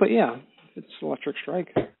lock, but yeah, it's electric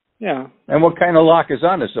strike. Yeah. And what kind of lock is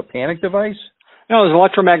on this? A panic device? No, it's an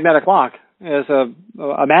electromagnetic lock. It's a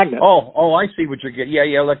magnet. Oh, I see what you're getting.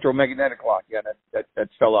 Yeah, electromagnetic lock. Yeah, that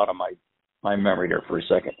fell out of my memory there for a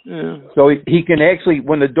second. Yeah. So he can actually,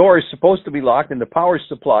 when the door is supposed to be locked and the power is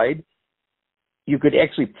supplied, you could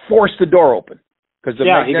actually force the door open because the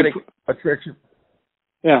magnetic attraction.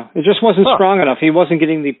 Yeah, it just wasn't strong enough. He wasn't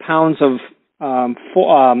getting the pounds of,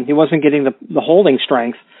 he wasn't getting the holding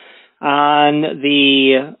strength on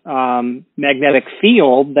the magnetic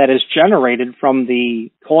field that is generated from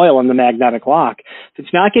the coil in the magnetic lock. If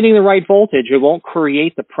it's not getting the right voltage, it won't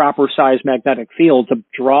create the proper size magnetic field to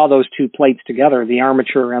draw those two plates together, the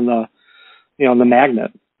armature and the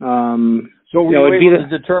magnet. So were you able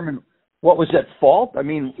to determine what was at fault? I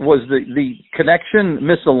mean, was the connection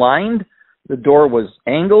misaligned? The door was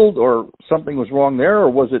angled or something was wrong there? Or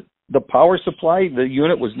was it the power supply, the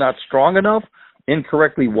unit was not strong enough,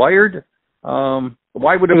 incorrectly wired? Why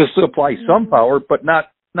would it supply some power but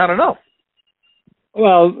not enough?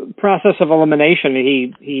 Well, process of elimination,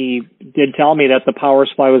 he did tell me that the power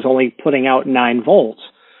supply was only putting out 9 volts.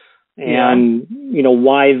 And,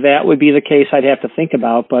 why that would be the case, I'd have to think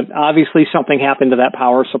about. But obviously something happened to that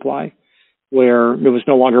power supply where it was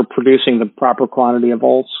no longer producing the proper quantity of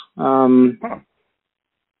volts.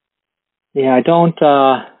 Yeah, I don't,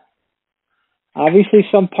 obviously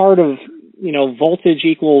some part of, voltage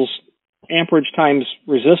equals amperage times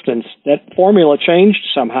resistance. That formula changed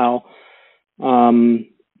somehow.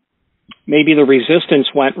 Maybe the resistance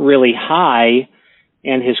went really high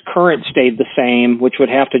and his current stayed the same, which would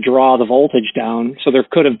have to draw the voltage down. So there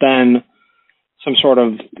could have been some sort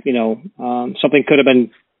of, something could have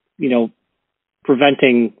been,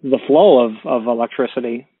 preventing the flow of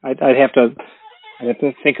electricity. I'd have to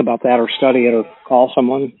think about that or study it or call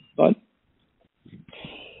someone. But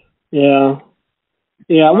yeah.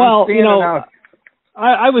 Well,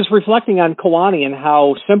 I was reflecting on Kewanee and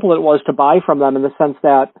how simple it was to buy from them in the sense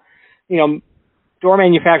that, door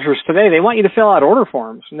manufacturers today, they want you to fill out order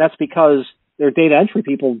forms, and that's because their data entry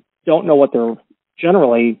people don't know what they're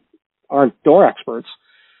generally aren't door experts.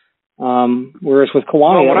 Whereas with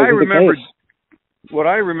Kewanee, what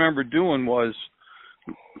I remember doing was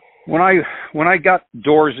when I got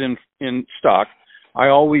doors in stock, I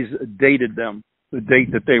always dated them, the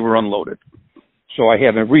date that they were unloaded, so I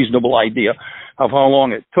have a reasonable idea of how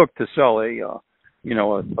long it took to sell a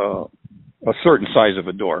certain size of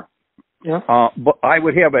a door. Yeah. But I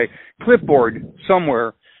would have a clipboard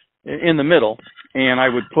somewhere in the middle, and I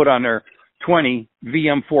would put on there 20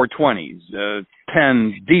 VM420s,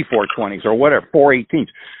 10 D420s, or whatever, 418s.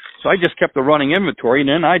 So I just kept a running inventory, and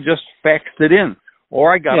then I just faxed it in.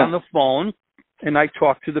 Or I got on the phone, and I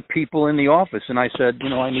talked to the people in the office, and I said,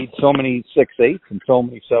 I need so many 6/8s and so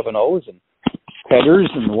many 7/0s and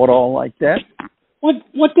headers and what all like that.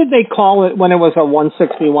 What did they call it when it was a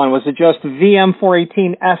 161? Was it just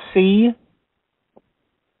VM418 SC?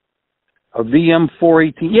 A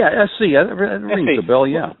VM418, yeah, SC. That rings a bell,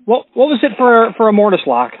 yeah. What was it for a mortise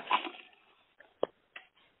lock?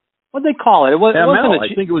 What did they call it? ML.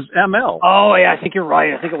 I think it was ML. Oh yeah, I think you're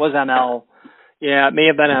right. I think it was ML. Yeah, it may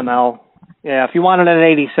have been ML. Yeah, if you wanted an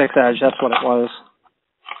 86 edge, that's what it was.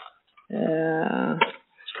 Yeah,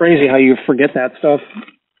 it's crazy how you forget that stuff.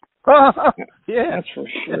 Yeah, that's for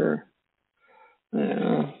sure.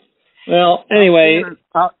 Yeah. Well, anyway.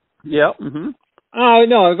 Yeah. Mm-hmm.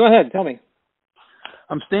 No, go ahead. Tell me.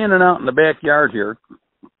 I'm standing out in the backyard here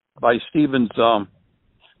by Stephen's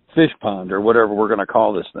fish pond, or whatever we're going to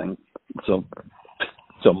call this thing. It's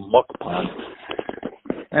a muck pond.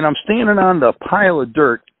 And I'm standing on the pile of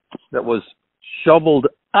dirt that was shoveled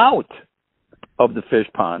out of the fish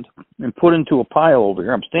pond and put into a pile over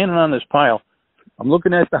here. I'm standing on this pile. I'm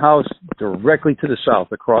looking at the house directly to the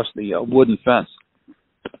south across the wooden fence.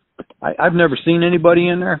 I've never seen anybody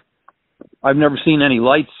in there. I've never seen any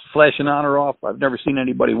lights flashing on or off. I've never seen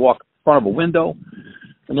anybody walk in front of a window.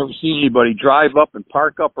 I've never seen anybody drive up and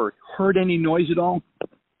park up or heard any noise at all.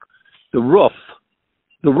 the roof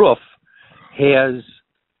has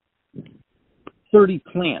 30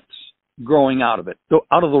 plants growing out of it,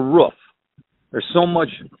 out of the roof. There's so much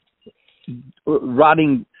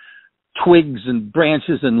rotting twigs and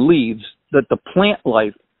branches and leaves that the plant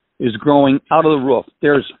life is growing out of the roof.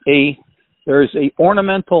 There's a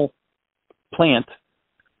ornamental plant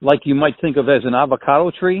like you might think of as an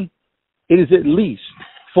avocado tree. It is at least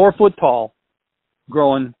 4 foot tall,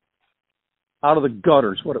 growing out of the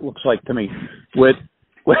gutters, what it looks like to me, with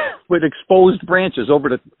exposed branches over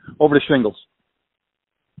the shingles.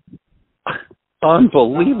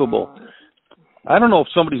 Unbelievable. I don't know if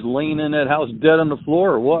somebody's laying in that house dead on the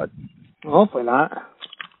floor or what. Hopefully not.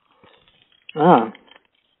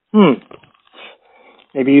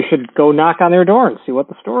 Maybe you should go knock on their door and see what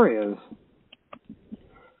the story is.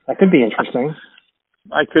 That could be interesting.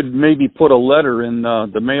 I could maybe put a letter in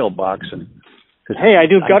the mailbox. Hey, I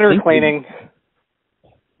do gutter cleaning.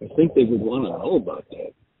 I think they would want to know about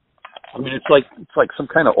that. I mean, it's like some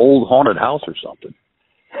kind of old haunted house or something.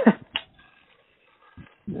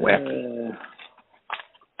 Wacky.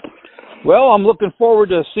 Well, I'm looking forward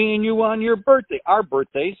to seeing you on your birthday, our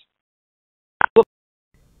birthdays.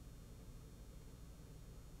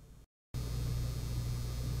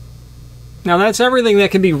 Now that's everything that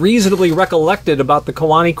can be reasonably recollected about the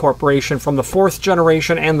Kewanee Corporation from the 4th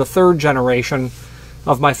generation and the 3rd generation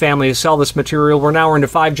of my family to sell this material. We're now into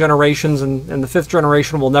 5 generations, and the 5th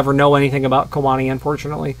generation will never know anything about Kewanee,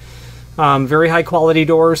 unfortunately. Very high quality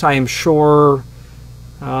doors. I am sure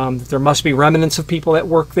that there must be remnants of people that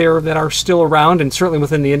work there that are still around, and certainly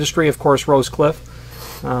within the industry, of course, Rose Cliff.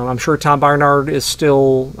 I'm sure Tom Barnard is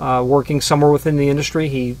still working somewhere within the industry.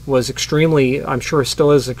 He was extremely, I'm sure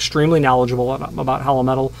still is extremely knowledgeable about hollow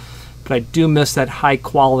metal, but I do miss that high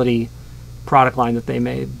quality product line that they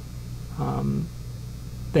made.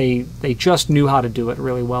 They just knew how to do it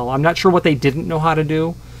really well. I'm not sure what they didn't know how to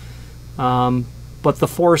do, but the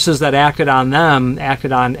forces that acted on them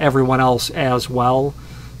acted on everyone else as well.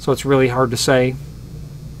 So it's really hard to say,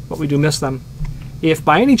 but we do miss them. If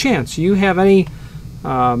by any chance you have any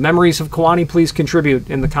memories of Kewanee, please contribute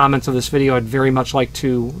in the comments of this video. I'd very much like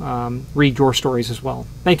to read your stories as well.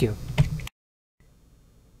 Thank you.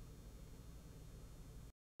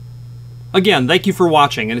 Again, thank you for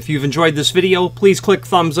watching, and if you've enjoyed this video, please click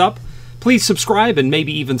thumbs up, please subscribe, and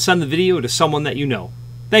maybe even send the video to someone that you know.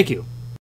 Thank you.